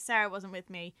Sarah wasn't with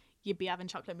me, you'd be having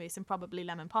chocolate mousse and probably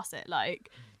lemon posset. Like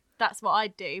that's what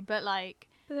I'd do. But like,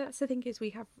 but that's the thing, is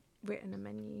we have written a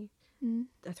menu,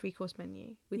 a 3-course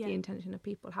menu with the intention of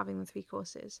people having the 3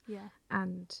 courses. Yeah.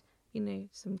 And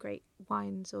some great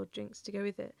wines or drinks to go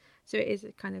with it. So it is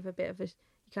kind of a bit of a,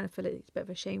 you kind of feel it's a bit of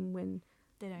a shame when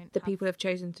the people who have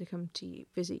chosen to come to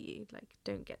visit you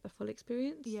don't get the full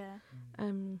experience. Yeah.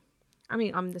 I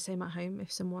mean, I'm the same at home.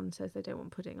 If someone says they don't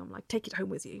want pudding, I'm like, take it home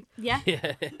with you. Yeah.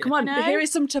 Come on, here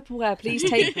is some Tupperware. Please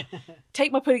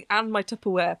take my pudding and my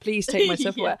Tupperware. Please take my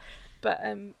Tupperware. But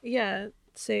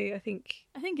so I think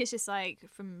it's just I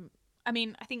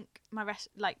think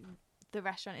the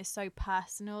restaurant is so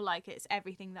personal. Like, it's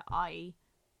everything that I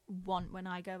want when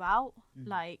I go out.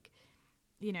 Like,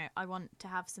 I want to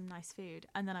have some nice food,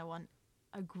 and then I want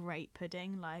a great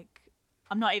pudding. Like,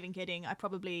 I'm not even kidding. I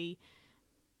probably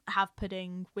have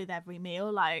pudding with every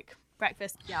meal. Like,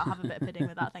 breakfast, I'll have a bit of pudding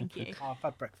with that, thank you. Oh, I've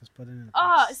had breakfast pudding in the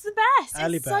Oh, past. it's the best.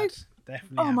 Early it's bird, so...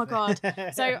 definitely. Oh my god.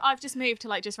 So I've just moved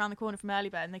to just around the corner from Early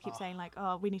Bird, and they keep saying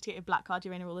oh, we need to get a black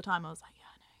cardurina all the time. I was like, yeah,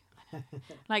 I know.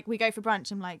 Like, we go for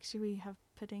brunch, I'm like, should we have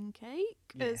pudding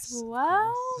cake as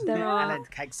well? There are, and then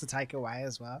cakes to take away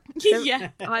as well. Yeah.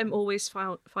 I'm always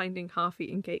finding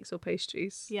half-eaten cakes or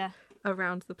pastries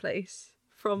around the place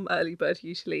from Early Bird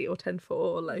usually, or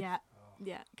 10-4.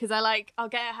 Yeah, because I'll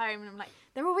get it home and I'm like,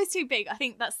 they're always too big. I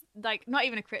think that's not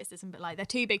even a criticism, but they're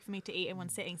too big for me to eat in one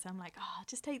sitting. So I'm like,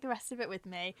 just take the rest of it with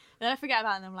me. Then I forget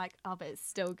about it and I'm like, but it's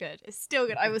still good. It's still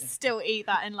good. I will still eat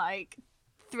that in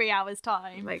 3 hours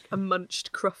time. Like a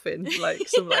munched cruffin,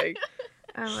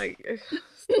 I'm like,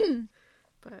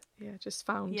 but yeah, just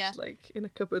found in a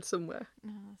cupboard somewhere.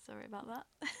 Oh, sorry about that.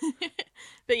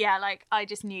 But yeah, I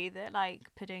just knew that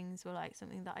puddings were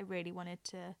something that I really wanted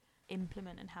to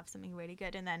implement and have something really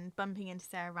good. And then bumping into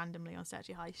Sarah randomly on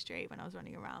Sturgey High Street when I was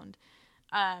running around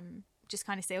just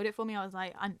kind of sealed it for me. I was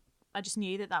like, I just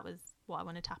knew that was what I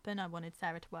wanted to happen. I wanted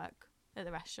Sarah to work at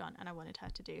the restaurant, and I wanted her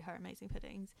to do her amazing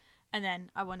puddings, and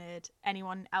then I wanted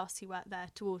anyone else who worked there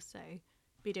to also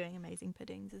be doing amazing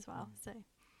puddings as well. So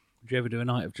would you ever do a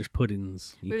night of just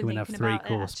puddings? You can have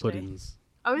 3-course puddings.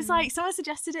 I was like, someone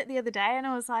suggested it the other day, and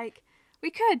I was like,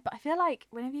 we could, but I feel like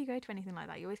whenever you go to anything like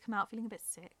that, you always come out feeling a bit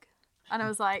sick. And I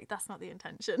was like, that's not the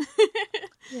intention.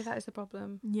 Yeah, that is a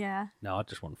problem. Yeah. No, I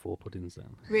just want 4 puddings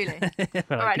then. Really?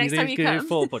 All right, next time you come.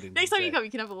 4 puddings. Next time you come,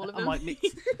 you can have all of them. I might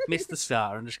miss the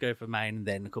star and just go for main and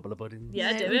then a couple of puddings.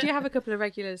 Yeah, do we it. do have a couple of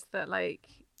regulars that like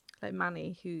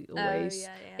Manny, who always,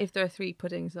 if there are 3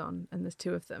 puddings on and there's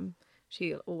 2 of them,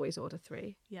 she'll always order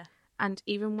 3. Yeah. And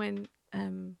even when,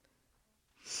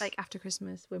 after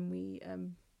Christmas, when we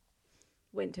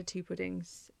went to 2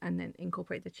 puddings and then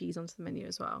incorporate the cheese onto the menu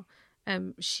as well,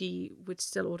 she would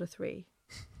still order 3,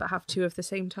 but have 2 of the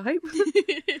same type.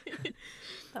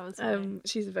 That was funny.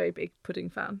 She's a very big pudding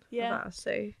fan. Yeah. Of ours,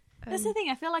 so that's the thing.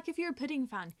 I feel like if you're a pudding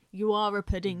fan, you are a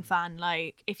pudding fan.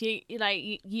 Like, if you're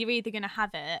either gonna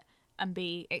have it and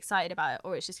be excited about it,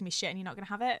 or it's just gonna be shit and you're not gonna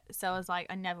have it. So I was like,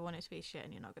 I never want it to be shit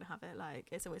and you're not gonna have it. Like,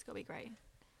 it's always gotta be great.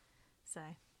 So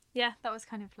yeah, that was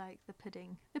kind of the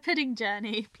pudding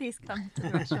journey. Please come to the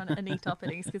restaurant and eat our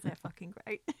puddings because they're fucking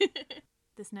great.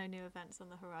 There's no new events on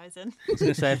the horizon. I was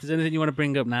going to say, if there's anything you want to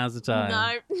bring up, now's the time.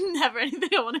 No, never anything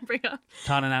I want to bring up.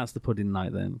 Can't announce the pudding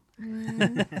night then.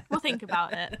 We'll think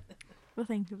about it. But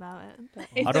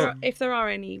if there are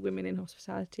any women in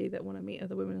hospitality that want to meet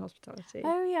other women in hospitality.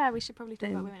 Oh yeah, we should probably talk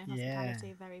about women in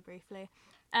hospitality very briefly.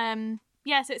 So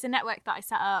it's a network that I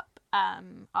set up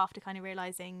after kind of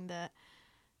realising that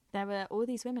there were all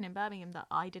these women in Birmingham that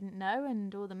I didn't know,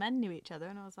 and all the men knew each other,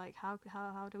 and I was like, how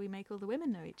do we make all the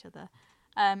women know each other?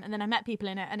 And then I met people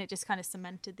in it, and it just kind of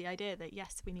cemented the idea that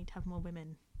yes, we need to have more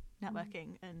women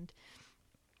networking and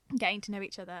getting to know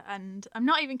each other. And I'm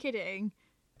not even kidding,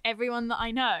 everyone that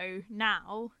I know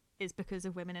now is because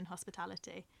of women in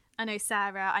hospitality. I know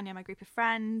Sarah, I know my group of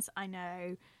friends, I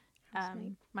know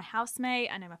my housemate,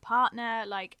 I know my partner,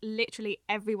 like literally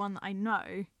everyone that I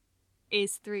know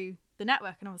is through the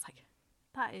network. And I was like,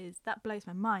 that blows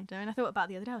my mind. And I thought about it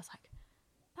the other day, I was like,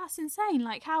 that's insane.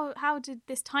 Like how did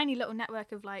this tiny little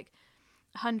network of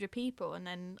 100 people, and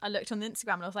then I looked on the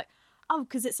Instagram and I was like, oh,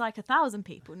 because it's 1,000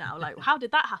 people now. Like, how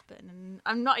did that happen? And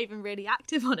I'm not even really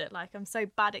active on it. Like, I'm so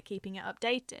bad at keeping it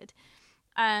updated.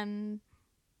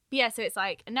 So it's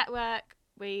a network.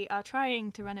 We are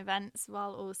trying to run events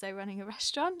while also running a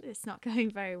restaurant. It's not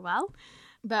going very well.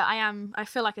 But I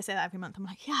feel like I say that every month. I'm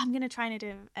like, yeah, I'm going to try and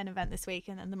do an event this week.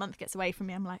 And then the month gets away from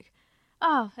me. I'm like,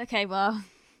 oh, okay, well,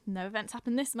 no events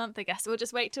happen this month. I guess we'll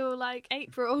just wait till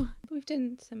April. We've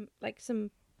done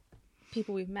some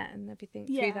people we've met and everything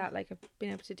through that. I've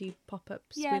been able to do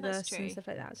pop-ups with us true. And stuff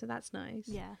like that. So that's nice.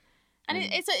 Yeah. And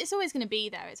it's always going to be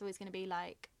there. It's always going to be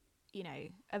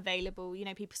available.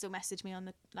 People still message me on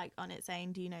the on it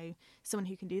saying, do you know someone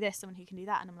who can do this, someone who can do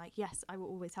that? And I'm like, yes, I will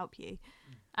always help you.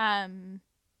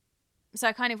 So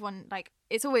I kind of want, like,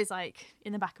 it's always like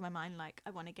in the back of my mind, like, I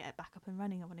want to get it back up and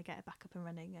running.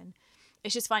 And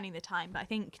it's just finding the time. But I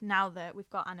think now that we've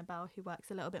got Annabelle, who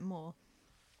works a little bit more,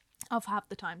 I'll have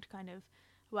the time to kind of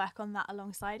work on that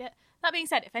alongside it. That being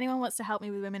said, if anyone wants to help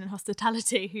me with women in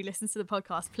hospitality who listens to the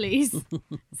podcast, please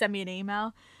send me an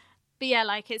email. But yeah,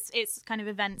 like, it's kind of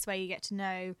events where you get to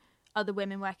know other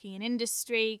women working in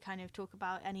industry, kind of talk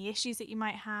about any issues that you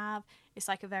might have. It's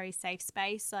like a very safe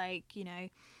space. Like, you know,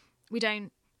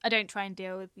 I don't try and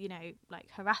deal with, you know,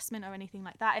 like harassment or anything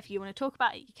like that. If you want to talk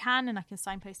about it, you can, and I can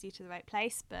signpost you to the right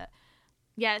place. But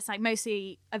yeah, it's like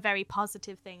mostly a very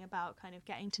positive thing about kind of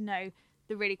getting to know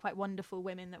the really quite wonderful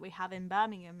women that we have in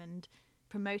Birmingham and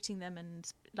promoting them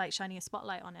and like shining a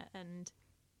spotlight on it. And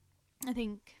I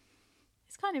think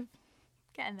it's kind of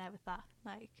getting there with that.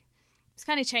 Like, it's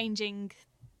kind of changing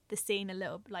the scene a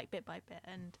little, like, bit by bit,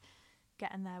 and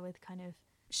getting there with kind of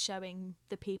showing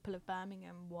the people of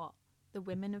Birmingham what the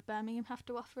women of Birmingham have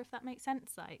to offer, if that makes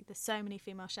sense. Like, there's so many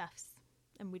female chefs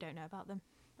and we don't know about them,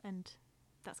 and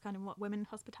that's kind of what women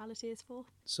hospitality is for.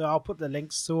 So I'll put the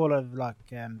links to all of, like,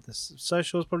 the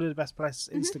socials, probably the best place.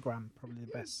 Instagram, probably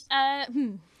the best.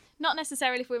 Not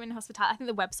necessarily for women in hospitality. I think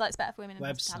the website's better for women in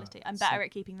hospitality. I'm better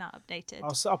at keeping that updated.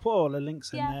 I'll put all the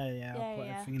links in there. Yeah, I'll put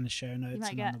everything in the show notes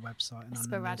and on the website and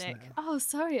sporadic. On the newsletter. Oh,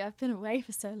 sorry, I've been away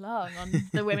for so long on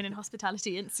the women in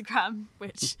hospitality Instagram,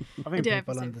 which I think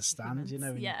people understand. You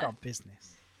know, when you've got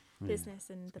business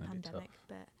and the pandemic.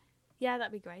 But yeah,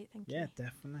 that'd be great. Thank you. Yeah,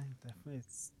 definitely.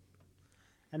 It's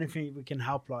anything we can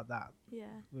help like that. Yeah,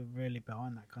 we're really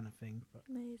behind that kind of thing. But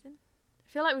amazing.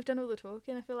 I feel like we've done all the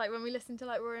talking. I feel like when we listen to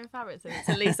like Rory and Farrah, it's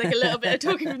at least like a little bit of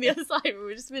talking from the other side, where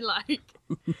we've just been like.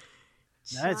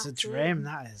 No, it's a dream.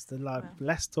 That is the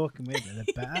less talking we do,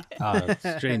 the better. It's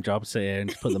a dream job. Sit here and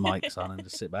just put the mics on and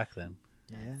just sit back. Then.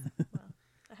 Yeah. Well,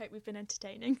 I hope we've been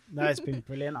entertaining. No, it's been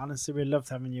brilliant. Honestly, we loved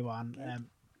having you on.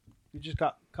 We just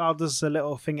got Carl does a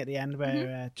little thing at the end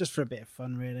where just for a bit of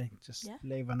fun, really, just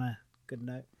leave on a good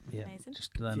note. Yeah, amazing.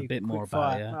 Just learn a bit more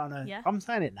about it. Oh, no. I'm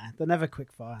saying it now. They're never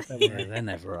quick fire. Yeah, they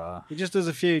never are. He just does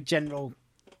a few general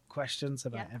questions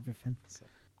about everything. So.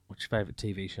 What's your favourite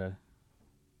TV show?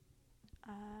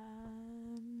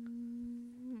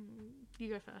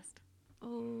 You go first.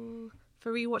 Oh,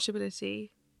 for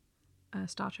rewatchability,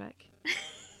 Star Trek.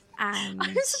 And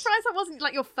I'm surprised that wasn't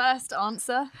like your first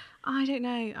answer. I don't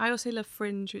know. I also love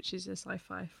Fringe, which is a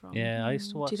sci-fi from I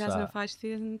used to watch 2005 to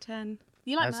 2010.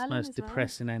 You like That's Merlin the most as well?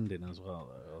 depressing ending as well.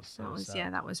 Though.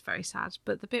 That was very sad.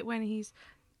 But the bit when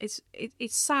it's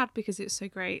sad because it's so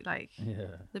great. Like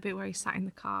the bit where he sat in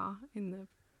the car in the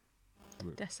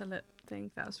desolate thing,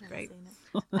 that was great.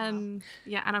 And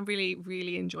I'm really,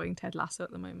 really enjoying Ted Lasso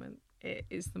at the moment. It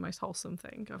is the most wholesome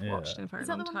thing I've watched in a very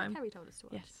long time. Is that the one that Kerry told us to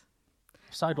watch? Yes.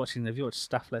 Started watching. Have you watched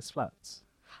Staffless Flats?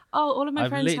 Oh, all of my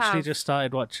friends have. I've literally just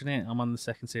started watching it. I'm on the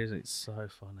second series. It's so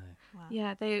funny. Wow.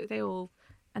 Yeah, they all,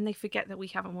 and they forget that we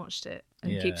haven't watched it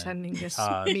and keep sending us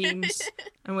memes,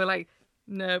 and we're like,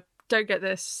 no, don't get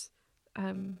this.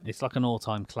 It's like an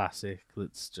all-time classic.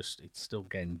 It's still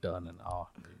getting done, and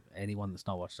anyone that's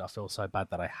not watched it, I feel so bad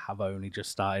that I have only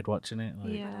just started watching it. I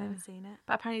haven't seen it.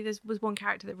 But apparently, there was one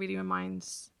character that really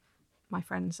reminds my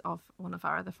friends of one of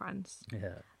our other friends.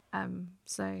 Yeah.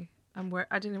 So I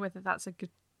don't know whether that's a good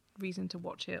reason to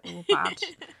watch it or bad.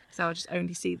 So I'll just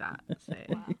only see that. So.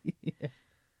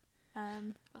 Wow.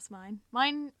 What's mine?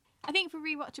 Mine, I think for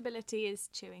rewatchability is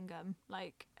Chewing Gum,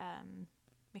 like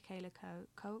Michaela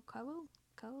Cole.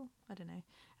 I don't know.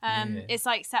 It's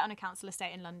like set on a council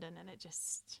estate in London, and it's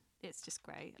just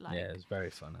great. Like, yeah, it's very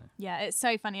funny. Yeah, it's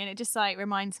so funny, and it just like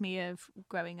reminds me of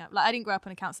growing up. Like, I didn't grow up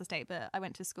on a council estate, but I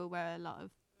went to a school where a lot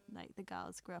of like the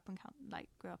girls grew up on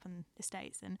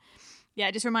estates, and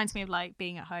it just reminds me of like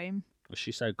being at home. Well,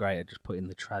 she's so great at just putting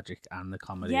the tragic and the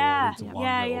comedy all into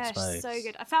one little space. She's so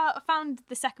good. I found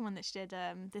the second one that she did,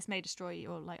 This May Destroy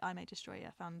You, or like I May Destroy You.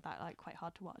 I found that like quite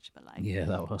hard to watch, but like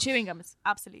that was. Chewing Gum is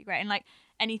absolutely great, and like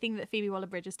anything that Phoebe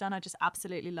Waller-Bridge has done, I just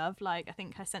absolutely love. Like, I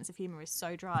think her sense of humor is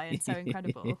so dry and so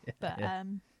incredible. But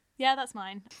that's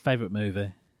mine. Favorite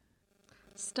movie?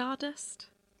 Stardust.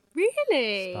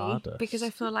 Really? Stardust. Because I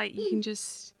feel like you can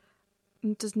just,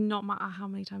 it does not matter how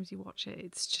many times you watch it,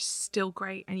 it's just still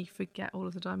great, and you forget all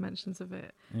of the dimensions of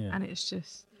it, and it's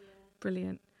just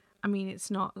brilliant. I mean,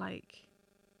 it's not like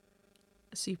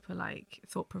super like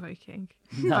thought-provoking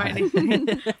or anything,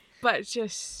 but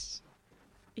just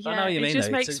I know what you mean, it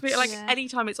just though. makes me like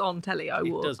anytime it's on telly, I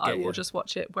will just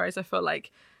watch it. Whereas I feel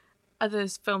like other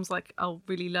films like I'll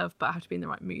really love, but I have to be in the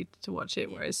right mood to watch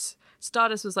it. Whereas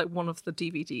Stardust was like one of the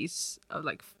DVDs of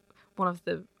like one of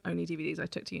the only DVDs I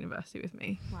took to university with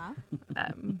me. Wow.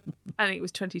 And it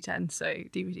was 2010, so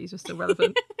DVDs were still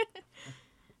relevant.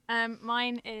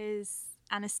 Mine is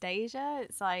Anastasia.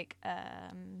 It's like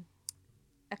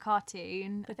a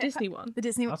cartoon. The Disney one. The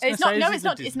Disney one. I was It's gonna not. say, No, is it's it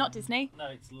not. Disney? It's not Disney. No,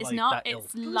 it's like It's not. that ilk.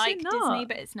 It's Oh, is like it not? Disney,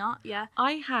 but it's not. Yeah.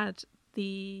 I had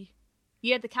the...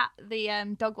 Yeah,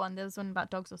 the dog one. There was one about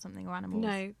dogs or something, or animals.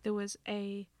 No, there was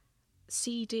a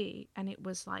CD, and it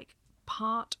was like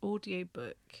part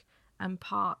audiobook and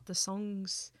part the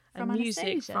songs and From music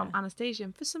Anastasia? from Anastasia.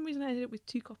 And for some reason, I did it with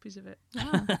 2 copies of it.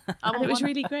 Ah. And it was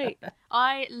really great.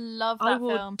 I love that I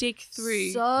will film. dig through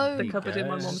So the cupboard in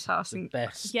my Yes, mum's house the and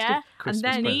best Yeah, Christmas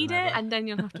then present need ever. it, and then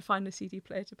you'll have to find a CD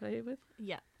player to play it with.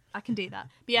 Yeah, I can do that.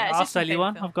 But yeah, it's I'll just my sell you favourite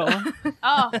one. film. I've got one.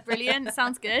 Oh, brilliant!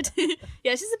 Sounds good.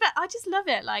 Yeah, it's just a bit. I just love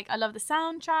it. Like, I love the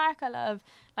soundtrack. I love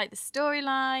like the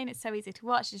storyline. It's so easy to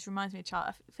watch. It just reminds me of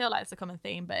child. I feel like it's a common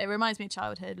theme, but it reminds me of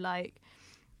childhood. Like,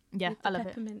 yeah, With the I love it.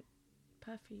 peppermint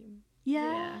perfume.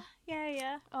 Yeah.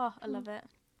 Oh, I love it.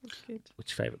 That's good.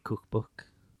 Which favourite cookbook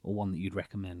or one that you'd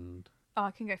recommend? Oh,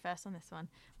 I can go first on this one.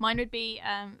 Mine would be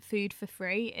Food for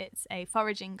Free. It's a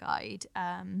foraging guide.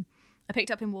 I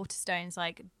picked up in Waterstones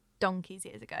like donkeys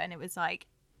years ago, and it was like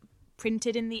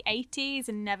printed in the 80s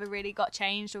and never really got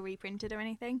changed or reprinted or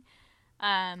anything.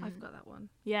 I've got that one.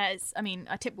 Yeah, it's. I mean,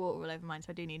 I tip water all over mine, so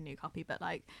I do need a new copy. But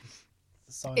like,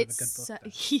 The sign it's of a good book. so,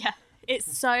 though. yeah,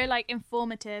 it's so like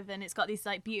informative, and it's got these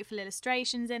like beautiful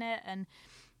illustrations in it, and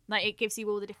like it gives you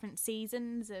all the different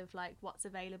seasons of like what's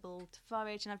available to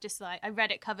forage. And I've just like I read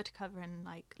it cover to cover and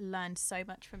like learned so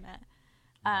much from it.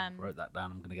 Wrote that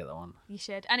down. I'm going to get that one. You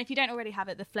should. And if you don't already have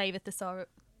it, the Flavor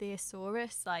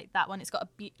Thesaurus, like that one, it's got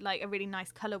a really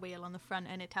nice color wheel on the front,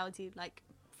 and it tells you like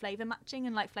flavor matching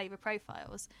and like flavor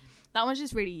profiles. That one's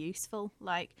just really useful.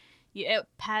 Like it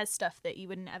pairs stuff that you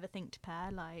wouldn't ever think to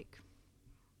pair, like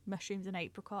mushrooms and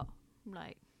apricot.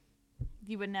 Like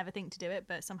you would never think to do it,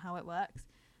 but somehow it works.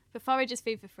 For forage is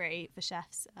Food for Free for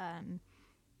chefs.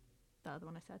 The other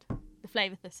one I said, the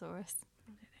Flavor Thesaurus.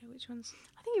 I don't know which ones.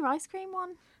 I think your ice cream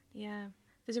one. Yeah.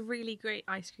 There's a really great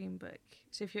ice cream book.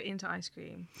 So if you're into ice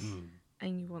cream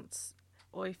and you want,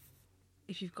 or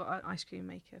if you've got an ice cream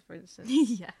maker, for instance,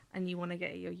 Yeah. and you want to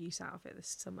get your use out of it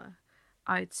this summer,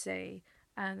 I'd say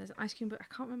there's an ice cream book.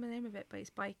 I can't remember the name of it, but it's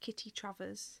by Kitty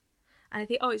Travers. And I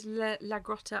think, it's La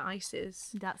Grotta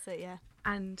Ices. That's it, yeah.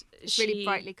 And It's really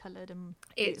brightly coloured and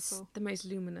it's beautiful. the most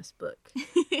luminous book.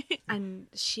 And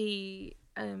she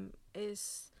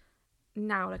is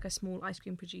now like a small ice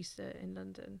cream producer in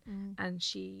London, and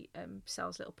she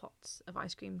sells little pots of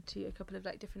ice cream to a couple of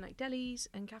like different like delis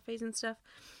and cafes and stuff,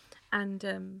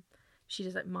 and she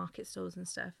does like market stalls and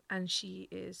stuff, and she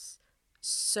is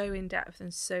so in depth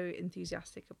and so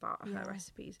enthusiastic about her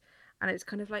recipes, and it's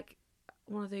kind of like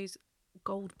one of those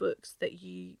gold books that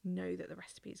you know that the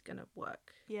recipe is gonna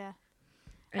work. Yeah.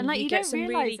 And like you get don't some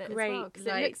realise really it as great, well, 'cause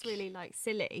like, it looks really like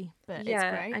silly, but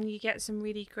yeah, it's great. and you get some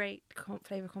really great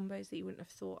flavour combos that you wouldn't have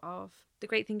thought of. The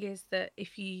great thing is that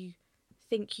if you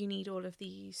think you need all of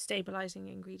these stabilising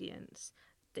ingredients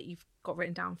that you've got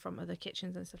written down from other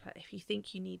kitchens and stuff like that, if you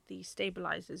think you need these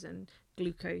stabilisers and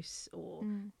glucose or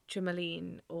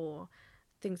trimoline or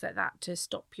things like that to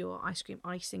stop your ice cream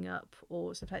icing up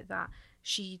or stuff like that,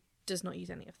 she does not use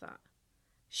any of that.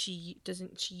 She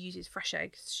uses fresh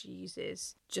eggs. She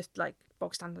uses just like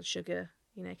bog standard sugar,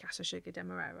 caster sugar,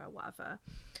 demerara, whatever,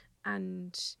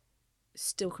 and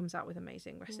still comes out with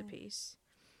amazing recipes.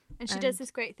 And she does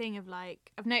this great thing of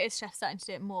like, I've noticed chefs starting to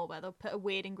do it more, where they'll put a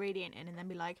weird ingredient in and then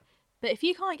be like, but if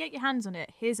you can't get your hands on it,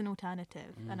 here's an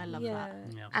alternative. And I love that. Yeah,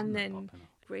 I've seen And that then popping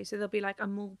up. so there'll be like a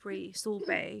mulberry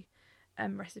sorbet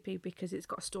recipe because it's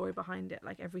got a story behind it.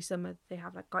 Like every summer they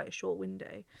have like quite a short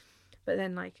window. But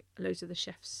then, like, loads of the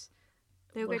chefs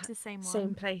They'll will go to the same one.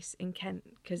 same place in Kent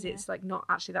because it's, like, not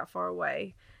actually that far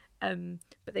away.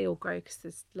 But they all grow because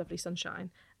there's lovely sunshine.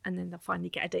 And then they'll finally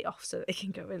get a day off so that they can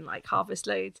go and, like, harvest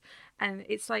loads. And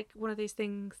it's, like, one of those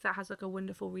things that has, like, a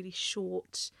wonderful, really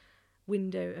short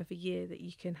window of a year that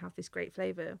you can have this great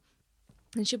flavour.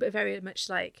 And she'll put very much,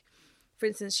 like, for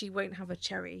instance, she won't have a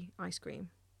cherry ice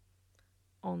cream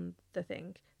on the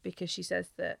thing because she says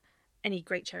that any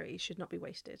great cherries should not be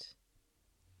wasted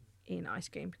in ice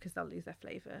cream because they'll lose their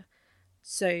flavour.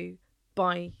 So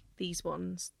buy these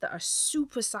ones that are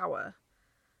super sour,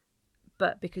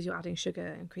 but because you're adding sugar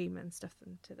and cream and stuff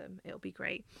to them, it'll be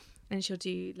great. And she'll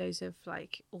do loads of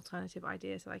like alternative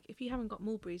ideas, like if you haven't got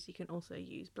mulberries, you can also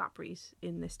use blackberries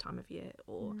in this time of year,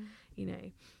 or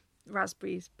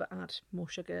raspberries but add more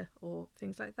sugar or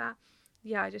things like that.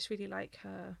 Yeah, I just really like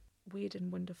her weird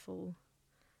and wonderful.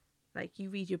 Like you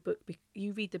read the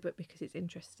book because it's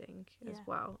interesting as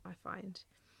well, I find.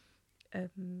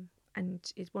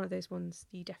 And it's one of those ones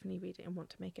you definitely read it and want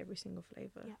to make every single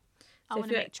flavour. Yeah. I want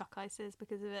to make chalk ices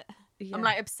because of it. Yeah. I'm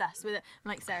like obsessed with it. I'm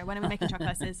like, Sarah, when are we making chalk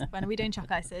ices? When are we doing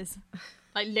chalk ices?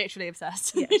 Like literally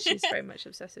obsessed. Yeah, she's very much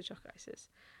obsessed with chalk ices.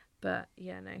 But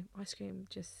yeah, no, ice cream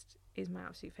just is my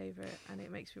absolute favourite and it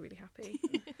makes me really happy.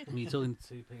 You're talking to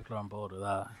two people on board with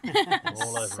that.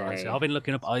 All over ice cream. I've been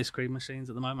looking up ice cream machines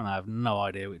at the moment. I have no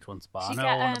idea which one to buy. I know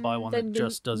I want to buy one that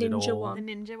just does it all. One.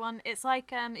 The Ninja one. It's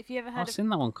like if you ever heard I've seen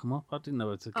that one come up. I didn't know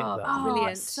where to get that. Oh,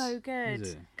 brilliant. It's so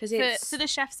good. Because for the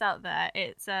chefs out there,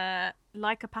 it's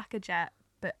like a Packer Jet,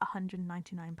 but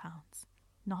 £199,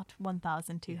 not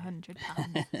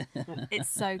 £1,200. It's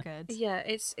so good. Yeah,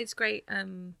 it's great.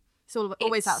 It's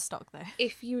always out of stock though.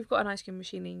 If you've got an ice cream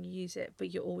machine and you use it,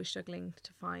 but you're always struggling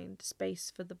to find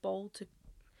space for the bowl to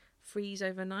freeze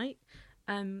overnight,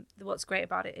 what's great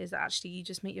about it is that actually you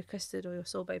just make your custard or your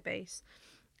sorbet base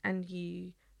and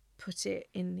you put it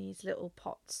in these little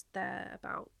pots. They're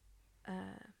about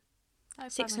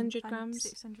 600 grams,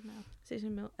 600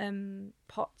 ml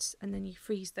pots, and then you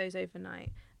freeze those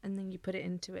overnight, and then you put it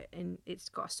into it, and it's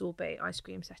got a sorbet ice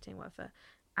cream setting, whatever,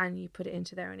 and you put it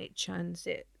into there, and it churns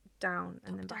it down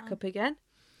and then back up again.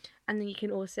 And then you can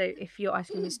also, if your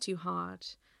ice cream is too hard,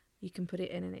 you can put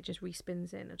it in and it just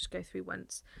respins in. It'll just go through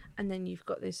once, and then you've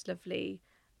got this lovely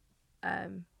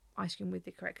ice cream with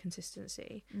the correct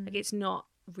consistency. Like it's not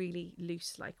really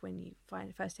loose like when you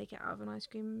first take it out of an ice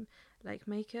cream like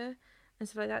maker and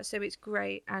stuff like that. So it's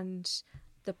great, and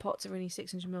the pots are only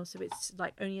 600 ml, so it's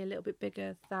like only a little bit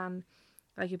bigger than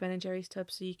like your Ben and Jerry's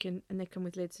tub. So you can, and they come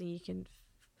with lids, and you can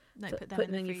put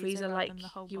them in your freezer like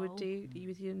you would do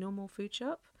with your normal food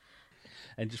shop.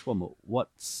 And just one more,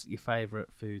 what's your favourite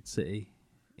food city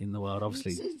in the world?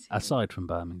 Obviously, aside from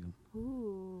Birmingham.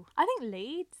 Ooh, I think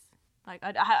Leeds. Like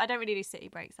I don't really do city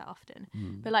breaks that often,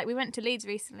 but like we went to Leeds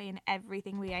recently and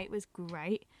everything we ate was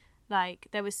great. Like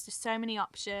there was just so many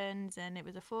options and it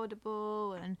was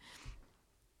affordable, and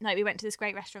like we went to this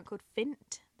great restaurant called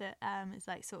Fint that is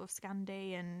like sort of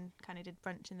Scandi and kind of did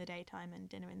brunch in the daytime and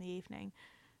dinner in the evening.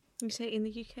 You say in the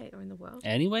UK or in the world?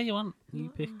 Anywhere you want, you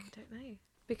pick. I don't know.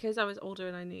 Because I was older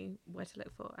and I knew where to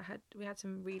look for. We had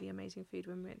some really amazing food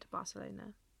when we went to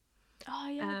Barcelona. Oh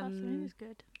yeah, Barcelona's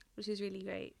good. Which is really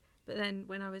great. But then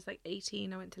when I was like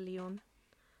 18, I went to Lyon,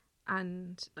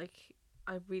 and like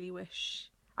I really want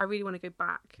to go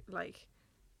back, like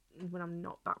when I'm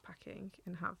not backpacking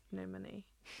and have no money.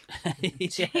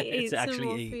 Yeah, to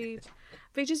actually eat food.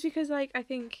 But just because like I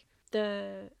think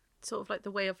the sort of like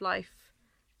the way of life,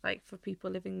 like for people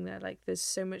living there, like there's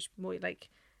so much more, like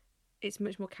it's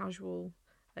much more casual.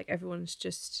 Like everyone's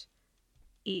just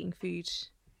eating food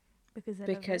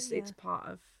because it's part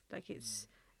of like it's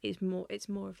more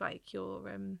of like your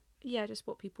just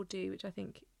what people do, which I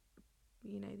think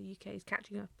the UK is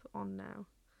catching up on now.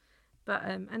 But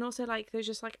and also like there's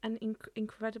just like an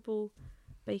incredible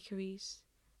bakeries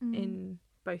in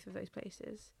both of those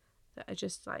places that are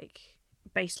just like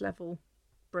base level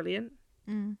brilliant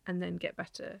and then get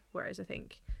better. Whereas I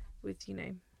think with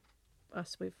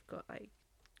us, we've got like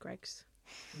Greggs.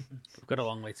 We've got a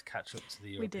long way to catch up to the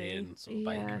European sort of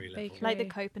bakery level. Like the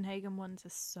Copenhagen ones are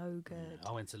so good.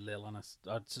 I went to Lille on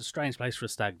it's a strange place for a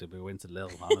stag do, but we went to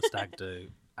Lille on a stag do,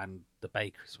 and the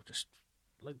bakeries were just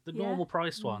like the normal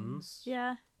priced ones.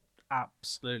 Yeah.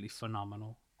 Absolutely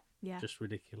phenomenal. Yeah. Just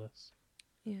ridiculous.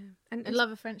 Yeah. And I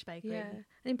love a French bakery. Yeah. And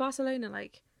in Barcelona,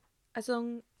 like as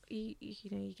long you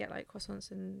get like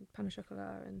croissants and pain au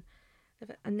chocolat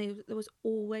and there was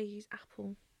always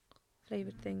apple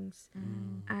flavoured things,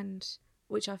 and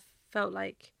which I felt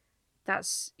like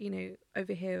that's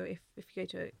over here if you go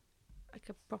to like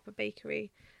a proper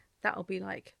bakery, that'll be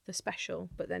like the special,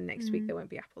 but then next week there won't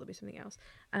be apple, there'll be something else,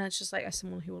 and it's just like as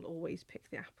someone who will always pick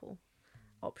the apple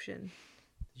option.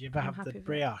 Did you ever have the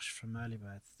brioche from Early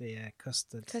Birds, the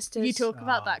custard? You talk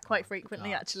about that quite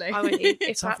frequently, actually. I would,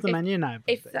 it's off the menu now.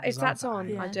 If that's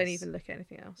on, I don't even look at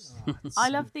anything else. I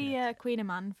love the Queen of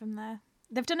Man from there.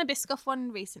 They've done a Biscoff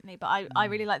one recently, but I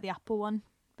really like the apple one.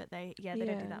 But they don't do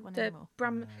that one anymore.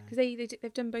 Because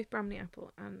they've done both Bramley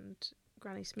apple and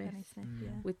Granny Smith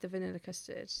with the vanilla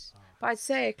custard. But I'd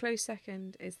say a close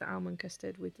second is the almond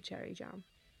custard with the cherry jam.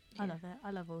 I love it.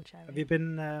 I love all cherry. Have you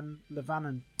been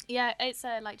Levanon? Yeah, it's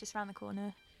like just around the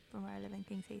corner from where I live in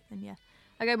King's Heath, and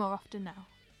I go more often now.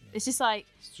 Yeah. It's just like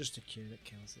it's just a queue that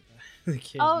kills it there. The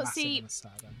queue's massive on a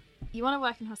Saturday. You want to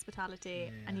work in hospitality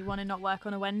and you want to not work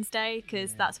on a Wednesday,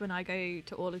 because that's when I go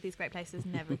to all of these great places,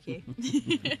 never a queue.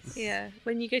 Yeah,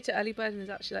 when you go to Early Bird and there's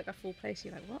actually like a full place,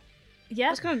 you're like, what?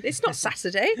 Yeah, it's not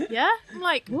Saturday. Yeah, I'm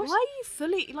like, why are you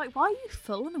full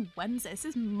on a Wednesday? This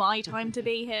is my time to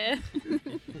be here.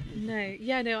 No,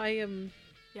 yeah, no, I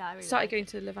Yeah, I really started like going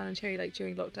to Levan and Cherry like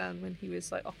during lockdown when he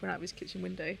was like operating out of his kitchen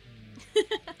window.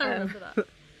 it. I remember that.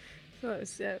 So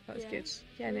that was good.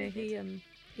 Yeah, no, Really he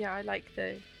I like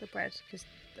the bread because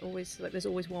always like there's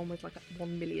always one with like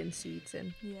 1 million seeds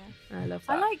in. Yeah. And I love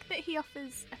that. I like that he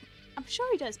offers. I'm sure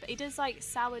he does, but he does like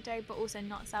sourdough, but also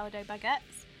not sourdough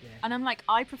baguettes. Yeah. And I'm like,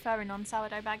 I prefer a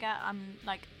non-sourdough baguette. I'm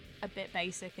like a bit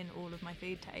basic in all of my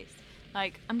food taste.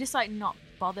 Like, I'm just like not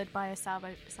bothered by a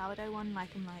sourdough one. Like,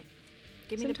 I'm like,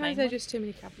 give me the plain Sometimes they're one. just too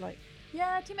many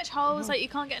Yeah, too much holes. Like, you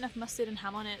can't get enough mustard and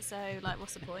ham on it. So, like,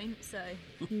 what's the point? So,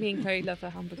 Me and Chloe love a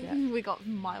hamburger. we got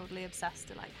mildly obsessed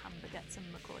to like hamburgers and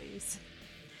McCoys.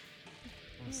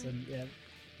 Awesome. Yeah,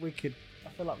 I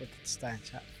feel like we could stay and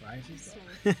chat for ages.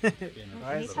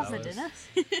 I need to have my dinner.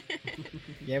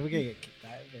 Yeah, we're gonna get kicked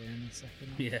out of here in a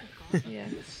second. Yeah. Yeah.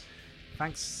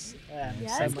 Thanks Yeah,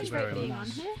 so it's much been for great being coming on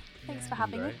here. Thanks Yeah, for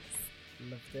having great. us.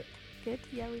 Loved it. Good.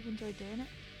 Yeah, we've enjoyed doing it.